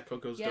 Yeah,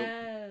 Coco's dope.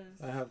 yes.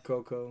 I have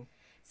Coco.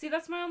 See,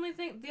 that's my only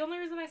thing. The only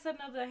reason I said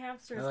no to the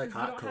hamster is I like because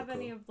you hot don't have cocoa.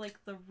 any of like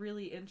the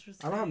really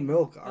interesting. I don't have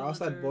milk. I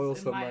also had villagers, boil in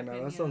some my right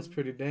now. That sounds opinion.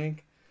 pretty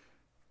dank.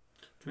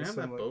 Can I have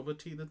that Some, like- boba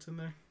tea that's in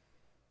there?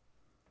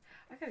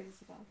 I gotta use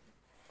the bathroom.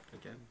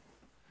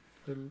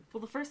 Again.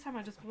 Well, the first time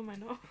I just blew my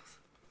nose.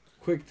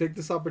 Quick, take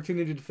this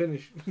opportunity to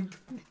finish.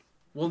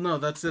 Well, no,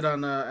 that's it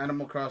on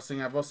Animal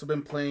Crossing. I've also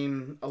been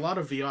playing a lot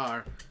of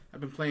VR. I've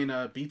been playing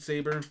Beat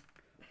Saber.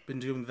 Been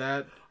doing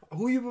that.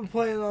 Who you been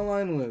playing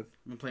online with?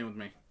 I've been playing with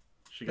me.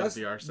 She got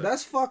VR set.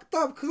 That's fucked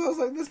up, because I was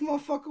like, this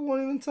motherfucker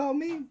won't even tell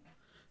me.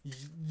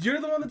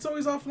 You're the one that's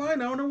always offline. I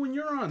don't know when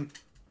you're on.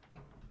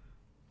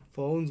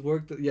 Phones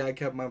work. Yeah, I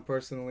kept mine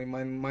personally.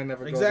 Mine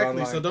never goes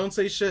Exactly, online. so don't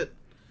say shit.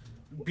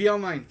 Be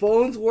online.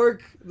 Phones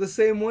work the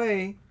same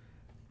way.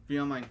 Be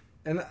online.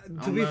 And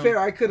Oh, to be no. fair,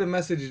 I could have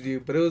messaged you,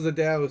 but it was the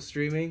day I was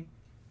streaming.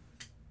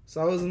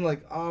 So I wasn't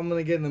like, oh, I'm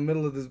going to get in the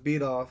middle of this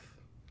beat off.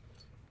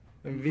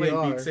 In I've been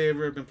playing Beat VR.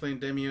 Saber. I've been playing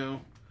Demio.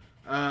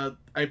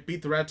 I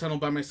beat the Rat Tunnel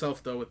by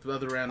myself, though, with the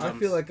other randoms. I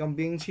feel like I'm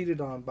being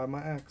cheated on by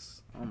my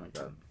ex. Oh my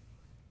god.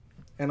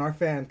 And our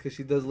fan, because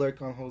she does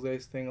lurk on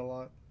Jose's thing a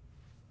lot.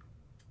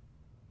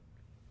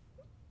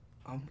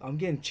 I'm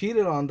getting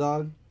cheated on,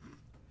 dog.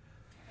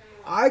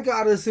 I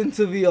got us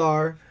into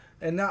VR,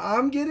 and now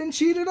I'm getting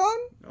cheated on?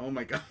 Oh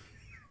my god.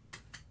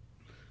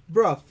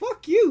 Bruh,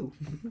 fuck you.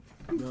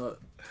 No,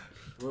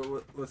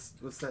 what's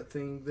that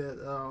thing that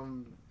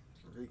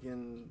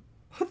freaking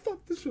I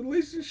thought this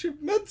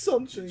relationship meant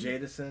something.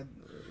 Jada said?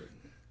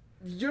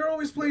 You're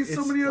always playing so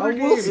It's- many I'm other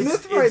Will games.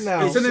 Smith right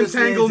now. It's an just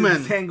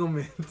entanglement.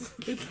 Entanglement.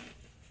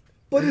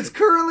 But it's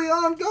currently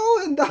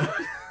ongoing, dog.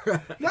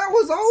 That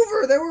was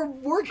over. They were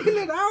working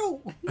it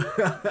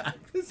out.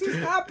 This is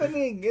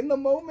happening in the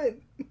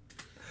moment.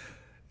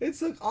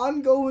 It's an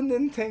ongoing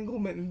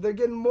entanglement. They're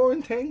getting more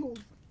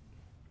entangled.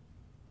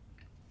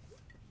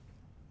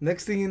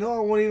 Next thing you know, I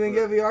won't even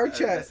get VR That's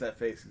chat. that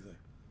face.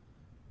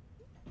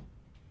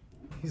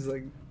 He's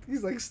like,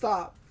 He's like,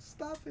 stop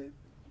it.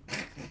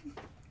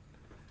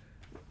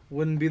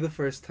 Wouldn't be the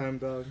first time,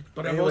 dog.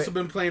 But I've Anyway. also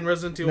been playing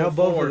Resident Evil Now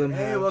 4. both of them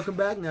hey, have. welcome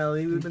back,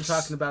 Nelly. We've been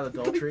talking about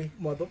adultery.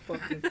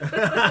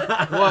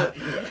 Motherfucker.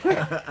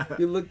 What?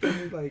 You looked at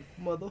me like,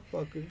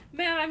 motherfucker.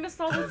 Man, I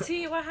missed all the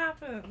tea. What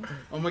happened?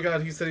 Oh my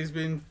god, he said he's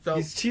being felt.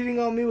 He's cheating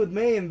on me with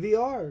May in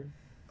VR.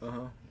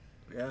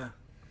 Yeah.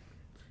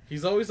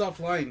 He's always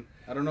offline.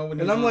 I don't know when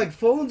he's And I'm on. like,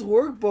 phones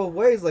work both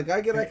ways. Like,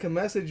 I can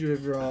message you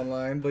if you're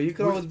online, but you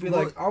can always be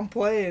Well, like, I'm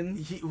playing.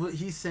 What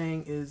he's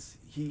saying is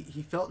he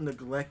felt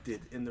neglected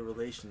in the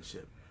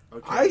relationship.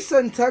 Okay. I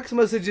send text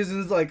messages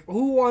and it's like,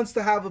 who wants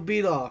to have a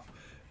beat off?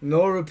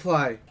 No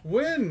reply.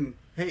 when?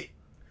 Hey.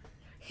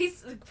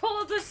 He's pull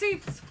up the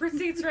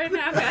receipts right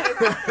now,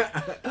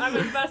 guys. I'm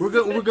invested.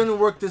 We're gonna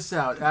work this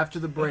out after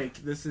the break.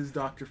 This is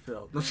Dr.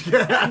 Phil.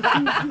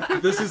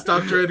 This is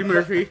Dr. Eddie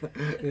Murphy.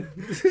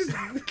 This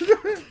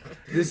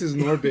is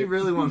He Norbit.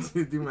 really wants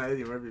me to do my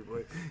Eddie Murphy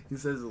voice. He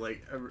says it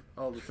like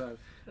all the time.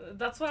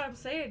 That's what I'm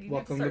saying. You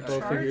Welcome need to to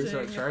start both of charging. you.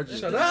 Start charging.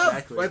 Shut Yeah, up!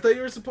 exactly. I thought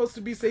you were supposed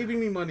to be saving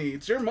me money.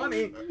 It's your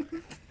money.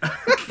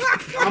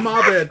 I'm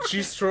Abed.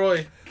 She's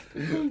Troy.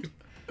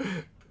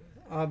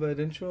 Abed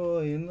and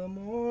Troy in the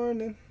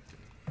morning.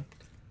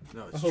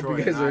 No, I it's hope Troy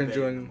you guys and are Abed in the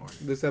enjoying morning.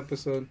 this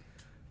episode.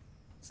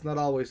 It's not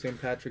always St.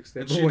 Patrick's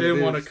Day. And but she when it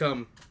didn't want to is,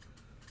 come.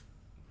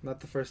 Not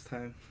the first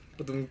time.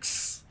 But then,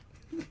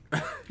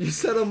 you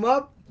set him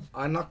up,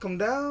 I knock him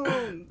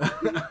down.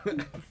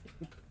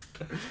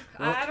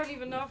 I don't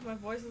even know if my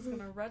voice is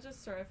gonna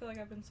register. I feel like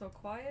I've been so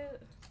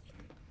quiet.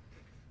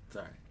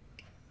 Sorry.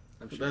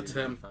 I'm That's you're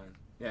doing him. Fine.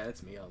 Yeah,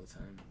 that's me all the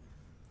time.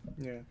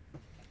 Yeah.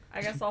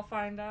 I guess I'll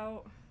find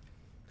out.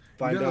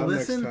 Find gonna out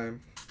listen? next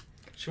time.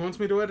 She wants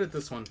me to edit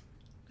this one.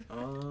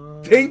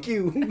 Thank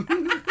you.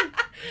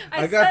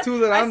 I got two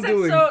that I'm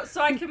doing.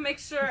 So I can make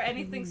sure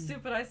anything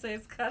stupid I say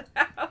is cut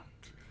out.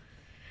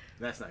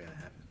 That's not gonna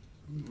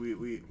happen.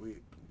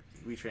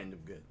 We trained him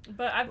good.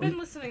 But I've been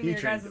listening to He your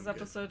trained guys' them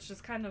good. episodes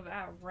just kind of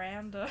at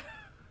random.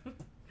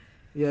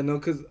 Yeah, no,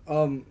 because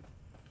on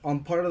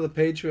part of the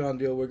Patreon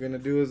deal we're going to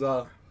do is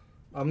I'm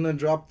going to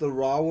drop the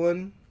raw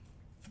one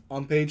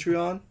on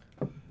Patreon,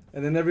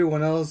 and then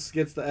everyone else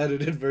gets the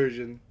edited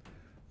version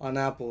on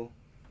Apple.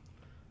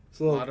 A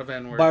So lot of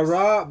N-words.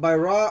 by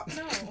raw,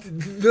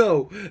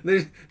 No.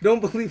 no, don't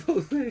believe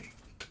Jose.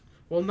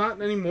 Well,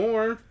 not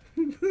anymore.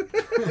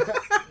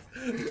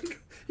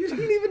 You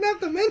didn't even have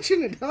to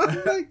mention it, huh?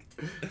 Like,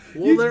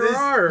 Well, there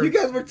are. You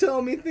guys were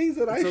telling me things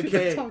that I It's shouldn't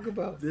okay. talk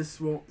about. This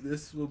will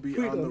be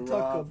We on the don't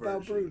talk raw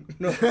about version.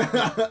 Bruno.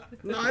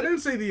 No. No, I didn't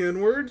say the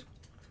N word.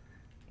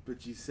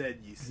 But you said.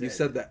 You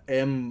said the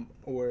M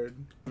word.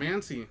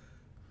 Mancy.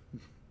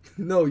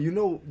 No,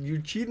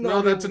 you cheating No,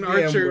 on that's me an with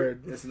the M Archer.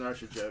 word. It's an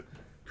Archer joke.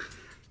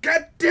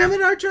 God damn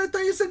it, Archer! I thought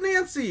you said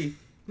Nancy.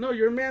 No,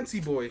 you're a Mancy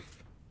boy.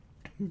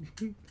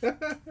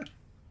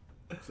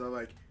 So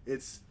like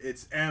it's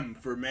M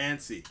for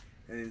Mancy,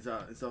 and it's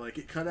all like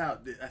it cut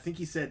out. I think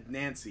he said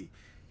Nancy.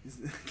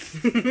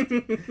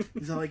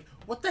 He's all like,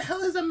 "What the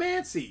hell is a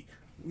Mancy?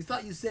 We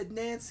thought you said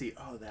Nancy."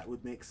 Oh, that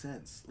would make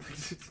sense.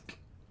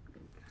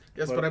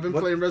 Yes, but I've been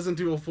playing Resident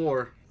Evil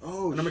 4,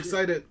 Oh, and I'm shit.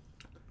 excited.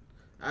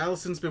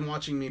 Allison's been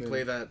watching me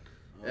play that,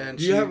 and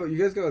Do you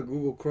guys got a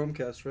Google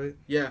Chromecast, right?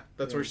 yeah,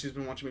 that's Yeah. where she's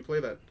been watching me play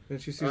that.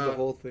 And she sees the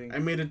whole thing. I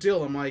made a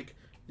deal. I'm like,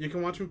 you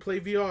can watch me play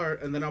VR,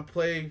 and then I'll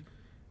play.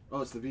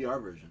 Oh, it's the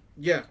VR version.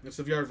 Yeah, it's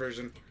the VR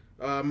version.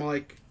 I'm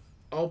like,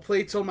 I'll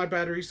play till my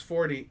battery's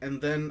 40,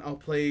 and then I'll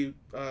play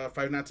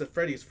Five Nights at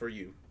Freddy's for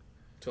you,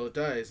 till it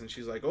dies. And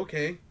she's like,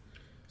 okay.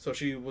 So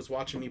she was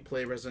watching me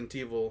play Resident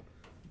Evil.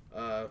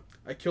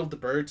 I killed the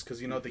birds because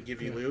they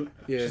give you loot.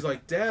 Yeah. She's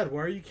like, Dad,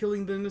 why are you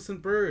killing the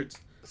innocent birds?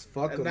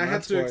 Fuck them, And I had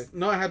that's to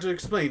why. I had to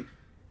explain,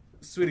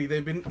 sweetie,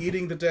 they've been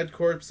eating the dead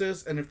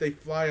corpses, and if they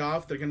fly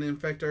off, they're gonna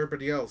infect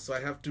everybody else. So I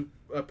have to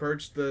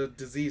purge the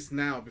disease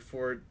now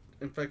before it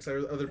infects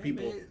other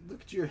people. Hey, man,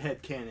 look at your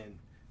headcanon,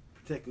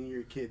 protecting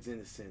your kid's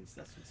innocence.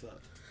 That's what's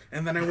up.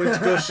 And then I went to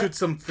go shoot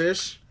some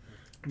fish.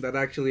 That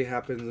actually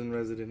happens in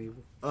Resident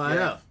Evil. Oh, I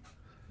know,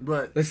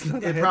 but That's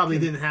not it a probably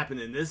headcanon. didn't happen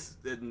in this.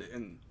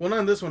 In Well, not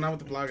in this one, not with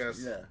the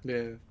Plagas. yeah.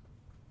 Yeah.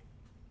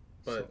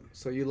 But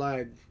So you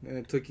lied, and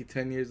it took you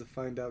 10 years to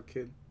find out,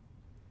 kid.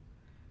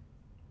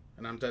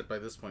 and I'm dead by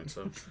this point,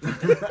 so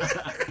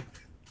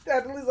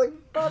Dad was like,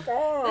 fuck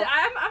off.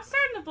 I'm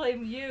starting to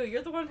blame you.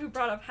 You're the one who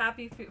brought up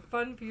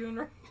fun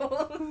funerals.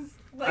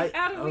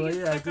 How did we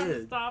get I stuck on this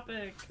did.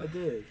 topic? I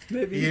did. he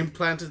Maybe.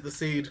 implanted the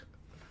seed.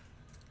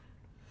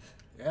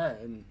 Yeah,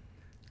 and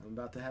I'm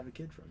about to have a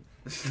kid from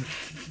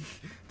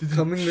it.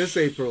 Coming this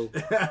April.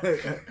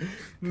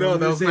 No,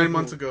 that was 9 April.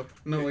 months ago.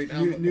 No, wait,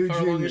 how New far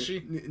along junior, is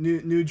she?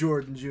 New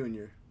Jordan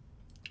Jr.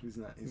 He's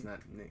not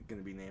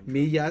gonna be named.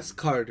 Mias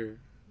Carter.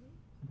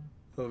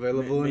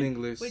 Available in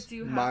English. Wait, do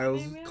you have a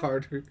Miles name yet?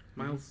 Carter.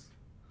 Miles.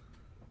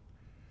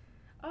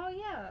 Oh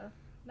yeah,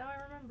 now I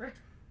remember.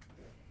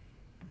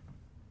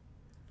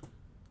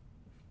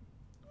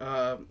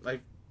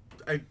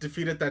 I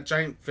defeated that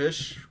giant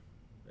fish,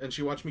 and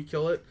she watched me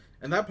kill it,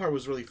 and that part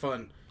was really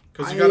fun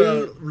because you I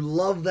gotta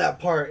love that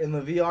part in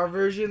the VR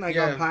version. I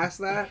Yeah. got past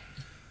that.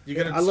 you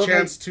get I a love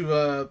chance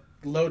to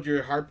load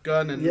your harp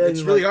gun, and Yeah, it's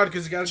and really like- hard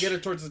because you gotta get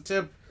it towards the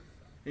tip,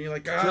 and you're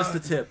like, Just the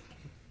tip.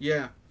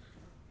 yeah.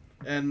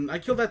 And I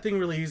killed that thing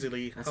really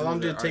easily. That's How long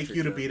did it another take Archer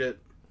you to joke. beat it,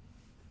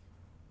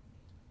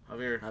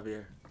 Javier?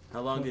 Javier,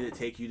 how long did it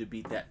take you to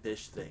beat that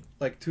fish thing?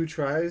 Like 2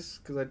 tries,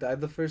 because I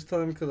died the first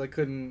time because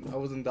I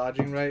wasn't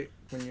dodging right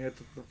when you hit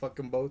the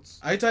fucking boats.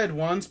 I died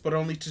once, but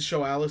only to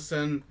show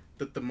Allison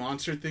that the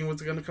monster thing was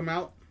gonna come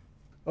out.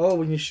 Oh,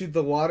 when you shoot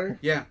the water?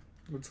 Yeah,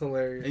 That's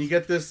hilarious. and you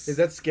get this. Is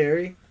that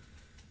scary?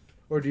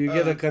 Or do you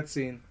get a Uh,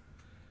 cutscene?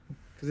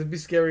 Because it'd be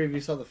scary if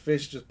you saw the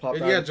fish just pop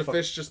out. Yeah, and the fuck-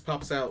 fish just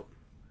pops out.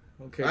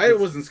 Okay. I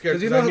wasn't scared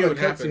Because you because know I how knew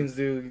the it happened. cutscenes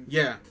do.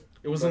 Yeah,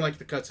 it wasn't But- like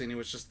the cutscene. It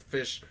was just the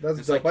fish. That's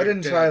It's dope. like I you're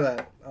didn't dead. try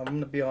that. I'm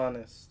gonna be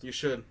honest. You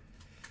should.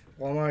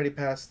 Well, I'm already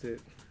past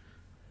it.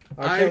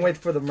 I can't wait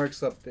for the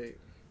Mercs update.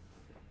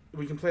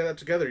 We can play that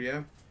together,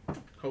 yeah.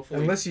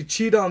 Hopefully. Unless you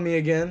cheat on me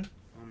again,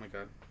 Oh my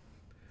god.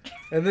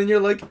 and then you're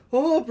like,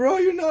 "Oh, bro,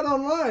 you're not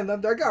online." I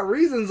got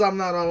reasons I'm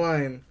not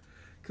online.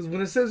 Because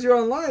when it says you're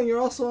online,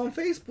 you're also on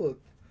Facebook.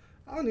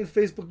 I don't need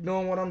Facebook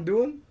knowing what I'm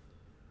doing.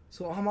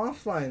 So I'm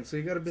offline. So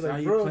you gotta be Saw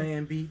like, you bro.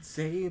 playing Beat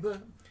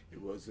Saber.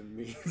 It wasn't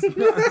me.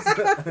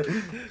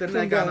 Then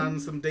I got down. on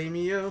some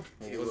Daimyo.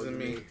 It wasn't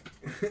me.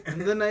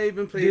 And then I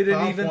even played Didn't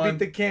Pop even One. beat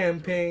the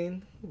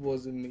campaign. It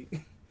wasn't me.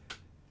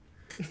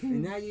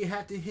 And now you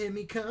have to hear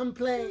me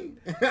complain.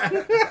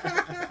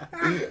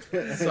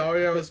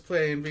 Sorry, I was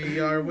playing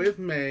VR with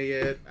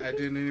Mayet. I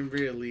didn't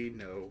really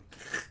know.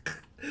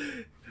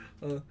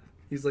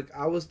 He's like,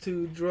 I was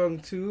too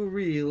drunk to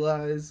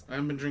realize. I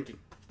haven't been drinking.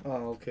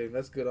 Oh, okay,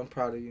 that's good. I'm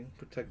proud of you.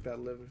 Protect that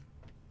liver.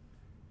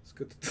 It's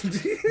good.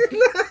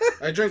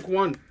 I drank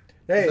one.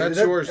 Hey, That's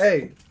yours.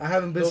 Hey, I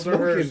haven't been Those are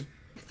hers.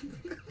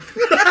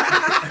 smoking.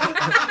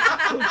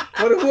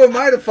 Who am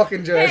I to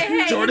fucking judge?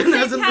 Hey, Jordan it's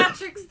hasn't St. been-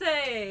 Patrick's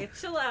Day.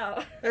 Chill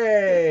out.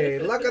 Hey,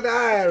 luck of the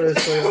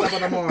iris for top of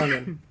the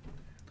morning.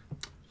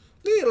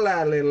 Little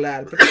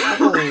lad.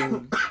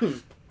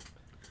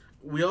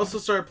 We also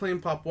started playing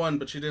Pop 1,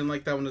 but she didn't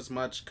like that one as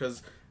much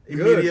because Good.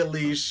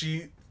 immediately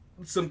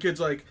some kids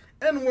like,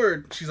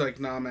 N-word. She's like,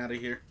 nah, I'm out of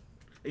here.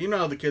 You know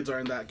how the kids are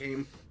in that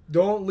game.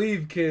 Don't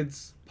leave,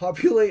 kids.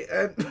 Populate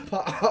and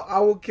I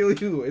will kill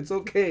you. It's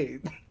okay.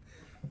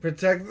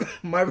 Protect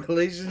my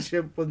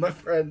relationship with my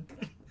friend.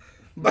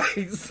 by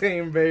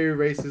saying very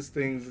racist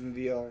things in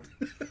VR.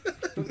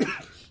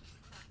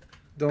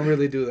 Don't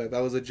really do that.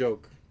 That was a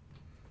joke.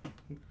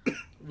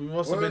 We've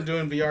also What? been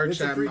doing VR It's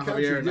a chat, free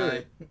country, Javier and do I.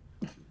 it.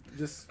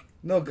 Just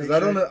No, because Make I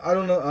don't sure- know. I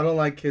don't know. I don't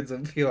like kids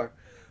in VR.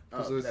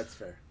 that's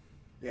fair.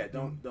 Yeah,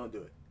 don't do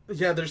it.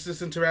 Yeah, there's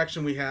this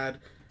interaction we had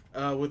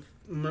with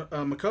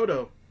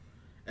Makoto,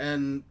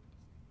 and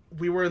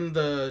we were in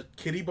the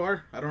kitty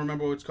bar. I don't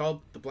remember what it's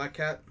called, the Black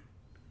Cat,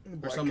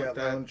 Black something Cat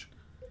like that. Lounge.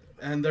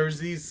 and there's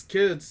these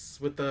kids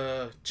with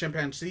the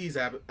chimpanzees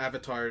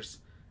avatars,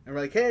 and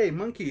we're like, "Hey,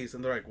 monkeys!"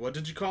 And they're like, "What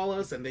did you call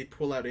us?" And they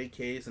pull out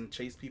AKs and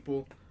chase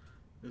people.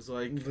 It was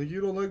like, Like,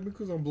 you don't like me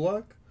because I'm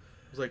black?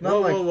 it was like, No,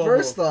 whoa, like, whoa, whoa,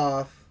 first whoa.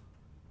 off,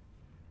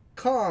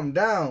 calm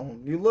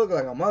down. You look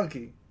like a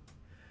monkey.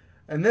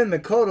 And then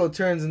Makoto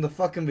turns into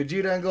fucking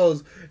Vegeta and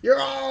goes, "You're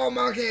all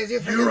monkeys.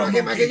 You're a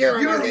monkey.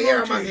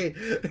 You're a monkey.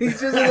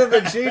 He's just in the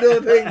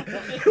Vegeta thing.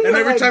 And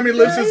every Like, time he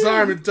lifts his damn.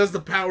 arm, it does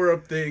the power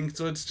up thing.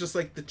 So it's just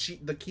like the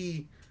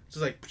key,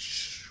 just like,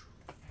 it's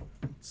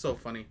so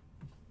funny.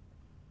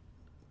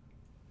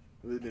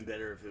 It would have been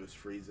better if it was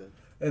Frieza.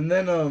 And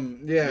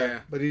then, Yeah.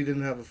 but he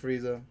didn't have a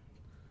Frieza.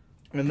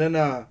 And then,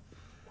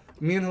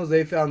 me and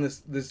Jose found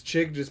this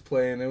chick just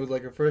playing. It was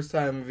like her first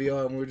time in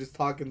VR, and we were just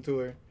talking to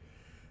her.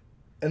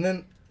 And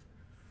then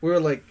we were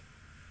like,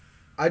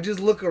 I just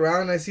look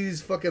around and I see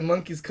these fucking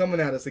monkeys coming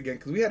at us again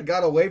because we had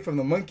got away from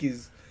the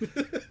monkeys.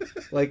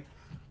 Like,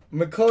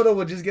 Makoto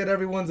would just get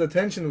everyone's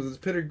attention with his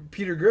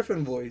Peter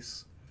Griffin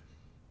voice,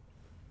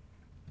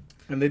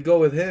 and they'd go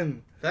with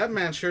him. That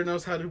man sure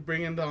knows how to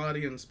bring in the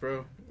audience,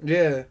 bro.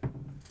 Yeah.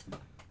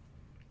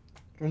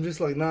 I'm just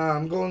like, nah,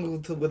 I'm going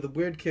with the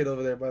weird kid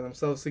over there by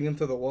themselves singing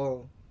to the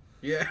wall.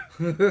 Yeah.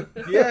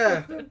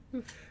 Yeah.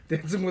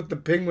 Dancing with the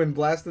penguin,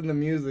 blasting the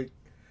music.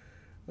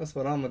 That's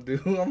what I'm gonna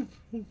do.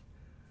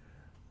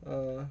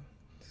 I'm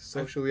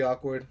socially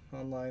awkward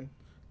online.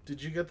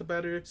 Did you get the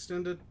battery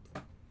extended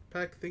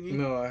pack thingy?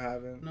 No, I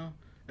haven't. No.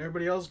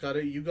 Everybody else got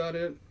it. You got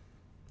it.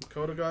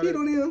 Dakota got You it.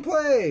 don't even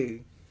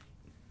play.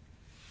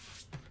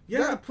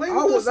 Yeah, play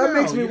Oh, with us that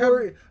now. makes me You have-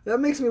 worry. That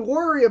makes me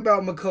worry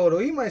about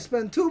Makoto. He might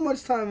spend too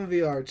much time in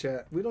VR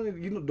chat. We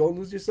don't. Don't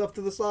lose yourself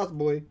to the sauce,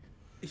 boy.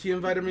 He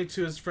invited me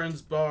to his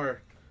friend's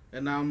bar,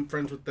 and now I'm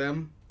friends with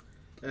them,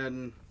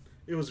 and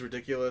it was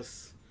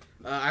ridiculous.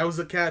 I was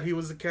a cat, he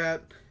was a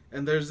cat,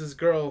 and there's this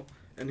girl,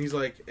 and he's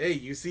like, "Hey,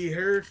 you see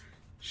her?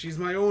 She's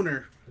my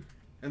owner."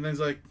 And then he's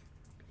like,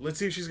 "Let's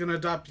see if she's gonna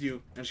adopt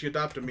you," and she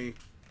adopted me.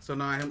 So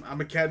now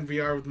I'm a cat in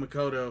VR with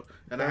Makoto,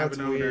 and I have That's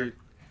an owner. weird.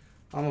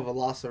 I'm a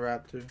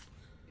velociraptor.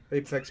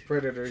 Apex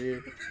predator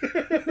here.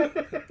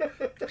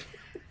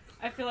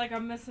 I feel like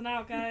I'm missing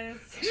out, guys.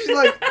 She's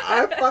like,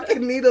 I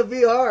fucking need a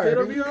VR. Get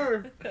a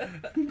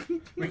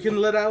VR. We can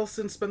let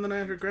Allison spend the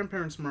night at her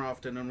grandparents more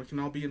often, and we can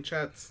all be in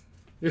chats.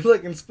 You're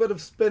like, instead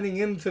of spending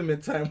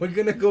intimate time, we're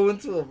gonna go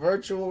into a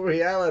virtual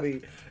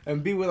reality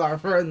and be with our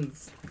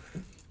friends.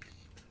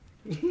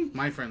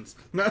 My friends.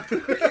 No.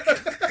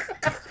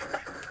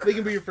 They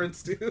can be your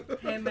friends too.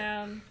 Hey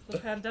man, the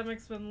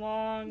pandemic's been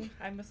long.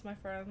 I miss my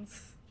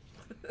friends.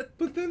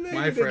 But then they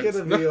My need to get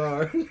a friends.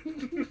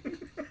 VR.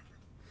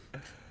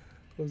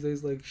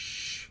 Jose's like,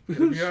 shh. Get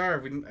a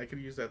VR. I could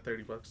use that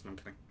 $30. No, I'm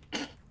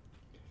kidding.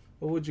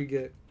 What would you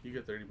get? You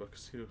get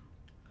 $30 too.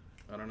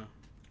 I don't know.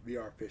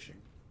 VR fishing.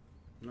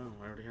 No,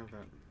 I already have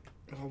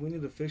that. Oh, we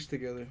need to fish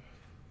together.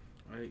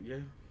 Yeah.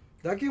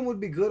 That game would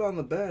be good on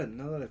the bed,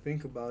 now that I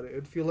think about it.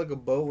 It'd feel like a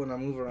boat when I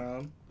move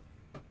around.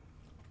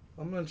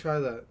 I'm gonna try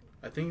that.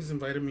 I think he's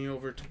invited me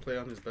over to play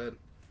on his bed.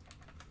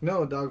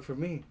 No, dog, for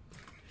me.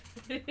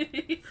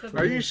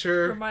 Are you For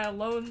sure? my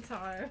alone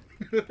time.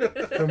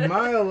 For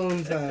my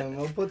alone time.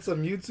 I'll put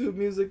some YouTube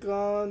music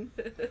on.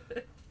 Let's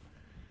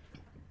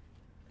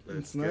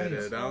It's nice. get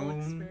it Whole on.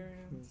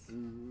 experience.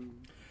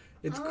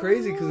 It's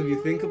crazy because if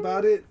you think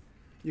about it,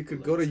 you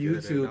could go to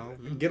Let's get it YouTube,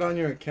 on. get on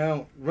your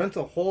account, rent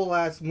a whole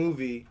ass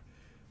movie,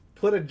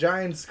 put a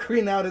giant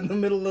screen out in the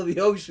middle of the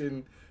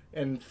ocean,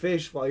 and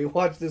fish while you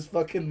watch this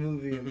fucking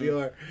movie in Mhm.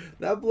 VR.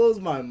 That blows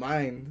my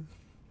mind.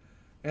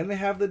 And they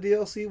have the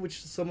DLC,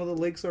 which some of the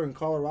lakes are in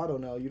Colorado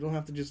now. You don't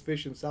have to just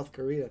fish in South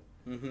Korea.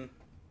 Mm-hmm.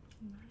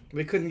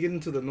 They couldn't get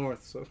into the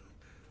north, so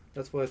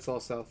that's why it's all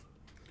south.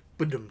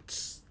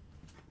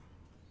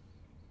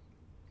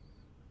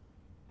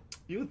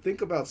 You would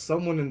think about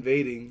someone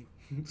invading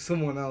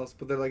someone else,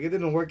 but they're like, it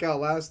didn't work out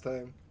last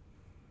time.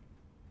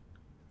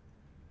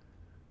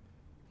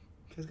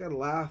 You guys gotta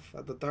laugh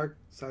at the dark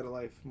side of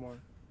life more.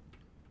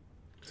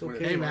 It's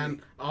okay. Hey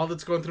man, all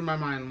that's going through my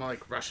mind, I'm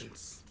like,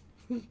 Russians.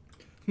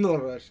 No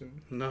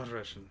Russian. Not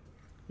Russian.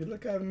 You're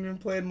like, I haven't even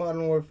played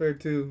Modern Warfare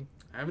 2.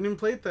 I haven't even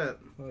played that.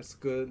 Oh, that's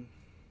good.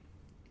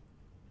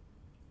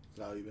 Is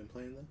that how you've been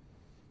playing then?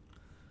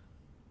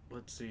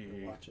 Let's see.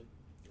 Or watching?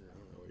 I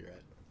don't know where you're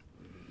at.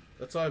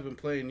 That's all I've been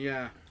playing,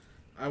 yeah.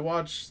 I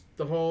watched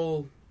the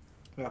whole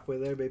Halfway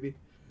there, baby.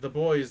 The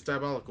Boys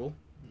Diabolical.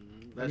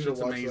 Mm-hmm. That need to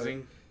shit's watch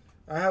amazing.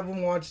 I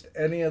haven't watched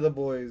any of the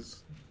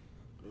boys.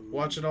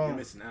 Watch it all. You're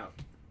missing out.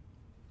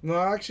 No,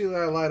 actually,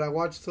 I lied. I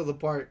watched till the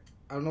part,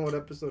 I don't know what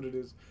episode it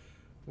is,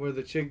 where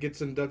the chick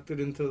gets inducted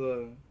into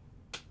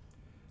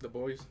The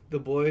boys. The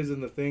boys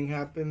and the thing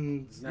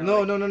happens. Not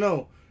No, like-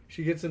 no.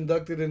 She gets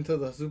inducted into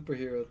the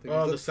superhero thing.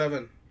 Oh, Is the it-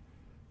 7.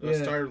 The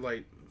Yeah.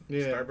 Starlight.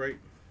 yeah. Starbright.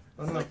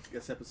 I It's don't know. like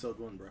it's episode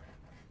 1, bro.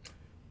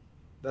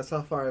 That's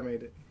how far I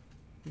made it.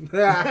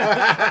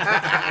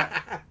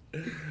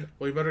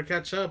 Well, you better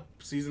catch up.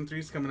 Season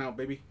 3's coming out,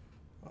 baby.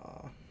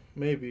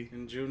 Maybe.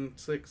 In June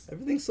 6th.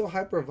 Everything's so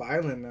hyper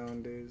violent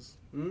nowadays.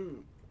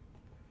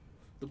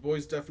 The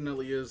boys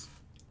definitely is.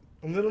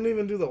 And they don't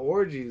even do the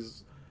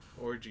orgies.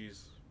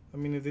 Orgies. I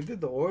mean, if they did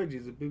the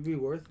orgies, it'd be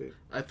worth it.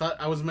 I thought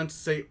I was meant to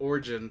say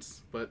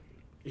origins, but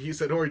he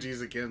said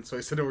orgies again, so I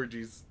said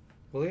orgies.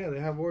 Well, yeah, they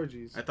have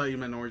orgies. I thought you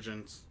meant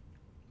origins.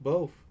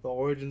 Both. The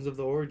origins of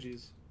the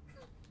orgies.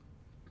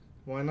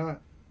 Why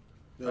not?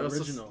 The I also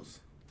s- originals.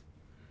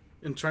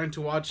 In trying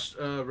to watch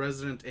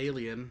Resident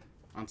Alien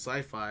on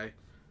Sci-Fi,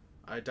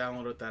 I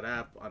downloaded that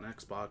app on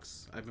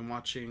Xbox. I've been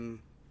watching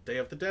Day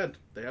of the Dead.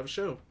 They have a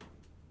show.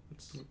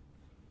 It's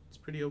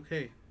pretty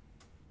okay.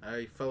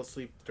 I fell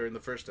asleep during the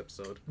first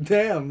episode.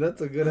 Damn,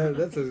 that's a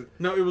good.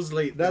 No, it was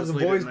late. That's It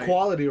was late boys at night.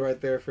 quality right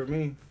there for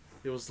me.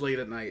 It was late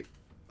at night.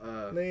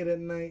 Late at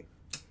night.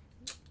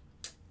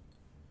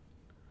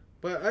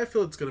 But I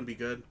feel it's gonna be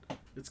good.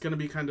 It's gonna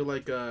be kind of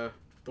like The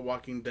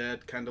Walking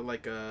Dead, kind of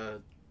like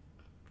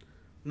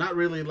not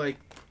really like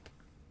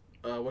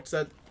what's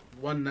that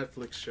one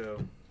Netflix show?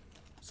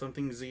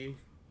 Something Z.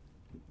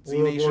 Z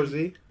World War Nation.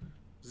 Z.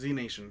 Z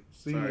Nation.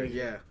 Z Sorry, Nation.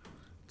 yeah.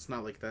 It's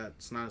not like that.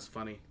 It's not as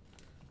funny.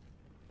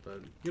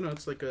 But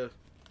it's like a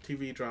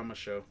TV drama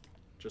show,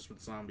 just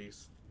with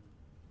zombies.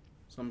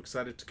 So I'm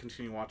excited to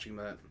continue watching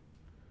that.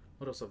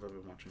 What else have I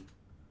been watching?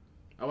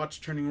 I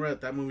watched Turning Red.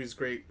 That movie's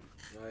great.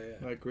 Oh,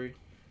 yeah. I agree.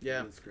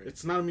 Yeah, That's great.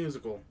 it's not a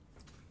musical.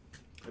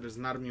 It is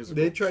not a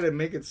musical. They try to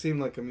make it seem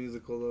like a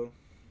musical though.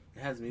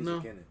 It has music No.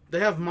 in it. They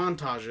have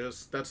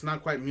montages. That's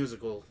not quite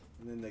musical.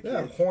 And then the They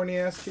have kids. horny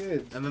ass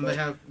kids. And then they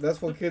have-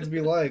 That's what kids be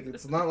like.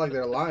 It's not like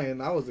they're lying.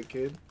 I was a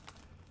kid.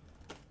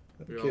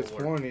 We all Kid's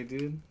were. horny,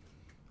 dude.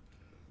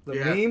 The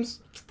Yeah.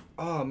 memes.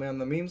 Oh man,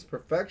 the memes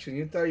perfection.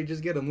 You thought you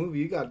just get a movie.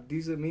 You got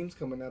decent memes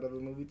coming out of the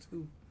movie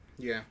too.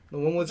 Yeah. The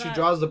one where she That-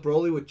 draws the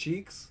Broly with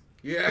cheeks.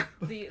 Yeah.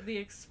 The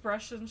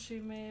expression she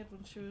made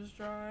when she was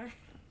drawing.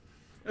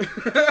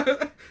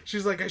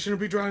 She's like, I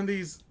shouldn't be drawing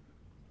these.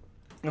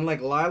 And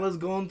like Lila's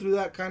going through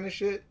that kind of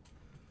shit.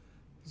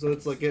 So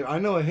it's like, I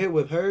know a hit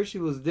with her. She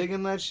was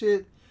digging that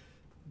shit.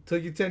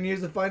 Took you 10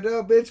 years to find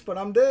out, bitch, but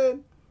I'm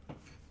dead.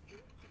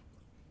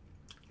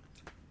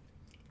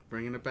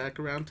 Bringing it back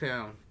around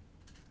town.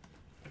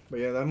 But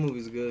yeah, that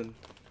movie's good.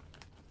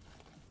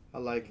 I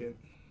like it.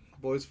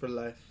 Boys for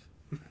life.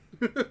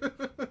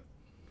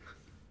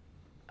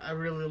 I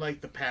really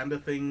like the panda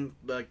thing.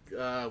 Like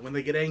when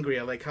they get angry,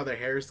 I like how their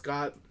hair's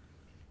got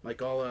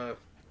like all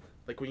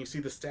like when you see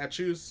the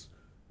statues,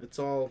 it's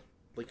all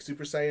like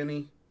Super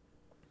Saiyan-y.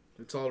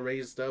 It's all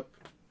raised up.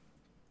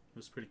 It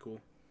was pretty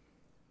cool.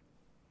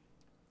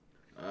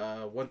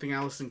 One thing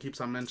Allison keeps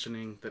on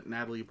mentioning that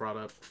Natalie brought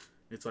up,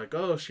 it's like,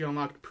 oh, she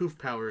unlocked poof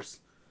powers.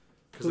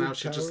 Because now Poof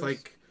she just powers?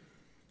 like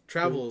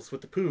travels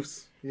with the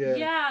poofs. Yeah.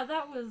 Yeah,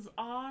 that was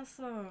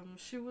awesome.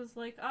 She was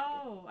like,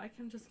 "Oh, I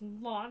can just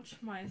launch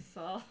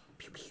myself."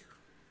 Pew, pew.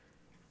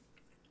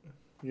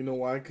 You know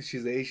why? Because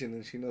she's Asian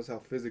and she knows how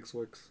physics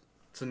works.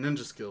 It's a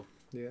ninja skill.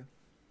 Yeah.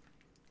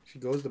 She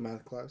goes to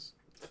math class.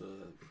 So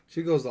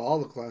She goes to all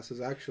the classes,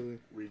 actually.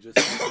 we just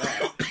did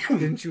that.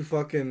 Didn't you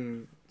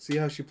fucking see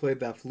how she played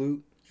that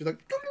flute? She's like...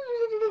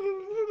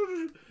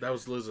 That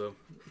was Lizzo.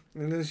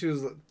 And then she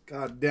was like,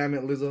 God damn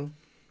it, Lizzo.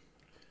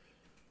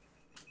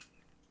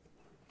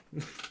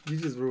 You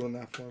just ruined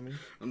that for me.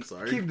 I'm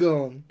sorry. Keep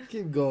going.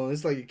 Keep going.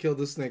 It's like you killed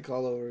the snake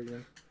all over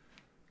again.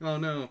 Oh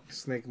no.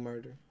 Snake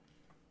murder.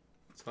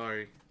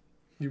 Sorry.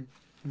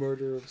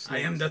 Murder of snakes.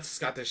 I am that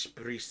Scottish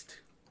priest.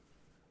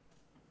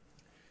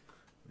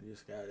 We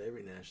just got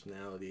every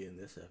nationality in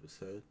this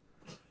episode.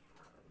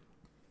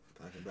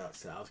 Talking about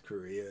South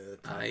Korea.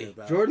 Talking Aye.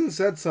 about Jordan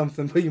said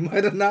something, but you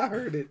might have not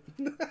heard it.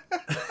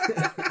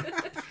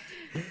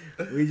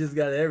 We just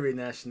got every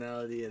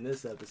nationality in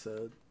this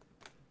episode.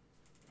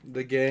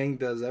 The gang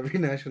does every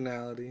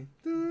nationality.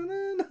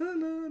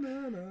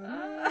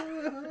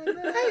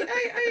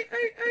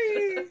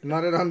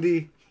 Not it on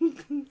D.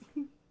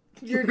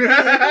 You're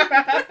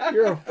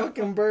a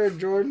fucking bird,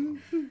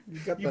 Jordan. You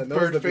got You the nose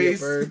bird to be a face.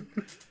 bird.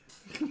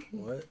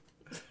 What?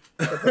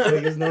 Got the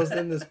biggest nose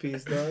in this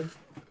piece, dog.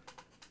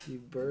 You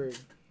bird.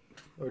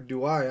 Or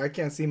do I? I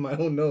can't see my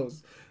own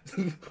nose.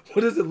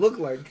 What does it look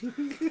like?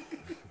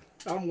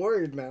 I'm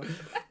worried now.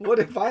 What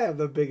if I have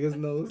the biggest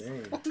nose?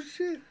 Dang. Oh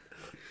shit.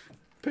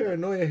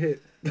 Paranoia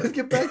hit. Let's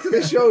get back to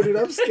the show, dude.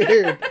 I'm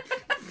scared.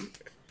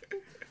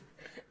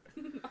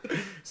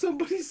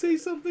 Somebody say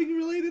something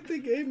related to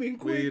gaming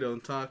quick. We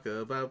don't talk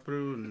about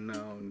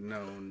Bruno.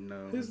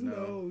 No. His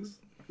nose.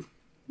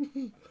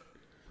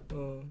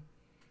 Oh.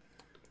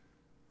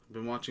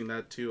 Been watching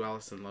that too.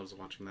 Allison loves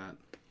watching that.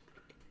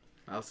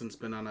 Allison's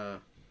been on a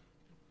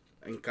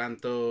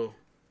Encanto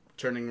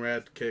Turning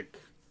Red kick.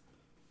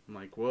 I'm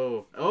like,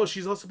 whoa. Oh,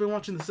 she's also been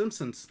watching The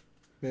Simpsons.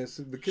 Man,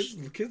 so the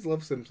kids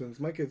love Simpsons.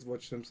 My kids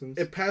watch Simpsons.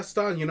 It passed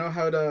on. You know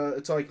how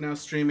it's like now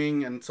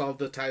streaming and it's all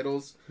the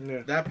titles.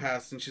 Yeah. That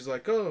passed, and she's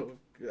like, "Oh,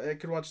 I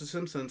could watch The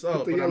Simpsons." Oh,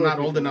 Put the but I'm yellow not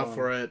old people enough on.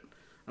 for it.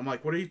 I'm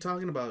like, "What are you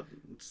talking about?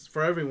 It's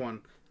for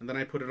everyone." And then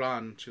I put it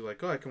on. She's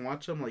like, "Oh, I can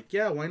watch it." I'm like,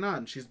 "Yeah, why not?"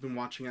 And she's been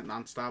watching it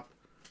nonstop,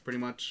 pretty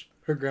much.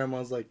 Her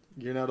grandma's like,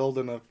 "You're not old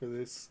enough for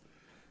this."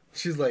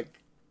 She's like,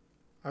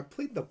 "I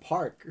played the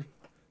park.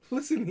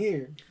 Listen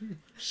here."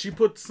 She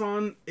puts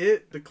on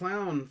It, the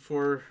clown,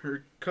 for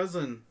her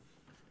cousin,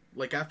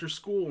 like after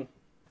school.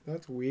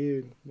 That's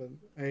weird. But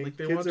hey, Like,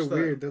 they kids are watch that.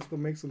 weird. That's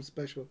what makes them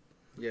special.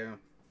 Yeah.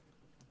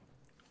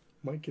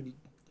 My kid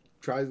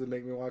tries to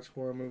make me watch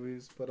horror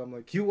movies, but I'm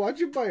like, "You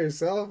watch it by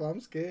yourself.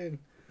 I'm scared.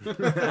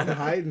 I'm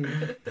hiding."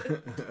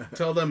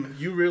 Tell them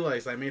you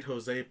realize I made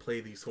Jose play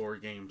these horror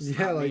games.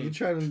 Yeah, not like me. you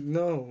trying to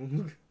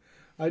no.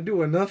 I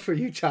do enough for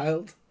you,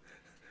 child.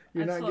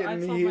 You're not I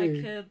getting told me my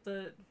here. kid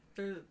that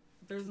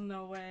there's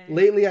no way.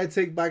 Lately, I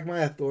take back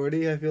my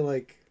authority. I feel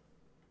like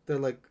they're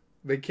like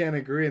they can't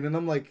agree, and then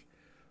I'm like,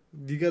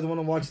 "Do you guys want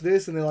to watch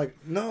this?" And they're like,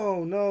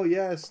 "No, no,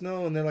 yes,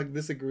 no," and they're like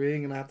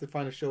disagreeing, and I have to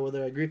find a show where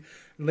they agree.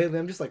 And lately,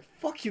 I'm just like,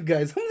 "Fuck you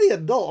guys! I'm the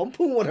adult. I'm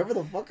putting whatever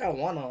the fuck I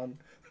want on,"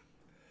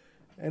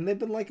 and they've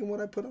been liking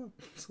what I put on,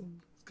 so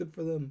it's good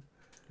for them.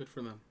 Good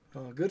for them.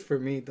 Good for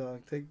me,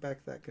 dog. Take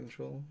back that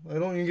control. I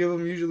don't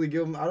even usually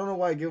give them. I don't know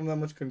why I give them that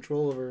much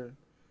control over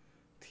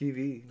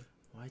TV.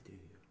 Why do you?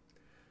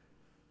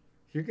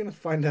 You're gonna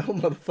find out,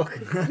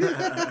 motherfucker.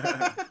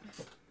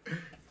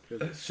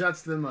 Because it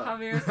shuts them up.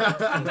 Javier said,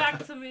 "Come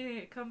back to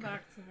me. Come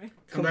back to me."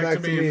 Come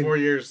back to me in 4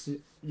 years.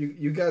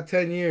 You got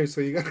 10 years,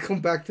 so you got to come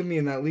back to me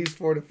in at least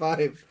 4 to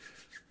 5.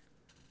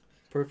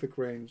 Perfect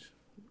range.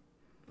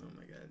 Oh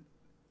my god.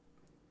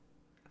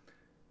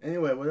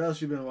 Anyway, what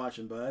else you been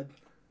watching, bud?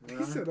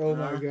 He said, "Oh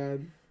my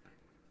god."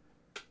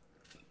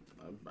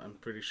 I'm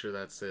pretty sure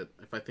that's it.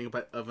 If I think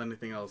of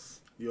anything else,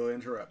 You'll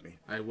interrupt me.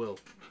 I will.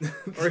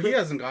 Or he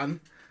hasn't gone.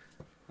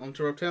 I'll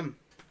interrupt him.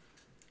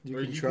 You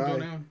Or can you try. can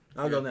go now.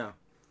 I'll go now.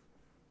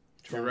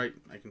 You're right.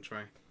 I can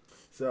try.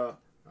 So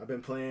I've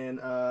been playing.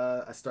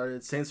 I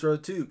started Saints Row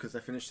 2 because I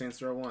finished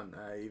Saints Row 1.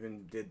 I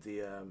even did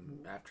the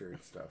after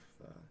stuff.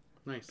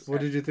 Nice. What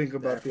did you think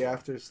about the Therefore.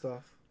 after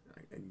stuff?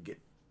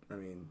 I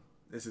mean,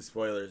 this is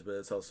spoilers, but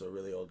it's also a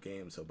really old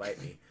game, so bite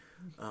me.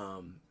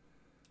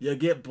 You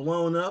get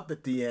blown up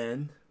at the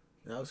end.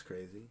 That was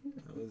crazy.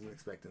 I wasn't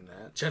expecting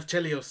that. Chef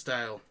Chelio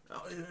style.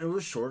 Oh, it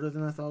was shorter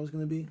than I thought it was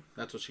going to be.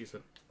 That's what she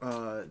said.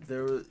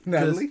 There was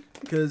Natalie?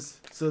 because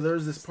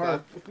there's this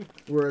part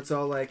where it's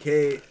all like,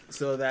 hey,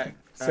 so that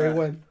Say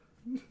when.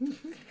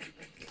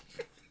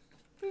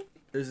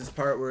 there's this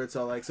part where it's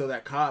all like, so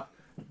that cop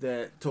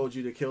that told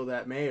you to kill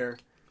that mayor,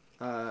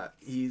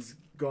 he's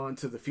gone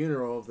to the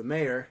funeral of the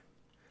mayor,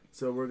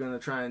 so we're gonna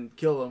try and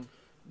kill him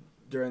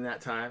during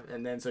that time.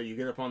 And then so you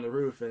get up on the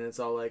roof and it's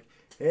all like,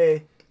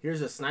 hey,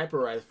 here's a sniper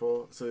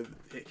rifle, so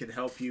it can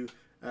help you,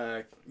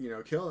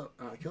 kill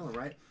him,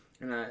 right?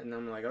 And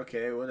I'm like,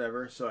 okay,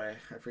 whatever. So I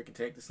freaking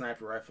take the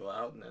sniper rifle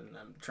out, and then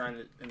I'm trying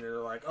to, and they're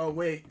like, oh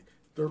wait,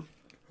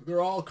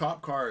 they're all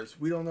cop cars.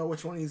 We don't know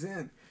which one he's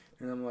in.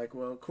 And I'm like,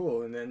 well,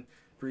 cool. And then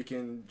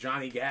freaking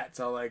Johnny Gat's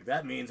all like,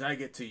 that means I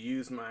get to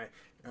use my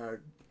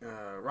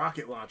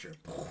rocket launcher.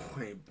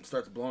 And he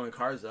starts blowing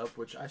cars up,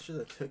 which I should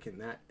have taken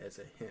that as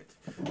a hint.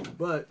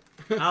 But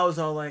I was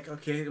all like,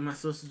 okay, am I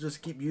supposed to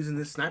just keep using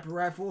this sniper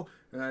rifle?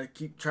 And I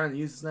keep trying to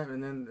use the sniper,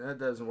 and then that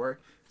doesn't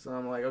work. So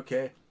I'm like,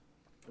 okay,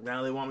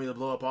 now they want me to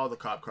blow up all the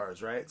cop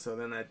cars, right? So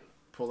then I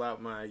pull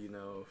out my,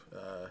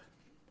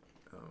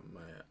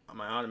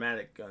 my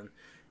automatic gun,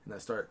 and I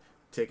start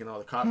taking all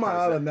the cop My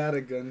cars.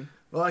 automatic gun.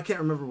 Well, I can't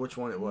remember which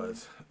one it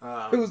was.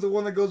 It was the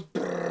one that goes.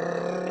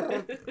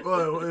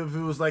 Well, if it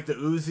was like the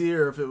Uzi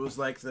or if it was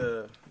like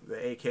the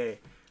AK.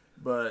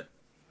 But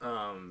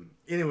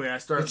anyway, I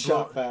started. It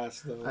shot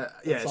fast though.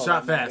 Yeah, That's it all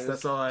shot that fast. matters.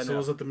 That's all I know. So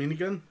was it the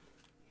minigun?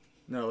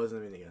 No, it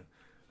wasn't a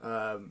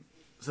minigun.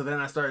 So then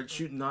I started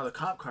shooting all the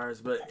cop cars,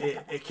 but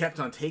it kept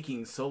on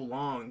taking so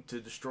long to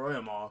destroy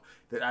them all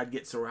that I'd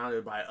get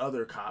surrounded by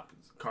other cop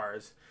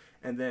cars.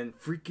 And then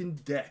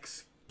freaking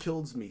Dex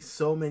kills me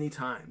so many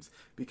times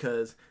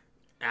because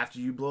after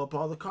you blow up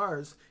all the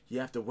cars, you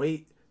have to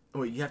wait.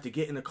 Or you have to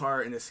get in a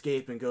car and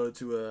escape and go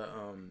to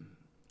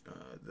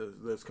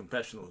those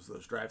confessionals,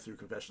 those drive-through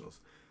confessionals.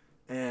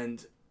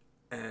 But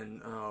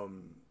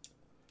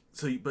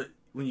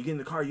when you get in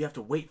the car, you have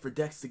to wait for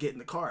Dex to get in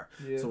the car.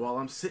 Yeah. So while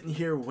I'm sitting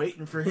here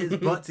waiting for his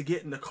butt to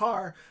get in the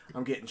car,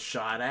 I'm getting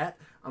shot at.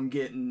 I'm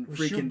getting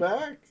freaking... Shoot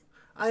back.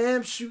 I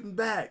am shooting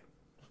back.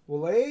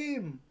 Well,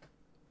 aim.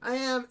 I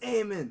am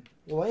aiming.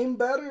 Well, aim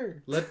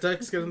better. Let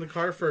Dex get in the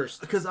car first.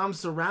 Because I'm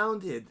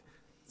surrounded.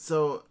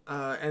 So,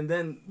 and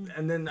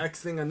then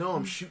next thing I know,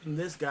 I'm shooting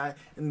this guy,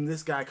 and then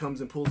this guy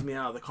comes and pulls me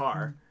out of the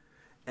car.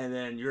 And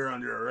then you're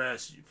under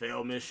arrest. You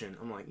failed mission.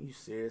 I'm like, you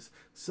serious?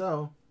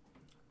 So,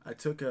 I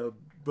took a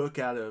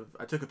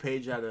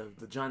page out of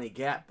the Johnny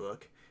Gat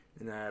book,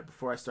 and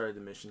before I started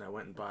the mission, I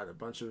went and bought a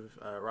bunch of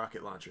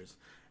rocket launchers,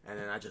 and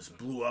then I just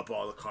blew up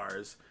all the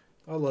cars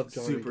I love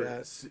Johnny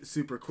Gat.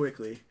 super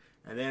quickly,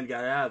 and then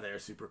got out of there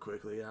super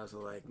quickly. And I was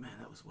like, man,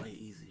 that was way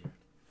easier.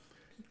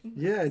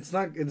 Yeah, it's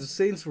not. It's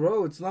Saints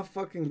Row. It's not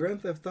fucking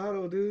Grand Theft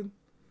Auto, dude.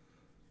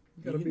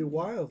 You gotta be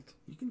wild.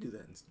 You can do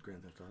that in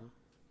Grand Theft Auto.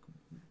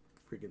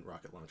 Freaking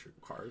rocket launcher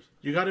cars.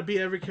 You gotta be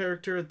every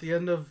character at the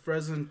end of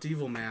Resident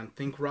Evil, man.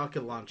 Think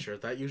rocket launcher.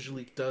 That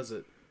usually does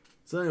it.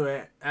 So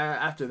anyway,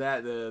 after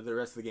that, the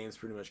rest of the game is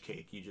pretty much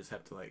cake. You just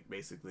have to like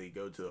basically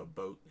go to a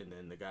boat, and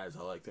then the guys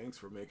are like, "Thanks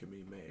for making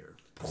me mayor."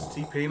 Is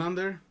T-Pain on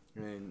there?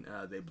 And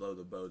then they blow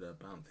the boat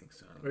up. I don't think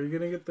so. Are you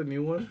gonna get the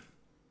new one?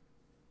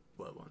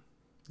 What one?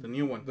 The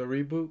new one. The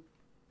reboot?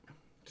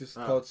 Just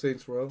called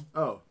Saints Row.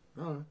 Oh,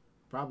 I don't know.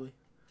 Probably.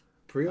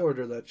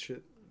 Pre-order that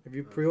shit. If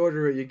you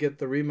pre-order it, you get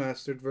the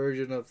remastered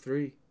version of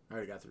 3. I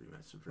already got the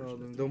remastered version. Oh,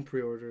 then don't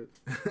pre-order it.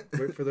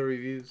 Wait for the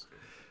reviews.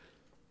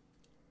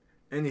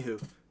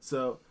 Anywho,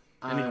 so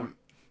Anyway.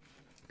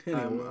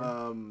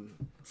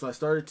 so I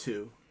started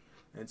 2,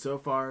 and so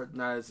far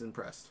not as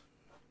impressed.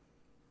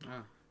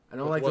 Ah. I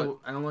don't With like what?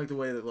 I don't like the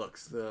way it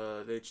looks.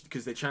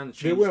 Because they trying to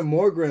They change. went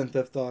more Grand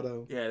Theft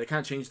Auto. Yeah, they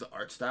kind of changed the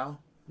art style.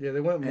 Yeah, they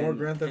went more And-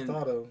 Grand Theft and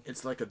Auto.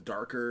 It's like a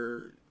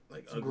darker,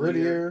 like It's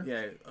uglier, grittier.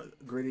 Yeah,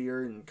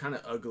 grittier and kind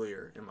of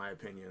uglier in my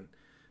opinion.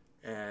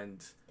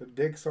 And The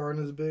dicks aren't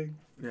as big.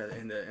 yeah,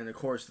 and of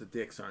course the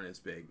dicks aren't as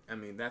big. I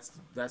mean that's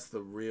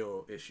the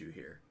real issue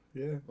here.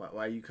 Yeah.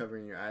 Why are you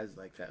covering your eyes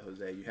like that,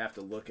 Jose? You have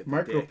to look at the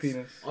Micro dicks.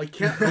 penis. I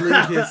can't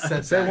believe he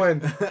said Say that.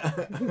 when.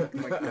 Oh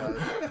my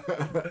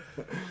god.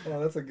 Oh,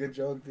 that's a good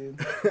joke, dude.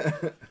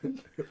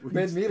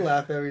 Made me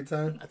laugh every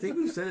time. I think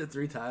we've said it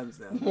 3 times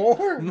now.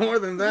 More. More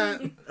than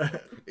that.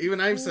 Even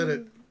I've said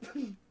it.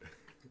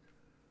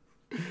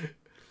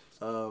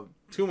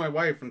 To my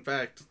wife, in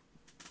fact.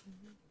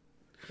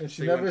 And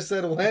she Say never when.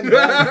 said when.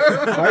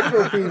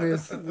 Micro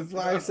penis. That's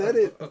why I said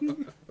it.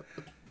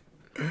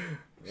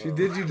 She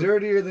did you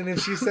dirtier than if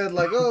she said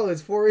like, oh,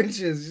 it's 4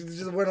 inches. She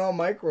just went all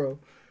micro.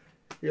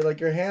 You're like,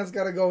 your hands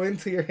gotta go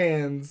into your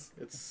hands.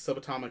 It's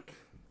subatomic.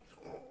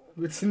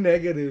 It's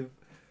negative.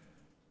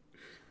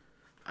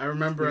 I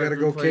remember You gotta I've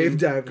been go playing cave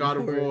diving God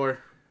of for it. War.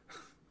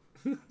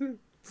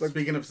 like-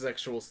 Speaking of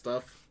sexual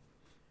stuff.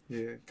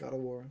 Yeah, God of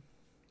War.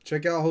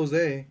 Check out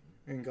Jose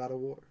and God of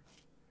War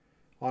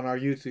on our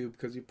YouTube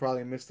because you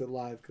probably missed it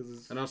live. Cause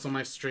it's, And also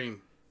my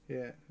stream.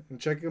 yeah, and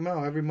check him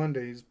out every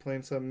Monday. He's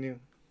playing something new.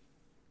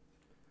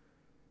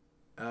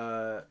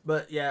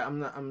 But yeah,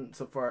 I'm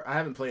so far. I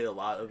haven't played a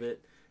lot of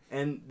it,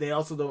 and they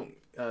also don't.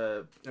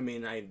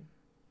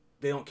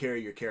 They don't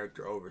carry your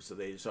character over, so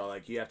they just are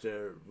like you have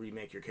to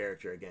remake your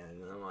character again.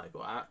 And I'm like,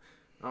 well, I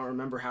don't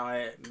remember how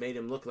I made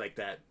him look like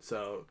that.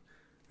 So,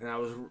 and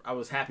I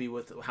was happy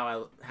with how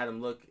I had him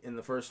look in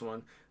the first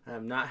one.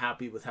 I'm not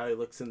happy with how he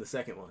looks in the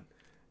second one.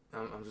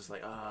 I'm just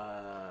like,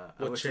 I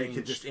What wish they could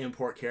changed? just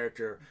import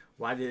character.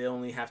 Why did it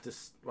only have to?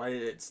 Why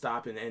did it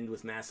stop and end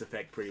with Mass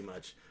Effect? Pretty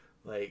much,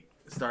 like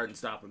start and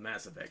stop with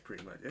Mass Effect.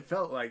 Pretty much, it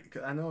felt like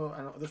I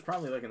know. There's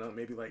probably like another,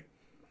 maybe like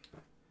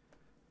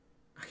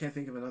I can't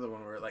think of another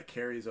one where it like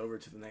carries over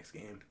to the next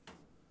game.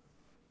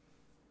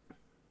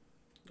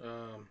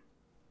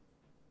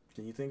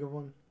 Can you think of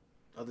one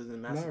other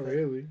than Mass Not Effect?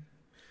 really.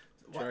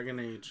 What? Dragon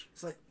Age.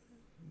 It's like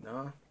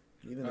no,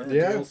 even The that.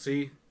 Yeah.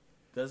 DLC.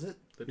 Does it?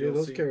 The Yeah,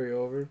 those DLC. carry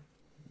over.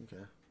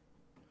 Okay.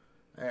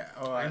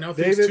 I know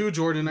They things even- too,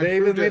 Jordan. I They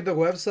even proved made it. the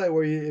website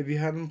where if you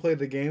hadn't played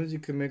the games, you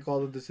could make all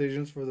the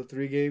decisions for the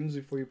 3 games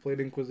before you played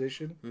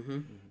Inquisition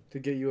Mm-hmm. to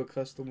get you a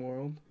custom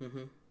world.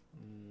 Mm-hmm.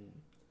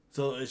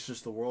 So it's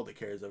just the world that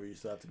carries over. You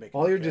still have to make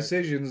All your character.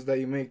 decisions that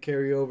you make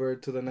carry over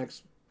to the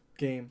next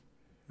game.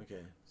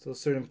 Okay. So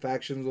certain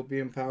factions will be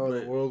in power, the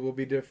But- world will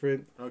be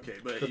different. Okay,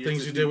 but The it's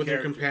things a you new did with your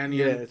character.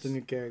 companion. Yeah, it's a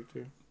new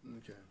character.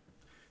 Okay.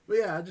 But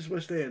yeah, I just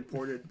wish they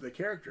imported the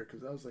character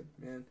because I was like,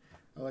 man,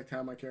 I liked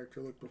how my character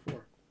looked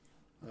before,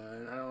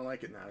 and I don't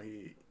like it now.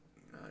 He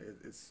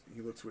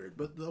looks weird,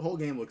 but the whole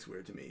game looks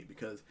weird to me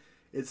because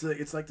it's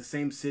like the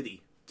same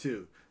city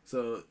too.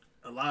 So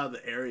a lot of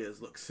the areas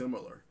look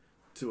similar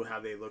to how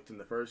they looked in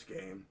the first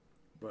game,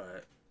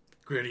 but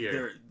Grittier.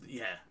 they're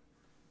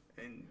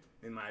and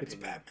in my It's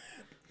opinion,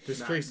 Batman. This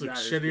not- place not looks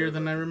as shittier good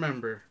than I looking.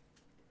 remember.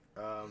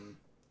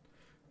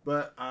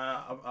 But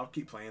I'll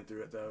keep playing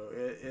through it though.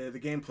 The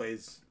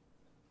gameplay's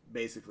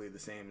basically the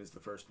same as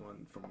the first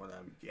one, from what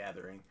I'm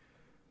gathering.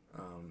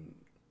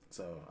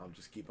 So I'll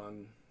just keep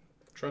on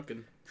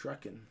Trucking.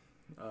 trucking.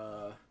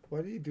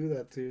 Why do you do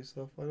that to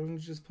yourself? Why don't you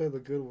just play the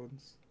good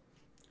ones?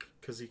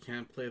 Because he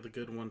can't play the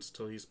good ones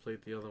till he's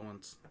played the other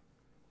ones.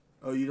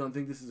 Oh, you don't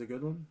think this is a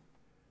good one?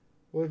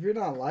 Well, if you're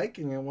not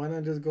liking it, why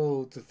not just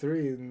go to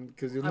 3?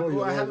 Because you know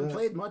you'll I love haven't that.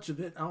 played much of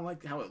it. I don't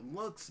like how it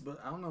looks,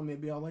 but I don't know.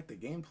 Maybe I'll like the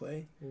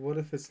gameplay. What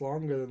if it's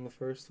longer than the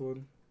first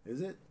one?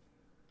 Is it?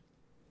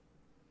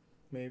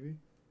 Maybe.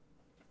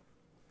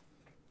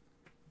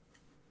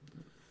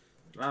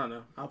 I don't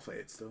know. I'll play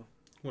it still.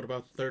 What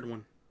about the third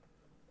one?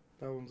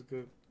 That one's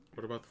good.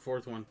 What about the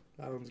fourth one?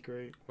 That one's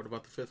great. What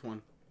about the fifth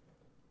one?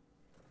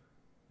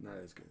 Not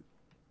as good.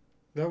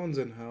 That one's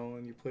in hell,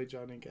 and you play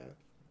Johnny Gat.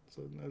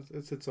 So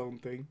it's its own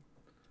thing.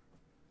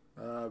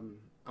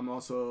 I'm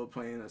also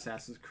playing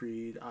Assassin's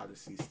Creed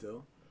Odyssey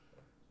still.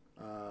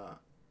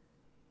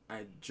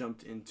 I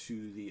jumped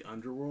into the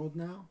underworld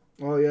now.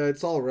 Oh yeah,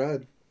 it's all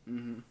red.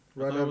 Mm-hmm.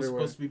 Red I thought it was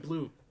everywhere. supposed to be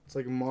blue. It's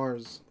like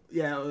Mars.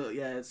 Yeah,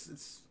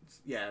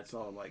 it's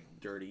all like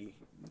dirty,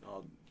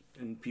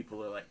 and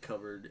people are like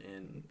covered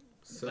in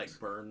Soot. like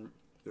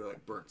they're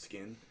like burnt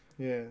skin.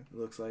 Yeah. It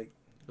looks like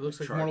It looks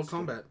like charred Mortal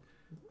skin. Kombat.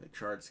 Like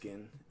charred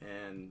skin,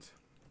 and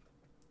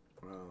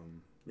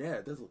yeah,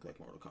 it does look like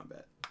Mortal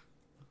Kombat.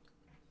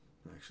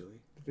 Actually,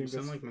 I You think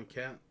sound that's... like my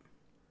cat.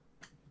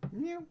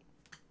 Yeah.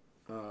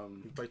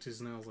 He bites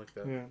his nails like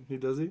that. Yeah. He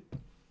does he?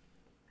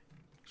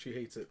 She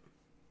hates it.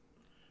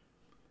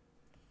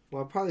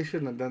 Well, I probably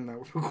shouldn't have done that.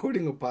 We're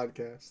recording a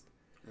podcast.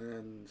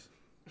 and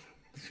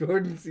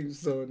Jordan seems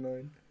so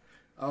annoying.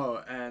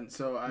 and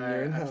so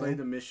You're in I hell. played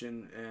the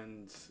mission,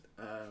 and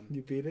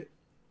You beat it?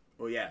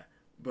 well, yeah,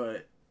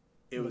 but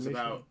it The was mission.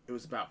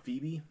 about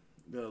Phoebe,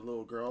 the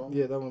little girl.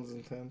 Yeah, that one's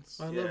intense.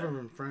 I Yeah. love her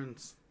in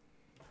Friends.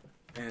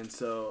 And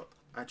so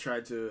I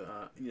tried to,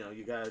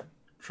 you gotta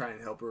try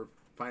and help her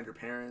find her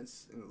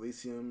parents in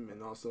Elysium,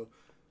 and also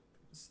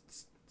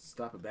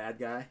stop a bad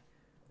guy.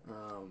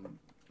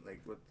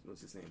 Like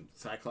what's his name?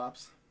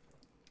 Cyclops.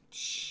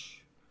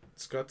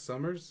 Scott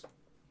Summers.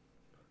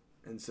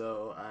 And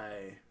so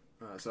I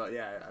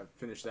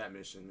finished that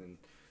mission, and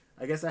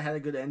I guess I had a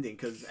good ending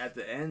because at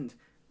the end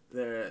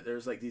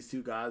there's like these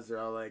two gods. They're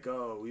all like,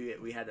 oh,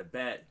 we had a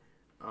bet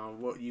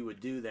on what you would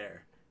do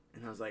there.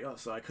 And I was like, oh,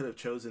 so I could have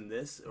chosen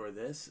this or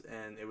this,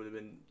 and it would have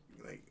been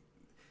like,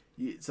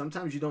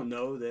 sometimes you don't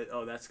know that,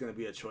 oh, that's going to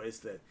be a choice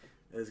that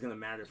is going to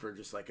matter for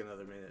just like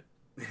another minute.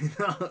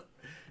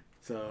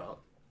 So,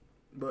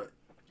 but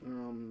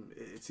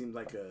it seemed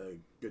like a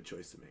good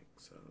choice to make.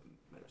 So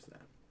there's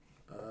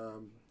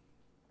that.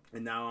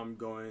 And now I'm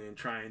going and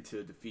trying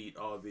to defeat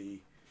all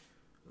the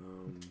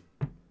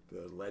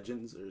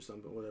legends or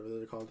something, whatever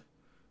they're called.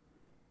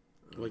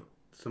 Like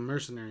some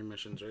mercenary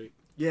missions, right?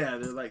 Yeah,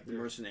 they're like the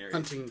mercenaries.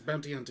 Hunting,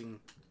 bounty hunting.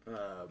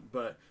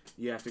 But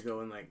you have to go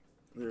and like,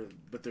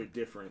 they're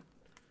different,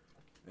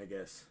 I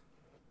guess.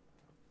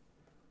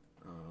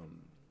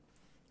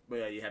 But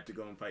yeah, you have to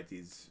go and fight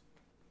these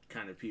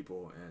kind of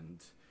people,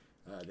 and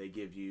they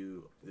give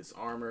you this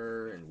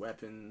armor and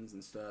weapons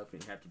and stuff,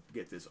 and you have to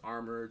get this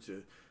armor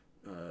to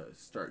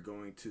start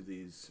going to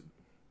these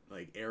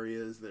like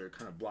areas that are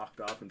kind of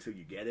blocked off until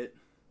you get it.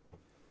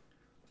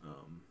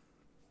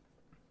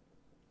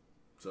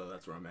 So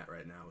that's where I'm at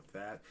right now with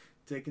that.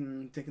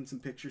 Taking some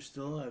pictures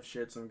still. I've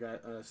shared some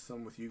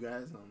with you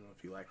guys. I don't know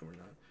if you like them or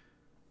not.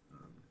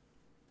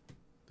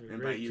 They're a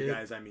And by great you kid.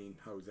 guys, I mean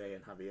Jose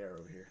and Javier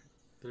over here.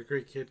 They're a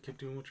great kid. Keep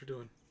doing what you're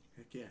doing.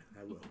 Heck yeah,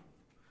 I will.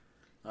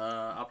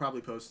 I'll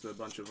probably post a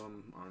bunch of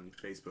them on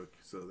Facebook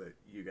so that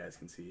you guys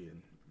can see,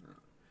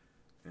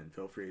 and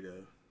feel free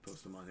to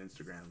post them on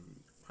Instagram,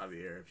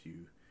 Javier, if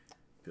you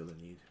feel the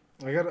need.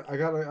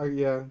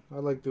 Yeah, I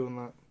like doing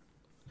that.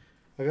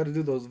 I gotta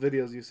do those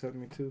videos you sent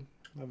me too.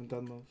 I haven't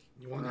done those.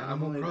 You want I've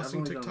Animal only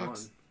Crossing done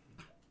TikToks?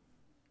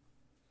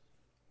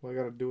 Well, I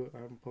gotta do it.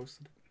 I haven't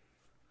posted it.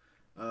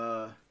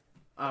 But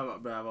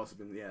I've also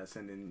been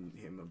sending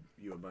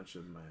you a bunch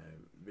of my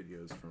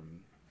videos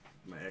from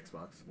my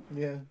Xbox.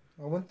 Yeah,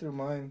 I went through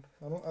mine.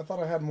 I thought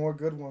I had more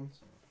good ones.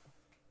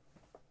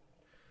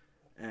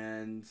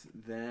 And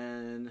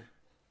then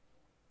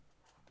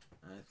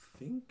I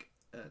think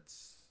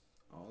that's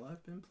all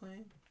I've been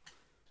playing.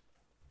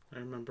 I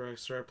remember I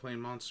started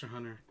playing Monster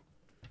Hunter.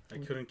 I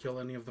couldn't kill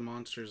any of the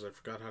monsters. I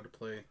forgot how to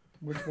play.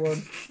 Which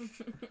one?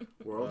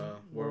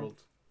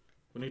 World.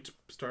 We need to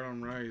start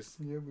on Rise.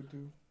 Yeah, we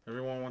do.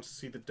 Everyone wants to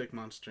see the dick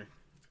monster.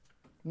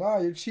 Nah,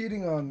 you're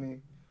cheating on me.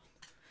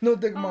 No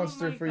dick Oh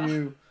monster my for God.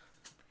 you.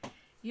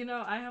 You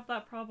know, I have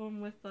that problem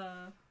with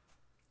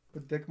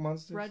With dick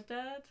monsters? Red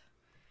Dead.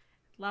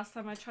 Last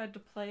time I tried to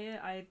play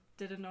it, I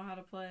didn't know how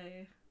to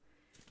play.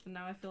 And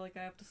now I feel like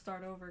I have to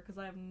start over because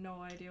I have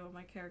no idea what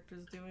my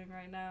character's doing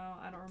right now.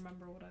 I don't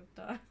remember what I've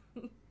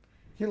done.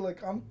 You're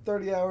like, I'm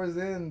 30 hours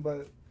in,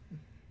 but...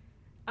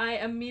 I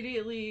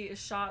immediately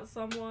shot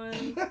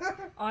someone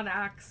on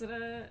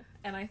accident,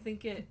 and I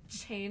think it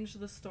changed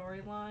the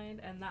storyline,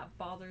 and that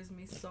bothers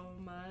me so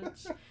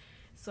much.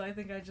 So I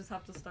think I just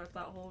have to start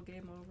that whole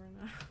game over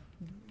now.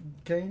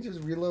 Can't you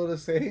just reload a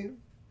save?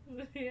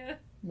 Yeah,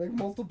 Make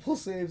multiple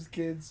saves,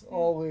 kids.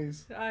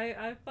 Always.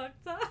 I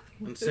fucked up.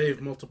 And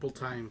save multiple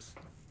times.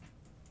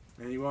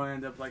 And you won't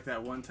end up like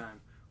that one time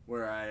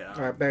where I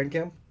Alright,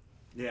 Bandcamp.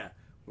 yeah,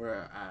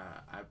 where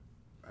I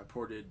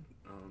ported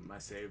my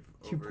save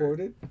over. You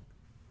ported?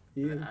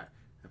 Yeah.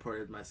 I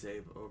ported my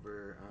save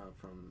over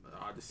from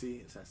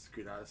Odyssey, Assassin's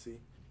Creed Odyssey.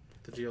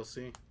 The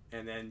DLC.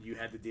 And then you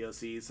had the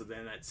DLC, so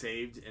then that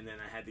saved, and then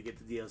I had to get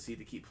the DLC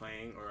to keep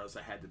playing, or else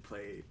I had to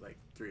play like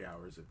 3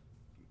 hours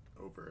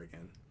over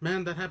again.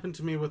 Man, that happened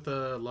to me with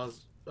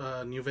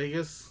New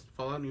Vegas,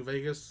 Fallout New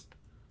Vegas.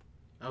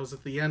 I was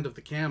at the end of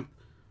the camp,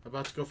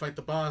 about to go fight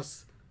the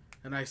boss,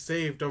 and I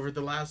saved over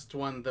the last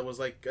one that was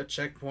like a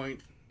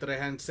checkpoint that I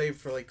hadn't saved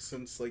for like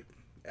since like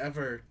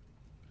ever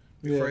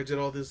before I did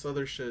all this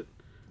other shit.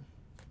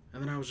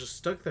 And then I was just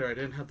stuck there. I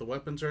didn't have the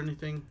weapons or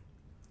anything.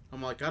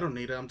 I'm like, I don't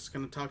need it. I'm just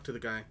gonna talk to the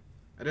guy.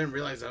 I didn't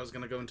realize I was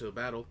gonna go into a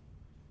battle.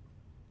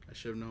 I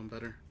should have known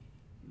better.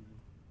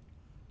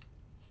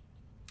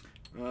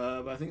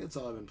 But I think that's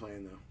all I've been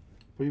playing though.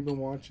 What you been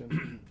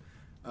watching?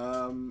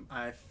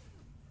 I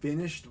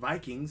finished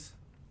Vikings,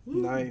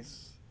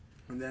 Nice.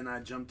 and then I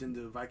jumped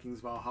into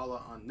Vikings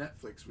Valhalla on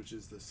Netflix, which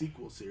is the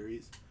sequel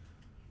series.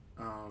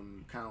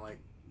 Kind of like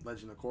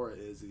Legend of Korra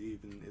is. It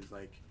even is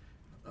like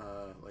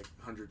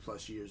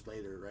 100+ years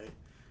later, right?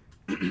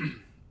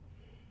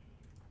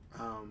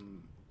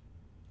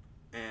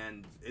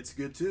 And it's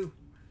good too.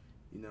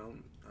 You know,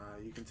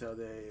 you can tell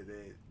they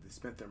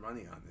spent their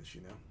money on this.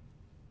 You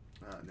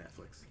know,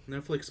 Netflix.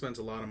 Netflix spends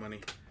a lot of money.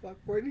 Fuck,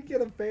 where'd you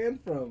get a fan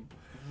from?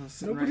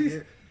 Sitting Nobody's-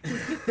 here.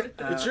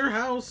 It's your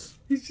house.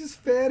 He's just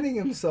fanning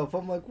himself.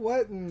 I'm like,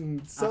 what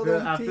in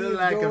Southern I tea feel is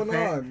like going a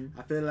fan, on?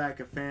 I feel like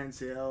a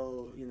fancy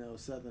old,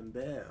 Southern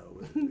belle.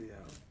 With, you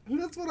know,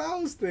 That's what I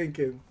was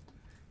thinking.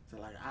 so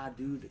like I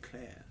do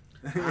declare.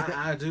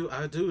 I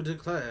do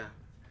declare.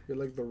 You're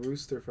like the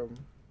rooster from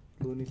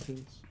Looney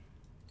Tunes.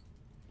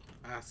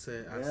 I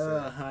say.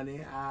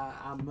 Honey,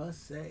 I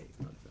must say.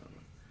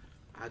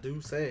 I do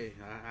say.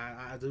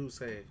 I do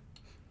say.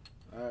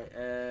 All right,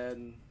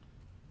 and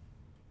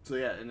so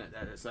yeah, and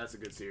so that's a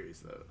good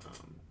series though.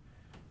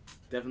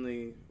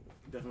 Definitely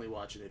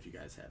watch it if you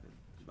guys haven't.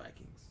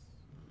 Vikings.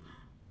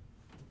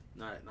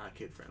 Not a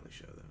kid friendly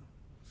show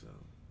though, so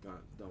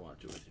don't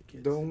watch it with your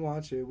kids. Don't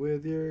watch it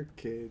with your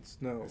kids.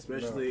 No.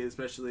 Especially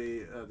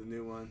the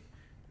new one.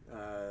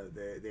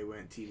 They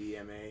went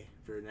TVMA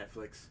for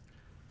Netflix.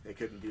 They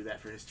couldn't do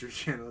that for History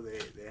Channel. They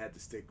had to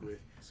stick with.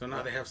 So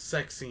now they have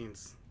sex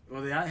scenes.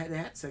 Well, they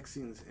had sex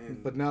scenes No.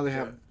 and. But now they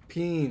have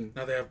peen.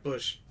 Now they have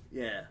Bush.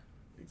 Yeah,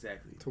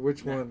 exactly. To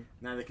which Now- one?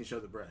 Now they can show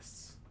the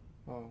breasts.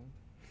 Oh.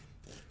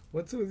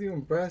 What's with you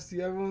and breast?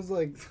 Everyone's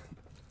like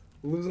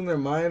losing their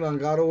mind on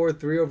God of War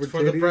 3 over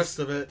For titties. the rest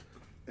of it.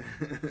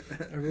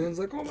 Everyone's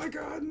like, oh my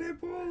god,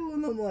 nipple.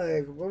 And I'm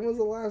like, when was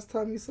the last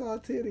time you saw a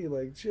titty?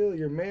 Like, chill,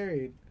 you're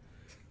married.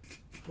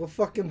 Go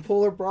fucking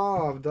pull her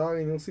bra off, dog,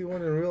 and you'll see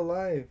one in real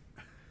life.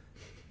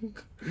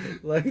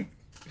 Like,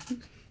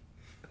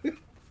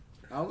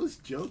 I was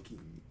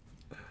joking.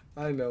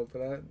 I know,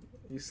 but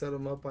you set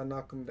them up, I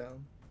knock them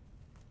down.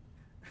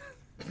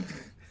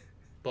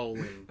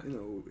 Bowling.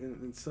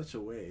 In such a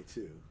way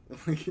too.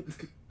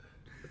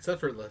 It's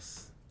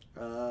effortless.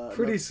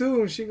 Pretty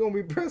soon, she gonna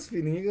be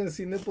breastfeeding. You're gonna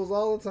see nipples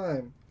all the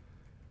time.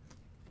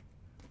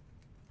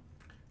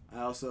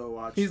 I also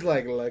watched. He's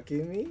like,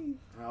 lucky me.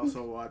 I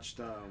also watched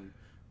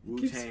Wu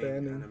keeps Tang: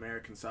 fanning. An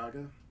American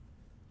Saga,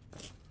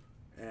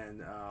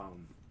 and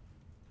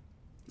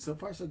so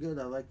far so good.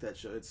 I like that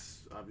show.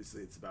 It's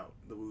about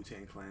the Wu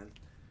Tang Clan.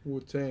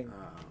 Wu-Tang.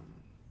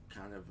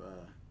 Kind of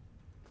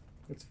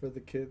It's for the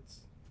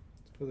kids.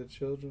 It's for the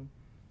children.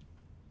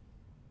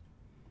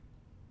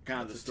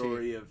 kind of the That's a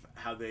story of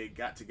how they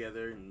got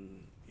together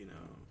and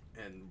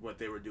and what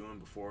they were doing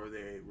before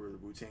they were the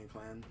Wu Tang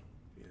Clan.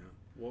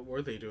 What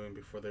were they doing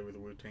before they were the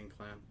Wu-Tang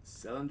Clan?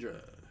 Selling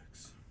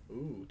drugs.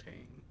 Ooh,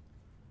 Tang.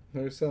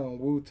 They were selling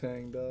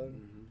Wu-Tang, dog.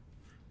 Mm-hmm.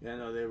 Yeah,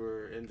 no, they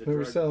were into They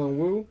were drug. selling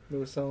Wu. They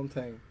were selling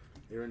Tang.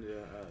 They were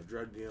into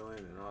drug dealing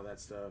and all that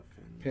stuff,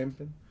 and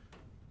Pimping.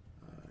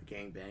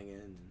 gang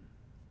banging.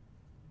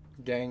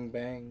 Gang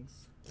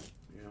bangs.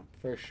 You know,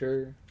 For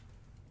sure.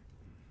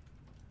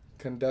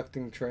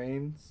 Conducting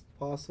trains,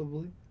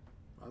 possibly.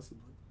 possibly.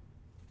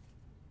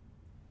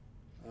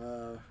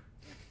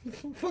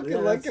 Fucking Yeah,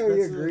 like how he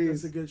that's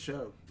agrees. a good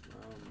show.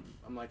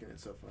 I'm liking it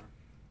so far.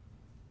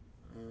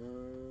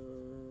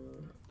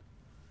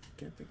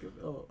 Can't think of.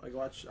 Oh,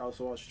 I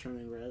also watched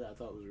Turning Red. I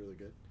thought it was really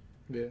good.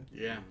 Yeah.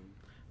 Yeah.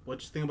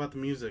 What'd you think about the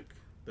music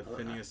that I-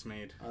 Phineas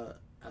made?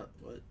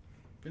 What?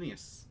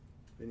 Phineas.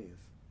 Phineas.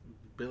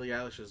 Billie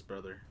Eilish's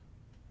brother.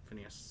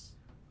 Phineas.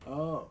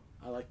 Oh,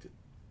 I liked it.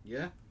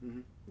 Yeah?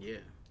 Mhm. Yeah.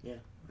 Yeah,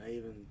 I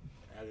even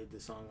added the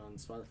song on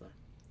Spotify.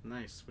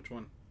 Nice. Which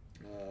one?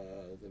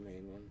 The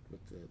main one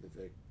with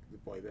the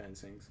boy band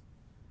sings.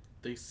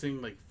 They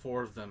sing like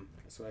 4 of them.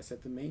 So I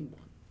said the main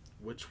one.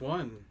 Which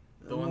one?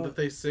 The one that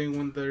they sing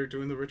when they're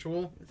doing the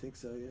ritual? I think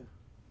so, yeah.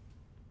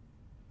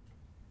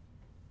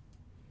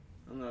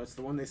 I don't know, it's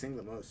the one they sing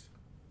the most.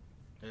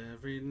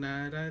 Every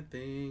night I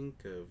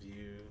think of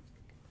you.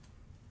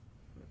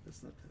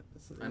 That's not that.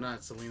 That's I know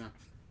it's Selena.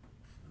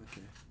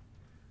 Okay.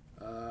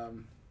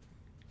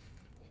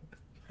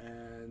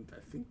 And I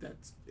think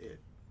that's it.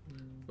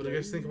 What do you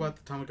guys think about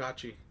the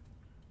Tamagotchi?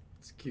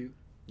 It's cute.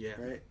 Yeah.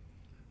 Right?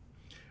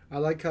 I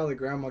like how the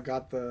grandma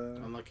got the.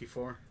 Unlucky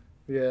 4.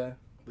 Yeah.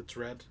 It's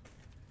red.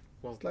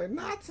 Well, It's like,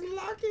 not so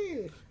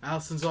lucky.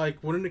 Allison's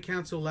like, wouldn't it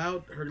cancel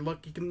out her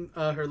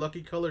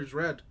lucky color is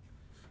red?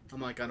 I'm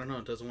like, I don't know,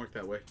 it doesn't work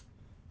that way.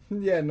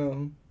 Yeah,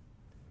 no.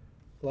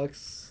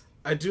 Lux.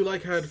 I do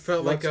like how it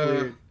felt Lux like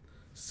weird.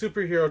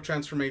 superhero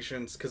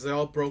transformations because they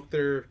all broke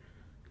their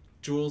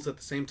jewels at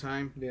the same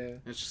time. Yeah.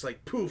 And it's just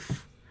like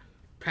poof,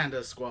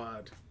 Panda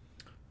Squad,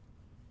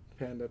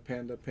 Panda,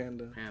 panda,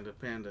 panda. Panda,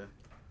 Panda.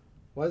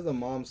 Why is the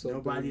mom so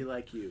Nobody big?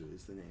 Like You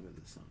is the name of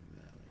the song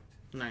that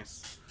I liked.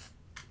 Nice.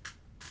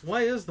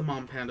 Why is the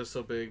mom panda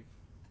so big?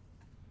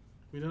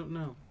 We don't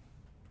know.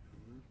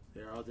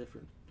 They're all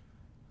different.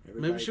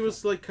 Maybe she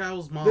was like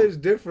Kyle's mom. There's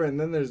different,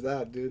 then there's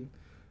that, dude.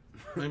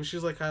 Maybe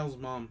she's like Kyle's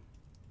mom.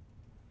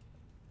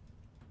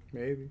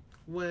 Maybe.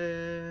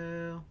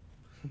 Well,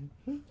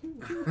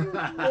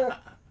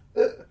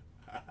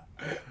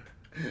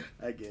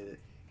 I get it.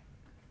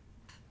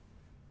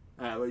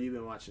 Alright, what have you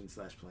been watching /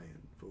 playing,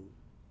 fool?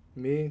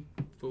 Me?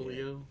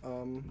 Folio.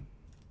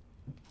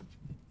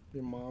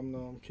 Your mom? No,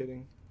 I'm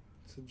kidding.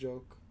 It's a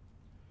joke.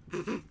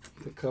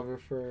 The cover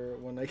for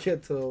when I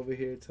get to over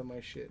here to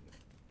my shit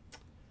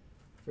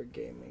for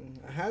gaming.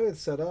 I had it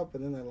set up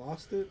and then I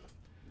lost it.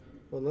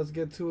 But let's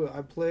get to it.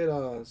 I played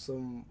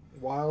some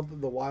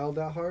the Wild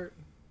at Heart,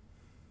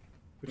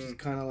 which is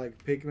kind of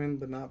like Pikmin,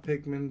 but not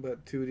Pikmin,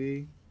 but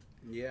 2D,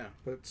 Yeah.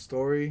 but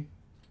story.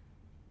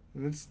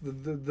 And it's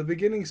the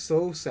beginning's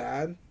so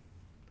sad.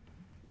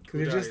 Because Who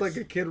you're just dies?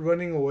 like a kid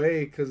running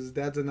away because his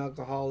dad's an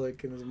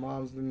alcoholic and his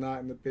mom's not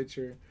in the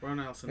picture. Ron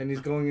Nelson. And he's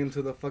going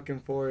into the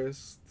fucking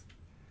forest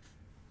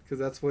because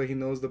that's what he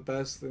knows the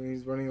best, and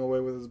he's running away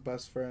with his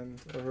best friend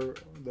or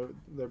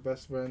their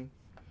best friend.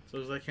 So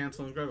it's like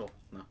Hansel and Gretel.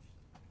 No.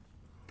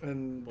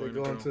 And Boy they and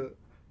go girl. into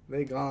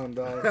they gone,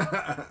 dog.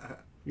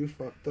 You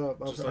fucked up.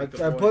 Just I like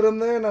the boy. put him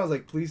there and I was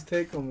like, please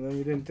take him, and then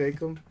we didn't take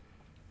him,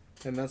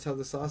 and that's how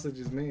the sausage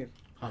is made.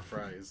 Hot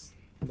fries.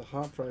 The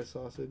hot fry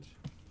sausage.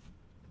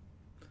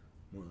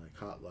 More like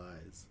Hot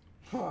Lies.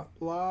 Hot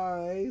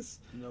lies.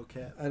 No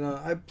cap. And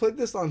I played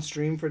this on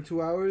stream for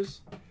 2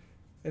 hours,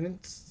 and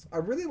I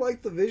really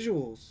like the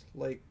visuals.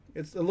 Like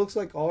it looks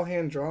like all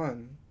hand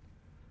drawn,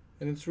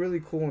 and it's really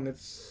cool. And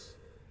it's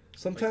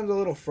sometimes a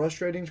little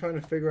frustrating trying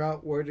to figure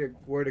out where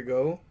to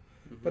go.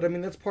 But I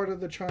mean that's part of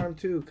the charm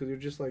too, because you're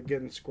just like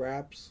getting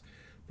scraps.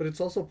 But it's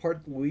also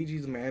part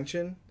Luigi's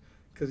Mansion,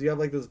 because you have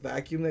like this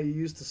vacuum that you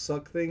use to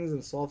suck things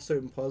and solve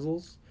certain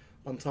puzzles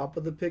on top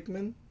of the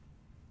Pikmin.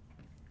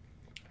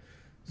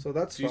 So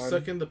that's Do you fun.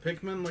 suck in the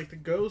Pikmin like the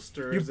ghost,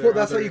 or is That's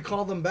how other- you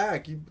call them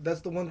back.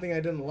 That's the one thing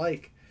I didn't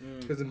like. Mm.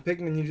 Because in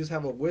Pikmin, you just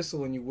have a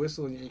whistle and you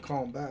whistle and you can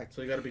call them back.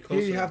 So you gotta be Here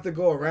closer. you have to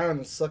go around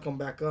and suck them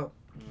back up.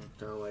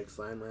 Kind of like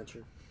Slime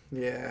Rancher.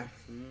 Yeah,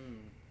 Mm.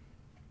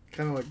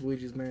 kind of like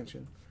Luigi's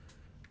Mansion.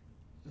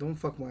 Don't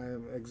fuck my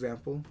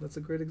example. That's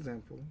a great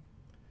example.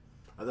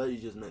 I thought you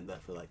just meant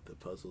that for like the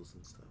puzzles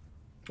and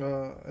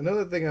stuff.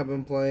 Another thing I've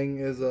been playing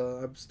is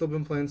I've still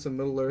been playing some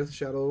Middle Earth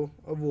Shadow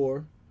of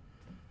War.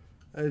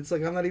 It's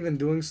like I'm not even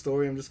doing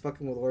story. I'm just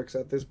fucking with orcs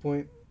at this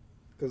point.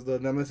 Because the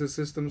Nemesis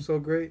system's so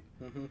great.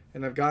 Mhm.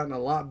 And I've gotten a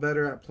lot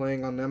better at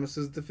playing on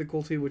Nemesis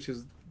difficulty, which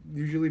is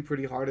usually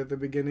pretty hard at the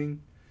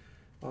beginning.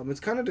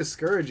 It's kind of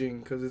discouraging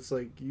because it's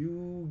like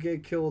you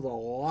get killed a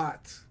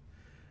lot.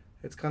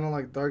 It's kind of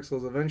like Dark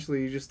Souls.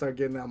 Eventually, you just start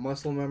getting that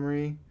muscle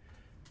memory,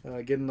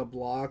 getting the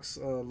blocks,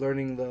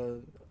 learning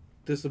the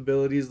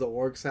disabilities the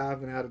orcs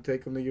have and how to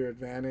take them to your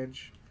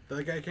advantage.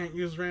 That guy can't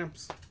use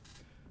ramps.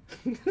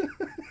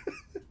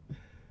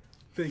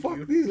 Thank Fuck,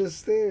 you. these are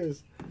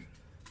stairs.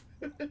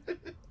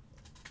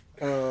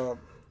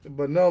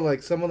 But no,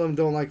 like some of them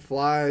don't like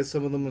flies.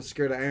 Some of them are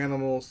scared of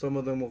animals. Some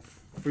of them will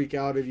freak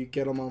out if you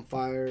get them on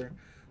fire.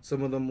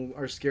 Some of them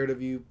are scared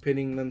of you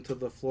pinning them to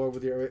the floor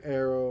with your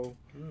arrow.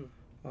 Mm.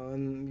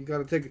 And you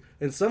gotta take.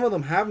 And some of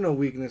them have no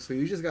weakness, so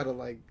you just gotta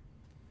like,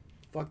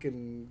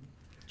 fucking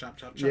Chop,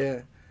 chop, chop.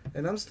 yeah.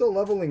 And I'm still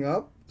leveling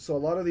up, so a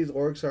lot of these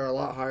orcs are a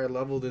lot higher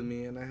level than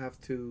me, and I have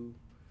to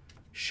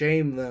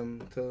shame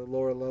them to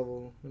lower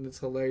level, and it's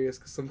hilarious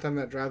because sometimes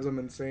that drives them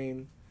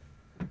insane,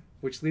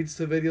 which leads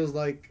to videos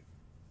like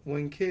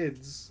when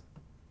kids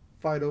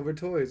fight over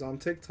toys on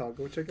TikTok.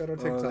 Go check out our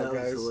TikTok, that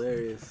guys. was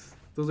hilarious.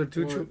 Those are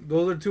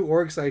two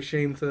orcs I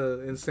shamed to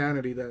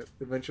insanity that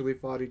eventually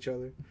fought each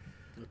other.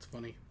 That's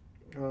funny.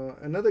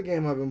 Another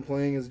game I've been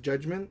playing is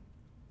Judgment,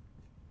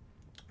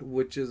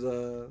 which is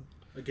A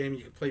game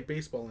you can play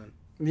baseball in.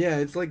 yeah,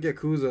 it's like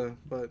Yakuza,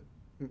 but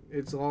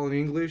it's all in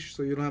English,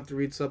 so you don't have to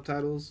read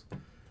subtitles.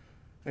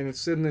 And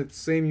it's in the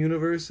same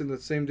universe in the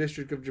same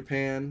district of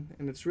Japan,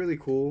 and it's really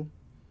cool.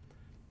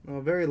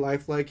 Very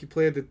lifelike. You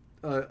play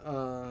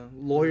a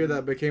lawyer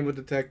that became a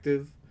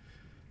detective,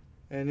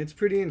 and it's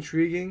pretty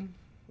intriguing.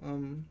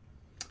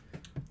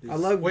 I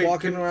love Wait,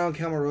 walking around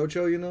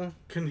Kamurocho, you know?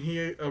 Can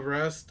he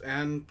arrest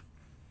and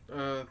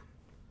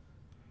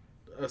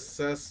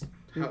assess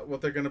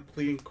what they're gonna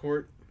plead in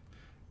court?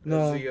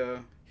 No. As the,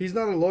 He's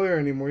not a lawyer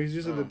anymore. He's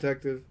just a Oh.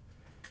 detective.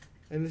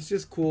 And it's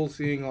just cool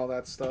seeing all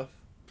that stuff.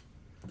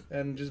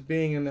 And just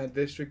being in that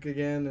district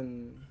again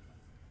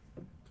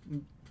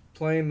and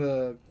playing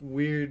the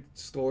weird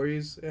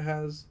stories it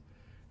has.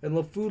 And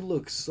the food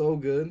looks so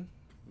good.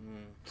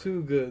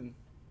 Too good.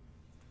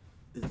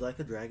 Is Like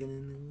a Dragon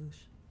in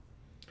English?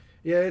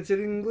 Yeah, it's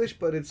in English,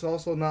 but it's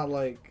also not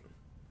like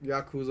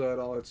Yakuza at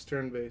all. It's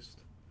turn-based.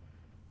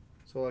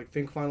 So, like,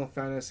 think Final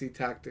Fantasy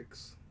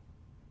Tactics.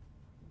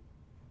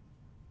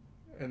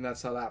 And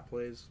that's how that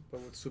plays,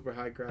 but with super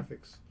high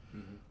graphics.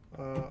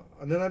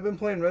 And then I've been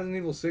playing Resident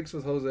Evil 6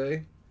 with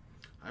Jose.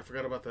 I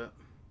forgot about that.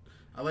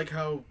 I like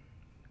how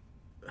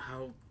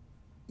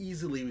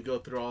easily we go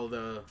through all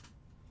the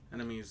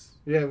enemies,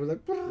 Yeah, we're like...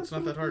 It's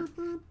not that hard.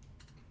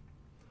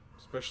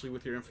 especially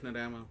with your infinite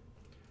ammo.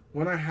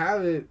 When I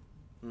have it,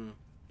 Mm.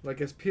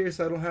 like as Pierce,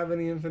 I don't have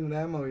any infinite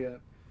ammo yet.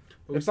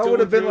 But we If I still would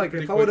have went been through it like,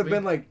 pretty if I would have quickly.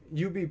 been like,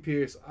 you be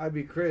Pierce, I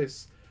be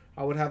Chris,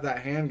 I would have that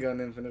handgun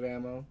infinite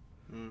ammo.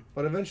 Mm.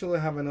 But eventually,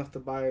 I have enough to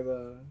buy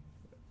the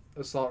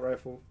assault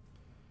rifle.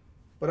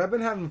 But I've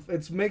been having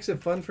it makes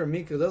it fun for me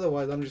because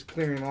otherwise I'm just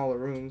clearing all the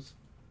rooms.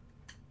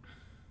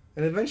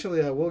 And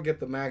eventually, I will get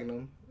the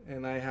Magnum,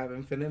 and I have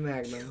infinite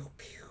Magnum.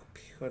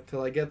 But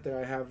till I get there,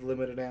 I have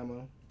limited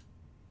ammo.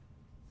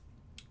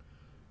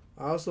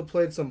 I also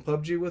played some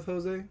PUBG with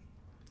Jose,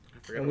 I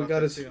forgot and we about got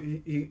that his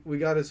too. we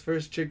got his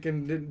first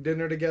chicken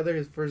dinner together,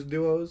 his first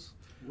duos.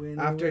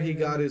 After he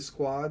got his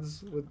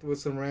squads with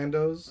some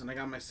randos, And I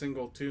got my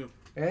single too.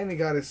 and he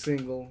got his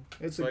single.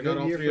 It's So a I got good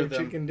all year three for of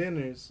them. chicken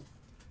dinners.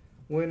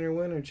 Winner,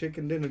 winner,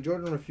 chicken dinner.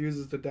 Jordan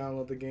refuses to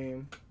download the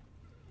game.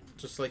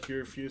 Just like you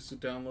refused to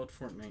download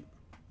Fortnite.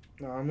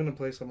 No, I'm gonna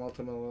play some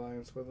Ultimate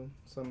Alliance with him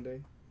someday.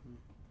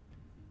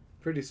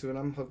 Pretty soon,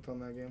 I'm hooked on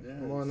that game.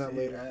 Yeah, More on that see,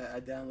 later. I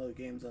download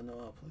games I know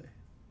I'll play.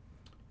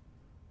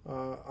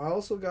 I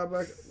also got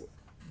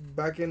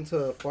back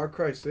into Far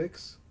Cry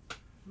 6,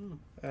 Hmm.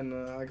 and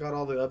I got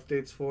all the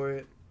updates for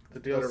it. The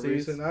That are DLCs.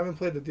 recent. I haven't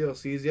played the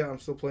DLCs yet. I'm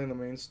still playing the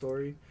main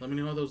story. Let me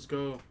know how those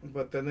go.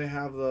 But then they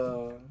have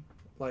the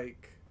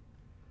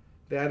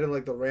they added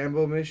like the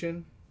Rambo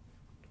mission,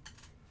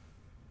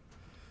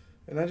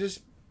 and I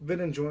just been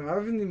enjoying. I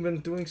haven't even been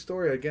doing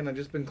story again. I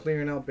just been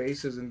clearing out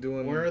bases and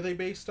doing. Where are they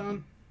based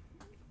on?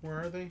 Where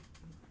are they?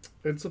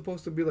 It's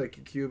supposed to be like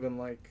a Cuban,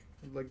 like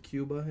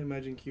Cuba.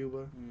 Imagine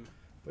Cuba, Mm.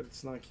 but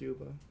it's not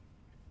Cuba.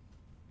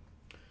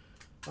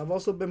 I've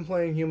also been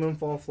playing Human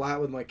Fall Flat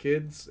with my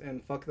kids,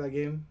 and fuck that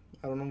game.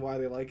 I don't know why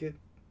they like it.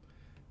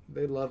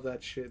 They love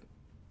that shit.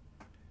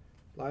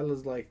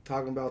 Lila's like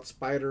talking about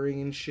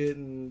spidering and shit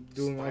and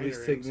doing all these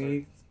Spidering,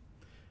 techniques.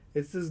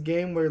 It's this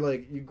game where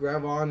like you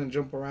grab on and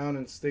jump around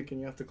and stick, and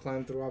you have to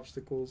climb through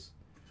obstacles,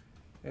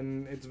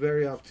 and it's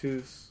very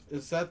obtuse.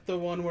 Is that the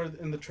one where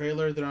in the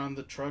trailer they're on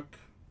the truck?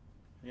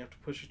 You have to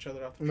push each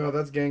other off the No, truck?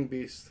 that's Gang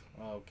Beast.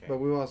 Oh, okay. But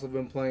we've also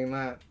been playing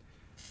that.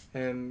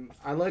 And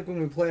I like when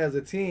we play as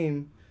a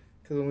team,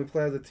 because when we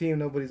play as a team,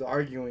 nobody's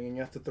arguing, and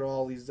you have to throw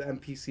all these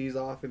NPCs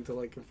off into,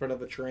 like, in front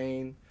of a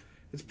train.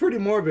 It's pretty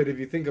morbid if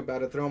you think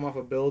about it. Throw them off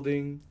a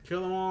building.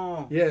 Kill them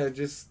all. Yeah,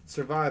 just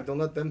survive. Don't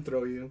let them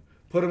throw you.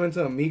 Put them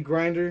into a meat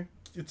grinder.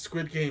 It's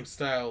Squid Game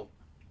style.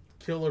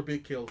 Kill or be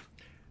killed.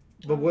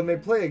 But when they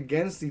play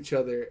against each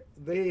other,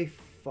 they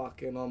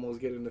fucking almost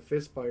get into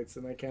fistfights,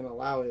 and I can't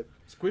allow it.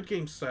 Squid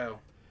Game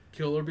style.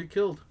 Kill or be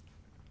killed.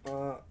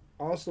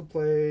 Also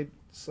played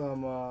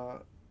some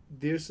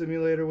Deer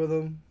Simulator with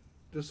them.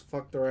 Just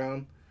fucked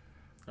around.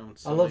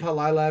 I love how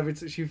Lila,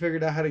 she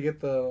figured out how to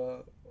get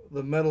the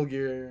Metal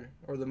Gear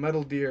or the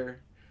Metal Deer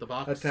the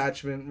box.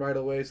 attachment right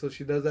away. So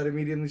she does that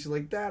immediately. She's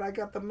like, Dad, I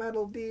got the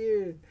Metal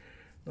Deer.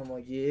 And I'm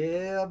like,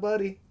 yeah,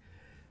 buddy.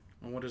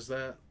 And what is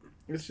that?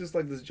 It's just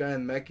like this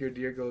giant mech your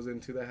deer goes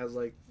into that has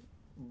like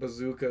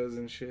bazookas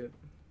and shit.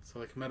 So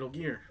like Metal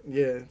Gear.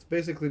 Yeah, it's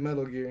basically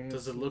Metal Gear.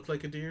 Does it look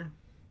like a deer?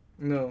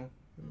 No,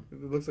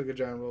 it looks like a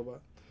giant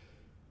robot.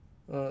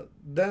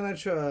 Then I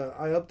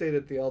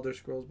updated the Elder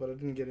Scrolls, but I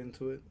didn't get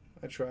into it.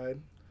 I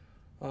tried.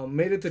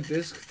 Made it to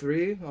disc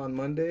 3 on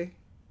Monday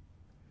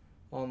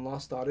on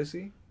Lost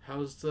Odyssey.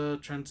 How's the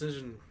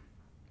transition?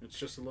 It's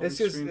just a loading It's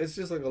just screen. it's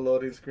just like a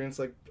loading screen. It's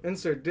like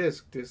insert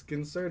disc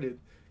inserted,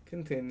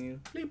 continue.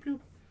 Bleep, bloop.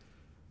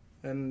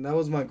 And that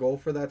was my goal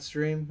for that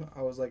stream.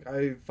 I was like,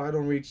 if I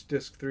don't reach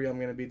disc 3, I'm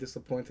gonna be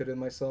disappointed in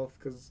myself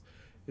because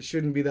it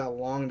shouldn't be that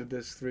long to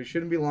disc 3. It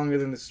shouldn't be longer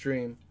than the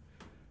stream.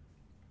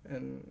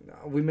 And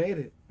we made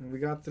it. And we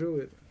got through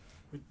it.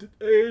 We did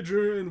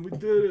Adrian, we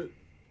did it.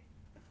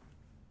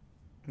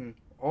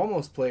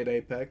 Almost played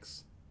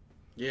Apex.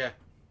 Yeah.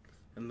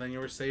 And then you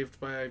were saved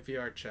by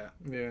VR chat.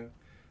 Yeah,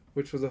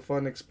 which was a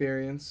fun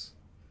experience.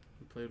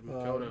 We played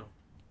Makoto.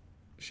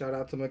 Shout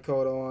out to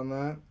Makoto on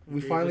that. We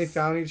Gave finally us-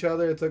 found each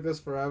other. It took us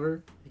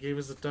forever. He gave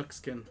us a duck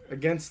skin.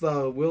 Against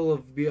the will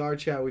of VR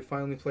Chat, we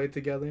finally played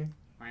together.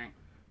 Quack.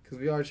 Because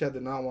VR Chat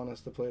did not want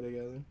us to play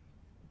together.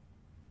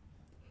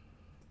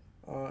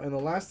 And the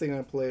last thing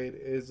I played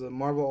is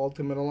Marvel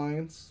Ultimate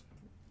Alliance.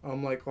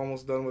 I'm like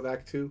almost done with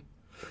Act 2.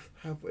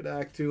 Halfway to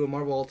Act 2.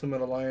 Marvel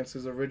Ultimate Alliance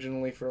is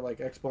originally for like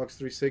Xbox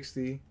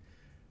 360.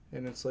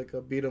 And it's like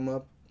a beat 'em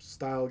up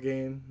style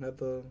game at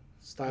the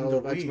style And the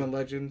of Wii. X-Men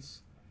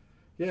Legends.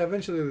 Yeah,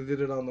 eventually they did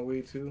it on the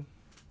Wii too.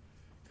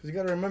 Because you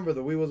gotta remember,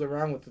 the Wii was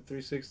around with the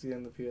 360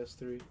 and the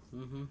PS3.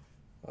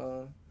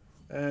 Mm-hmm.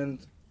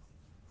 And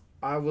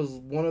I was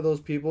one of those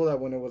people that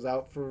when it was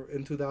out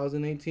in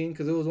 2018,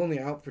 because it was only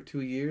out for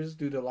 2 years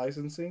due to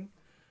licensing,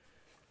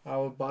 I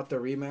bought the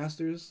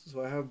remasters.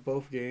 So I have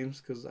both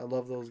games because I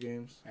love those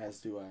games. As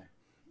do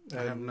I.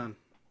 I have none.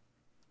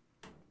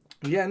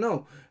 Yeah,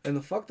 no. And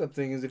the fucked up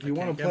thing is if you I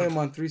want can't to get play them.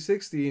 them on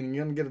 360 and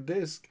you're going to get a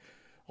disc,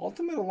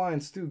 Ultimate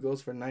Alliance 2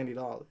 goes for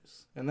 $90.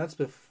 And that's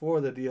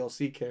before the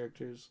DLC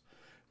characters,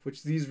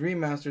 which these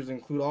remasters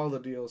include all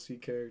the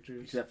DLC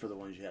characters. Except for the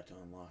ones you have to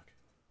unlock.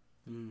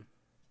 Mm.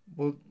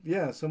 Well,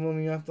 yeah, some of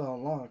them you have to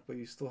unlock, but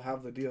you still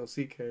have the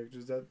DLC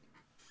characters.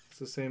 It's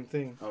the same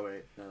thing. Oh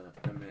wait, no,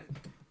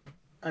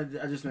 I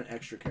just meant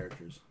extra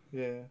characters.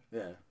 Yeah.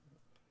 Yeah.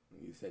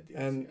 You said DLC.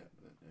 And-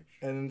 yeah,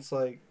 extra. And it's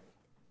like,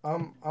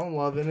 I'm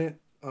loving it.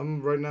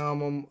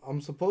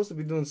 I'm supposed to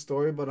be doing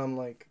story, but I'm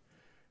like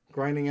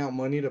grinding out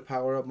money to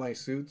power up my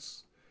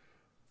suits.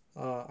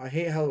 I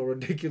hate how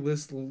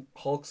ridiculous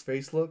Hulk's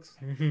face looks.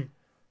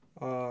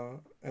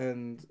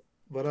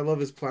 But I love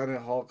his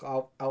Planet Hulk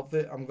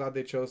outfit. I'm glad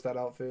they chose that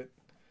outfit.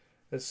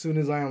 As soon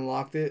as I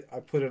unlocked it, I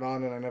put it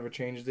on and I never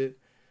changed it.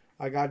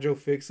 I got Joe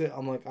Fix It.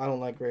 I'm like, I don't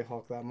like Grey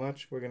Hulk that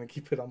much. We're gonna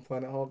keep it on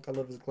Planet Hulk. I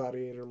love his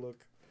gladiator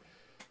look.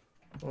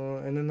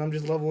 And then I'm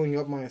just leveling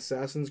up my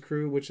Assassin's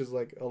crew, which is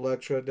like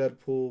Elektra,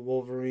 Deadpool,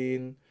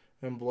 Wolverine,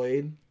 and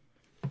Blade.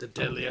 The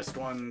deadliest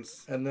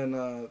ones. And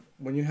then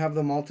when you have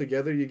them all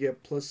together, you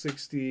get plus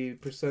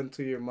 60%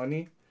 to your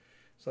money.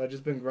 So I've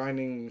just been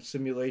grinding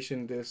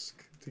simulation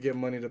disc to get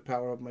money to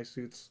power up my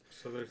suits.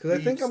 So Because I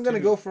think I'm going to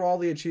go for all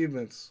the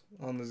achievements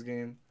on this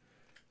game.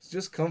 It's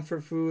just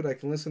comfort food. I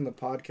can listen to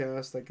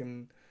podcasts. I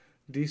can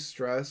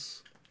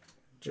de-stress.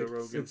 Joe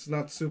Rogan. It's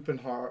not super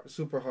hard.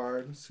 Super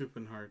hard. Soup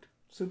and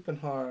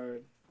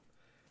hard.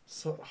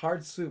 So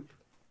hard soup.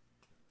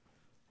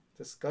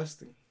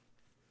 Disgusting.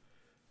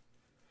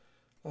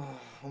 Oh,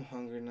 I'm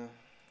hungry now.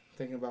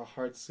 Thinking about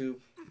hard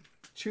soup.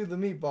 Chew the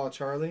meatball,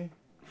 Charlie.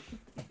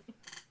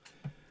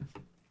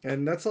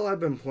 And that's all I've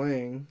been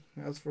playing.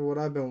 As for what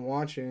I've been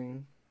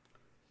watching,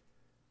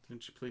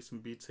 Didn't you play some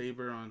Beat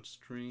Saber on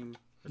stream?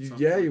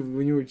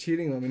 when you were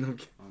cheating on me. No,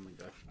 Oh my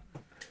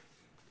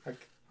god.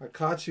 I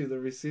caught you. The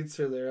receipts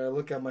are there. I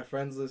look at my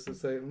friends list and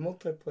say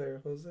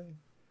multiplayer, Jose.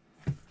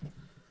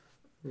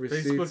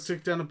 Facebook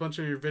took down a bunch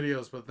of your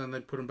videos, but then they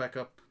put them back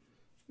up.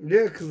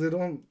 Yeah, because they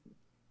don't.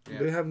 Yeah.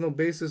 They have no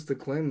basis to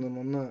claim them.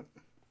 I'm not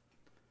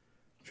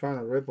trying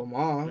to rip them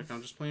off. Like,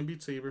 I'm just playing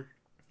Beat Saber.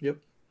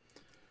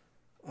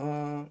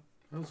 That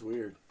was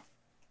weird.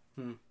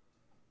 Hmm.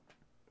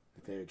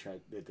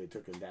 That they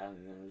took it down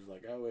and then it was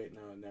like, oh wait,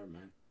 no, never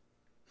mind.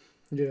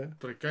 Yeah.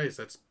 But guys,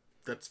 that's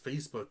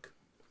Facebook.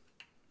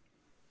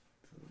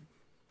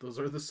 Those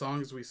are the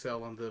songs we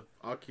sell on the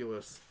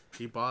Oculus.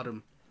 He bought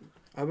them.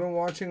 I've been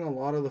watching a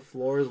lot of The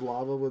Floor is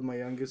Lava with my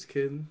youngest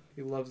kid.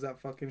 He loves that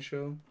fucking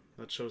show.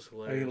 That show's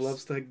hilarious. And he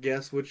loves to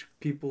guess which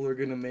people are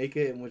going to make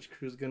it and which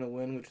crew's going to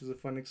win, which is a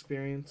fun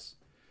experience.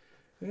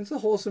 And it's a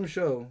wholesome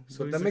show. So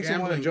But he's that a makes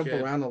him want to gambling jump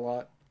kid. around a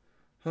lot.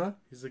 Huh?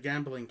 He's a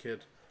gambling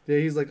kid. Yeah,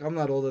 he's like, I'm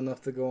not old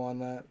enough to go on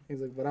that. He's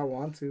like, but I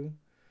want to.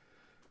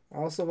 I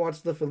also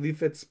watched the Felipe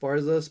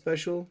Esparza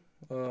special,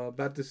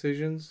 Bad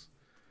Decisions,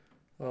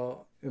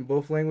 in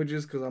both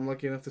languages because I'm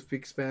lucky enough to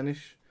speak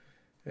Spanish.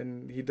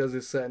 And he does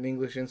his set in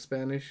English and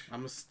Spanish.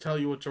 I'm going to tell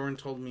you what Jordan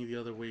told me the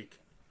other week.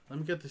 Let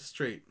me get this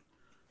straight.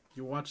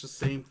 You watch the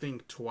same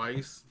thing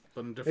twice,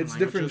 but in different It's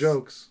languages? different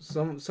jokes.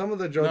 Some of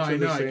the jokes No, are I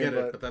know, the same, I get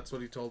it, but that's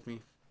what he told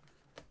me.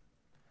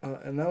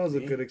 and that was a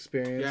Me? good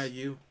experience. Yeah,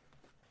 you.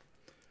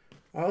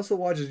 I also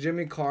watched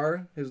Jimmy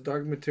Carr, his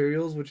Dark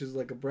Materials, which is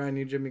like a brand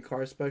new Jimmy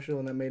Carr special,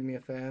 and that made me a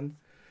fan.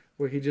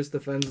 Where he just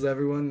defends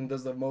everyone and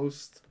does the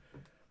most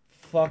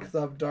fucked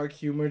up dark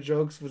humor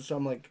jokes, which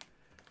I'm like,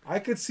 I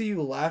could see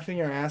you laughing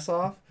your ass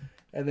off,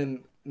 and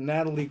then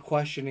Natalie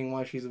questioning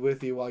why she's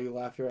with you while you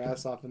laugh your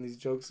ass off and these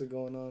jokes are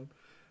going on.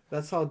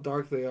 That's how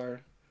dark they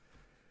are.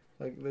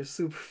 Like, they're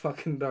super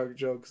fucking dark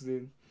jokes,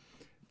 dude.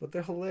 But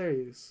they're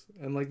hilarious.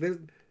 And like,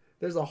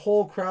 there's a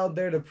whole crowd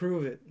there to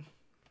prove it.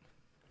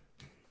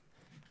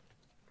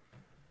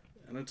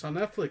 And it's on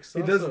Netflix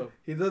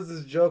He does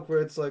this joke where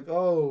it's like,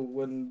 oh,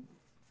 when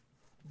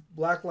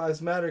Black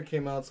Lives Matter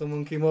came out,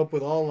 someone came up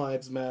with All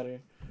Lives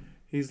Matter.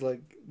 He's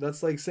like,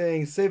 that's like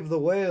saying save the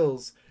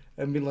whales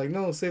and be like,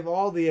 no, save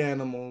all the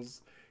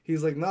animals.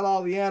 He's like, not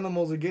all the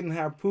animals are getting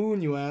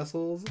harpooned, you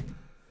assholes.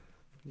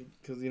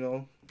 Because, you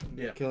know,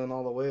 they're Yeah. killing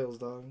all the whales,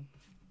 dog.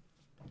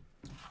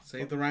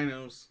 Save the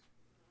rhinos.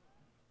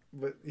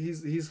 But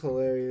he's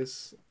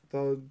hilarious.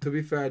 Though, to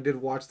be fair, I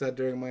did watch that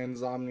during my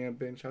insomnia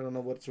binge. I don't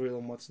know what's real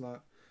and what's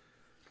not.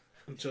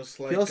 Just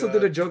like He also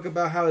did a joke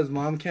about how his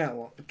mom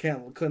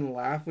couldn't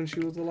laugh when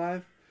she was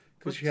alive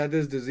because she had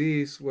this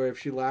disease where if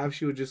she laughed,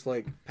 she would just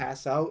like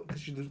pass out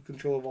because she lose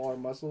control of all her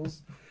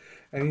muscles.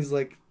 And he's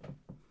like,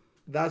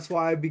 that's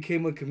why I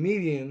became a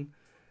comedian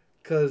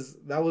because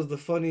that was the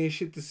funniest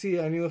shit to see.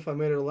 I knew if I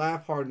made her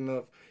laugh hard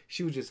enough,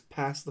 she would just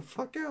pass the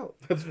fuck out.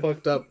 That's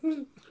fucked up.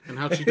 And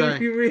how'd she If die?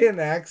 he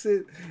reenacts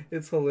it,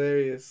 it's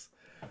hilarious.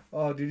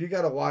 Oh, dude, you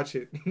gotta watch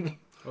it.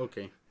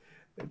 Okay.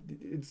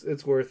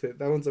 It's worth it.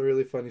 That one's a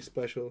really funny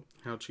special.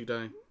 How'd she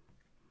die?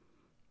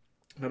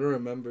 I don't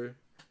remember.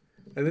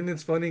 And then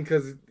it's funny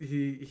because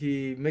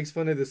he makes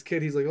fun of this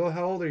kid. He's like, oh,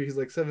 how old are you? He's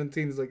like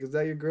 17. He's like, is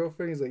that your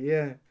girlfriend? He's like,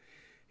 yeah.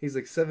 He's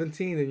like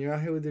 17 and you're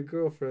out here with your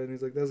girlfriend.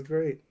 He's like, that's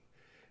great.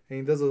 And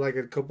he does like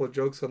a couple of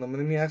jokes on him.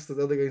 And then he asks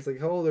the other guy, he's like,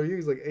 how old are you?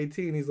 He's like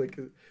 18. He's like,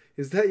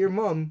 is that your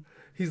mom?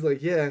 He's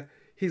like, yeah.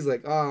 He's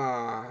like,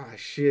 ah,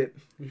 shit.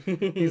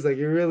 He's like,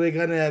 you're really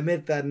going to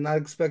admit that and not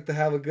expect to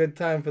have a good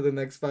time for the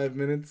next 5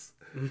 minutes?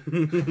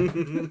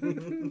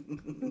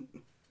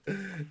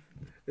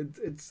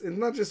 It's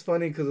not just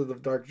funny because of the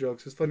dark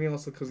jokes. It's funny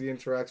also because he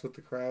interacts with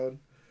the crowd.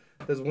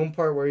 there's one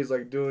part where he's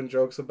like doing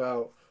jokes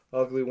about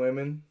ugly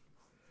women,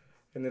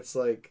 and it's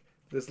like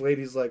this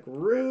lady's like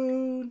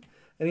rude,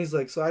 and he's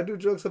like, so I do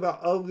jokes about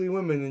ugly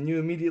women, and you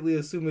immediately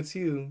assume it's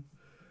you.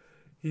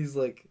 He's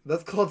like,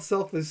 that's called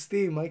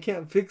self-esteem. I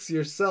can't fix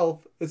your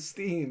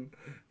self-esteem.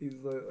 He's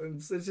like,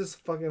 it's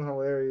just fucking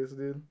hilarious,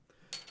 dude.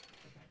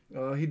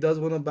 He does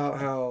one about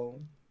how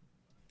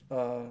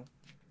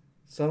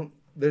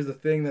there's a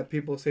thing that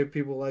people say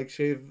people like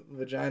shaved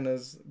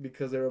vaginas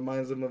because it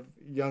reminds them of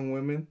young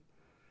women.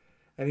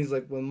 And he's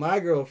like, when my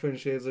girlfriend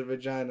shaves her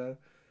vagina,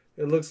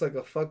 it looks like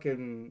a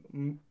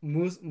fucking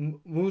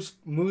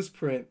moose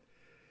print.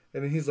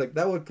 And then he's like,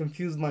 that would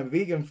confuse my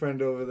vegan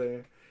friend over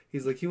there.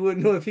 He's like, he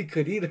wouldn't know if he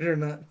could eat it or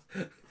not.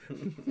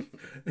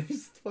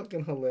 It's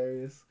fucking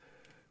hilarious.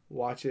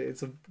 Watch it.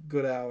 It's a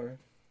good hour.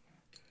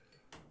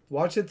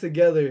 Watch it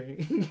together.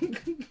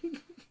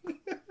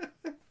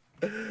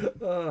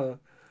 I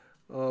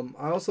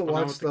also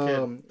watched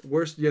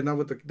worst. Yeah,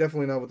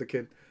 definitely not with the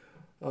kid.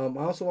 I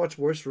also watched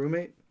Worst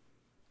Roommate.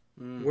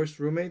 Worst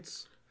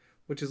Roommates,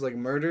 which is like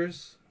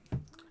murders.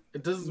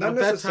 It doesn't. Not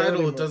With that necessarily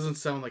title, it murder. doesn't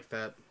sound like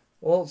that.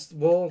 Well,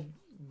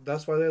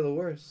 that's why they're the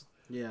worst.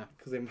 Yeah.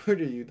 Because they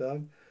murder you,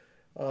 dog.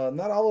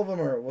 Not all of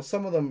them are. Well,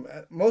 some of them.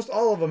 Most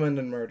all of them end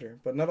in murder,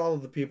 but not all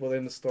of the people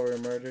in the story are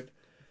murdered.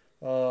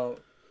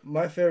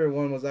 My favorite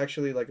one was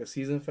actually like a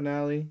season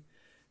finale,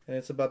 and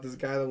it's about this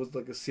guy that was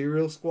like a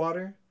serial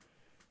squatter,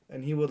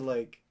 and he would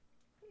like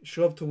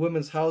show up to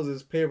women's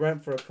houses, pay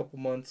rent for a couple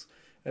months,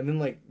 and then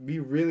like be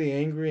really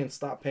angry and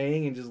stop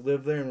paying and just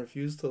live there and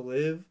refuse to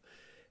live.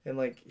 And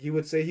like he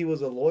would say he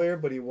was a lawyer,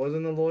 but he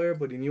wasn't a lawyer,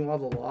 but he knew all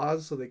the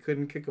laws, so they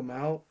couldn't kick him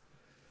out.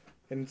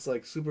 And it's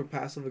like super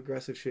passive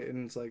aggressive shit,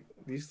 and it's like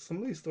some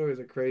of these stories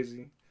are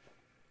crazy.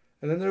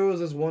 And then there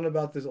was this one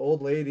about this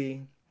old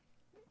lady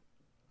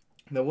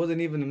that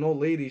wasn't even an old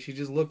lady, she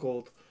just looked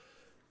old.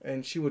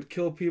 And she would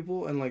kill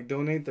people and like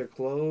donate their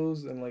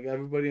clothes, and like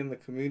everybody in the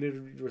community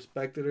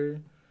respected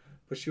her.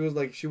 But she was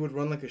like, she would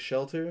run like a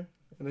shelter,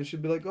 and then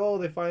she'd be like, oh,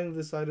 they finally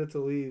decided to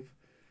leave.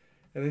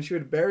 And then she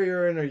would bury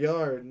her in her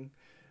yard.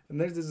 And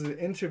there's this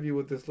interview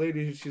with this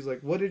lady. She's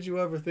like, what did you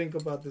ever think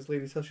about this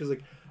lady's house? She's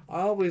like,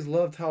 I always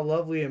loved how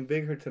lovely and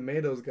big her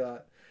tomatoes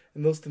got.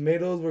 And those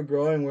tomatoes were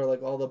growing where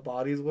like all the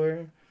bodies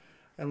were.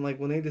 And like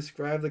when they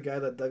describe the guy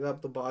that dug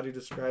up the body,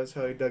 describes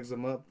how he dug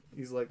them up.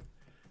 He's like,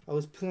 I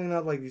was pulling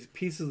out like these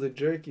pieces of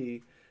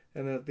jerky.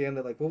 And then at the end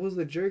they're like, what was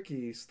the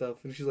jerky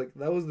stuff? And she's like,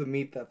 that was the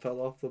meat that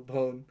fell off the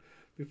bone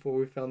before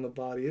we found the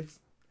body.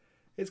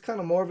 It's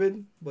kind of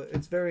morbid, but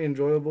it's very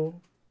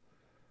enjoyable.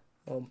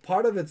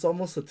 Part of it's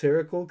almost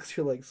satirical because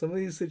you're like, some of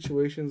these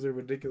situations are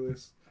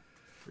ridiculous.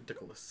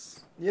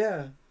 Ridiculous.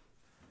 Yeah.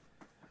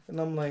 And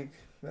I'm like,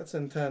 that's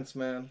intense,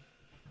 man.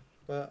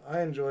 But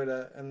I enjoy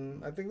that.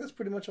 And I think that's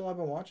pretty much all I've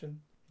been watching.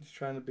 Just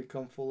trying to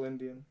become full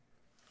Indian.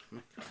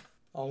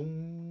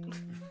 That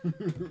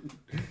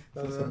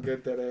was some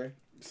good dead air.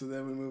 So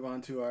then we move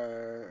on to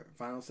our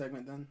final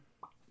segment then.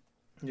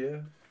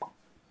 Yeah.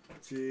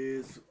 Which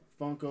is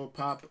Funko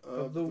Pop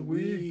Of the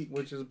week.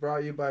 Which is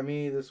brought you by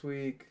me this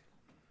week.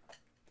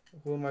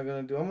 Who am I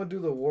going to do? I'm going to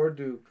do the War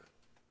Duke.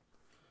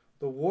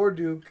 The War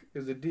Duke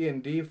is a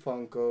D&D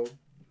Funko.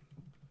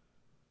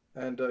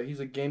 And he's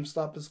a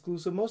GameStop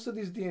exclusive. Most of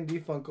these D&D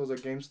Funkos are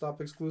GameStop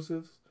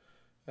exclusives.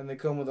 And they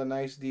come with a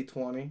nice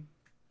D20.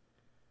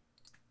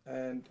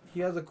 And he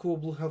has a cool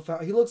blue...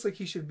 He looks like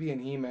he should be in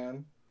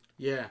He-Man.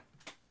 Yeah.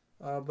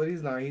 But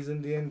he's not. He's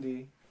in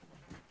D&D.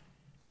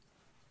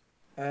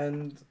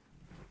 And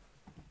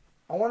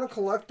I want to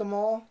collect them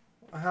all.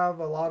 I have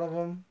a lot of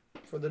them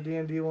for the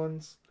D&D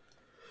ones.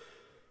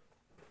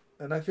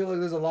 And I feel like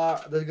there's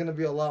going to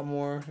be a lot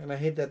more. And I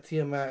hate that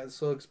Tiamat is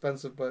so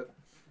expensive, but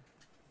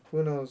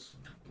who knows?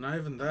 Not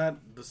even that.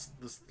 The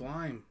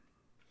slime.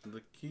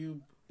 The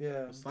cube.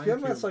 Yeah. The slime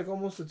Tiamat's cube. like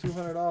almost to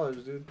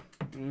 $200,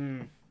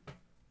 dude.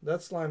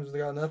 That slime's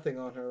got nothing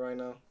on her right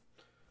now.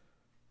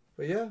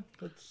 But yeah,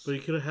 it's... But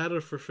you could have had her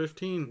for What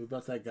 $15.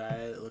 about that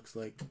guy that looks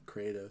like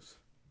Kratos?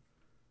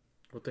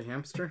 With the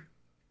hamster?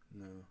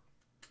 No.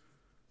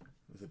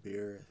 With a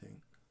beer, I think.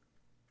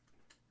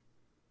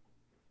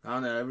 I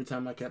don't know. Every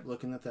time I kept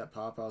looking at that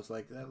pop, I was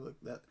like, I don't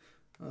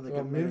think it made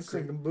a Minsk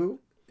and Boo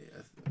Yeah,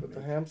 with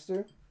the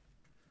hamster.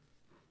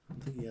 I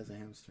don't think he has a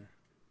hamster.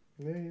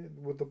 Yeah,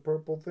 with the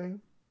purple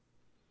thing.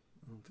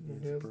 I don't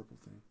think he has Yes. a purple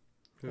thing.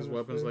 His his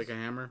weapon's face. like a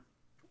hammer.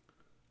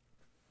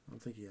 I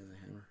don't think he has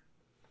a hammer.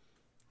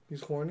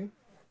 He's horny.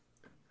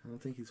 I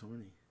don't think he's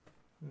horny.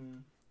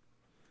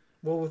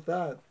 Well, with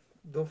that,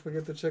 don't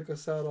forget to check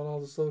us out on all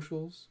the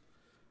socials.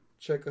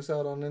 Check us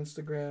out on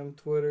Instagram,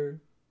 Twitter,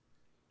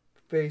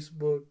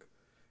 Facebook.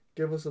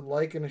 Give us a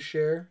like and a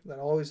share. That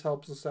always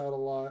helps us out a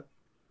lot.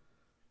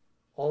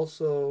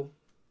 Also,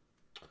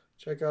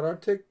 check out our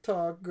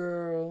TikTok,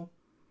 girl.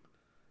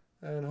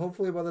 And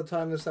hopefully by the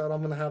time this out,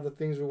 I'm going to have the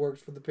things reworked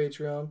for the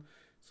Patreon.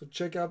 So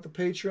check out the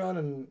Patreon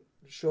and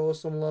show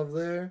us some love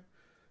there.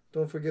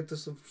 Don't forget to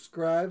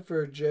subscribe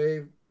for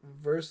Jay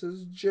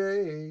versus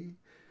Jay.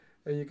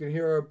 And you can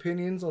hear our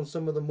opinions on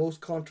some of the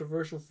most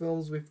controversial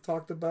films we've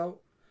talked about,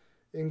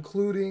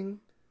 including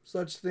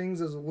such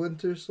things as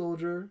Winter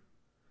Soldier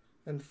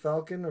and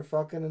Falcon, or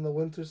Falcon and the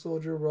Winter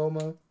Soldier,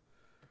 Roma.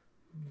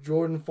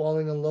 Jordan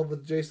falling in love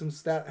with Jason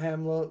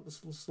Statham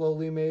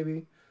slowly,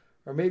 maybe.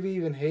 Or maybe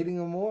even hating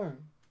him more.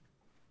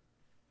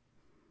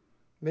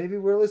 Maybe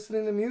we're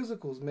listening to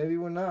musicals. Maybe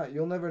we're not.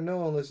 You'll never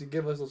know unless you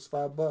give us those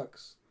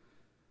 $5.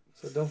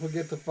 So don't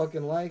forget to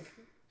fucking like,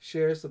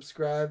 share,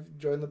 subscribe,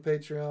 join the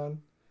Patreon.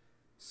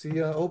 See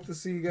ya. Hope to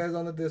see you guys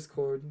on the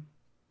Discord.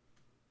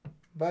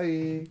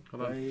 Bye.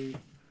 Hold on. Bye.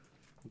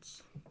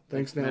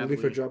 Thanks, Natalie,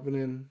 for dropping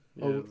in.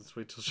 Yeah, let's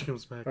wait till she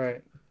comes back. All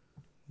right.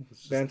 It's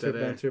just Banter,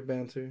 dead air. banter,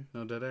 banter.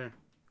 No, dead air.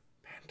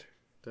 Banter.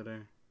 Dead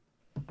air.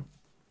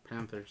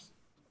 Panthers.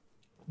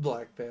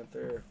 Black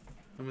Panther.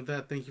 And with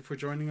that, thank you for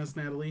joining us,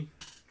 Natalie.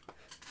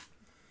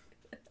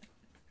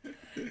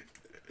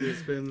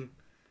 It's been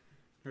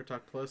Nerd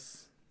Talk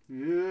Plus.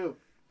 Yeah.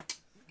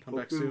 Come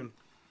back Okay. soon.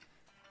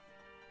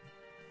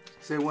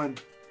 Say when.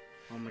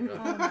 Oh my god.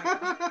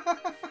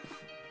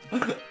 Oh my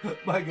God.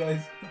 Bye,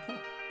 guys.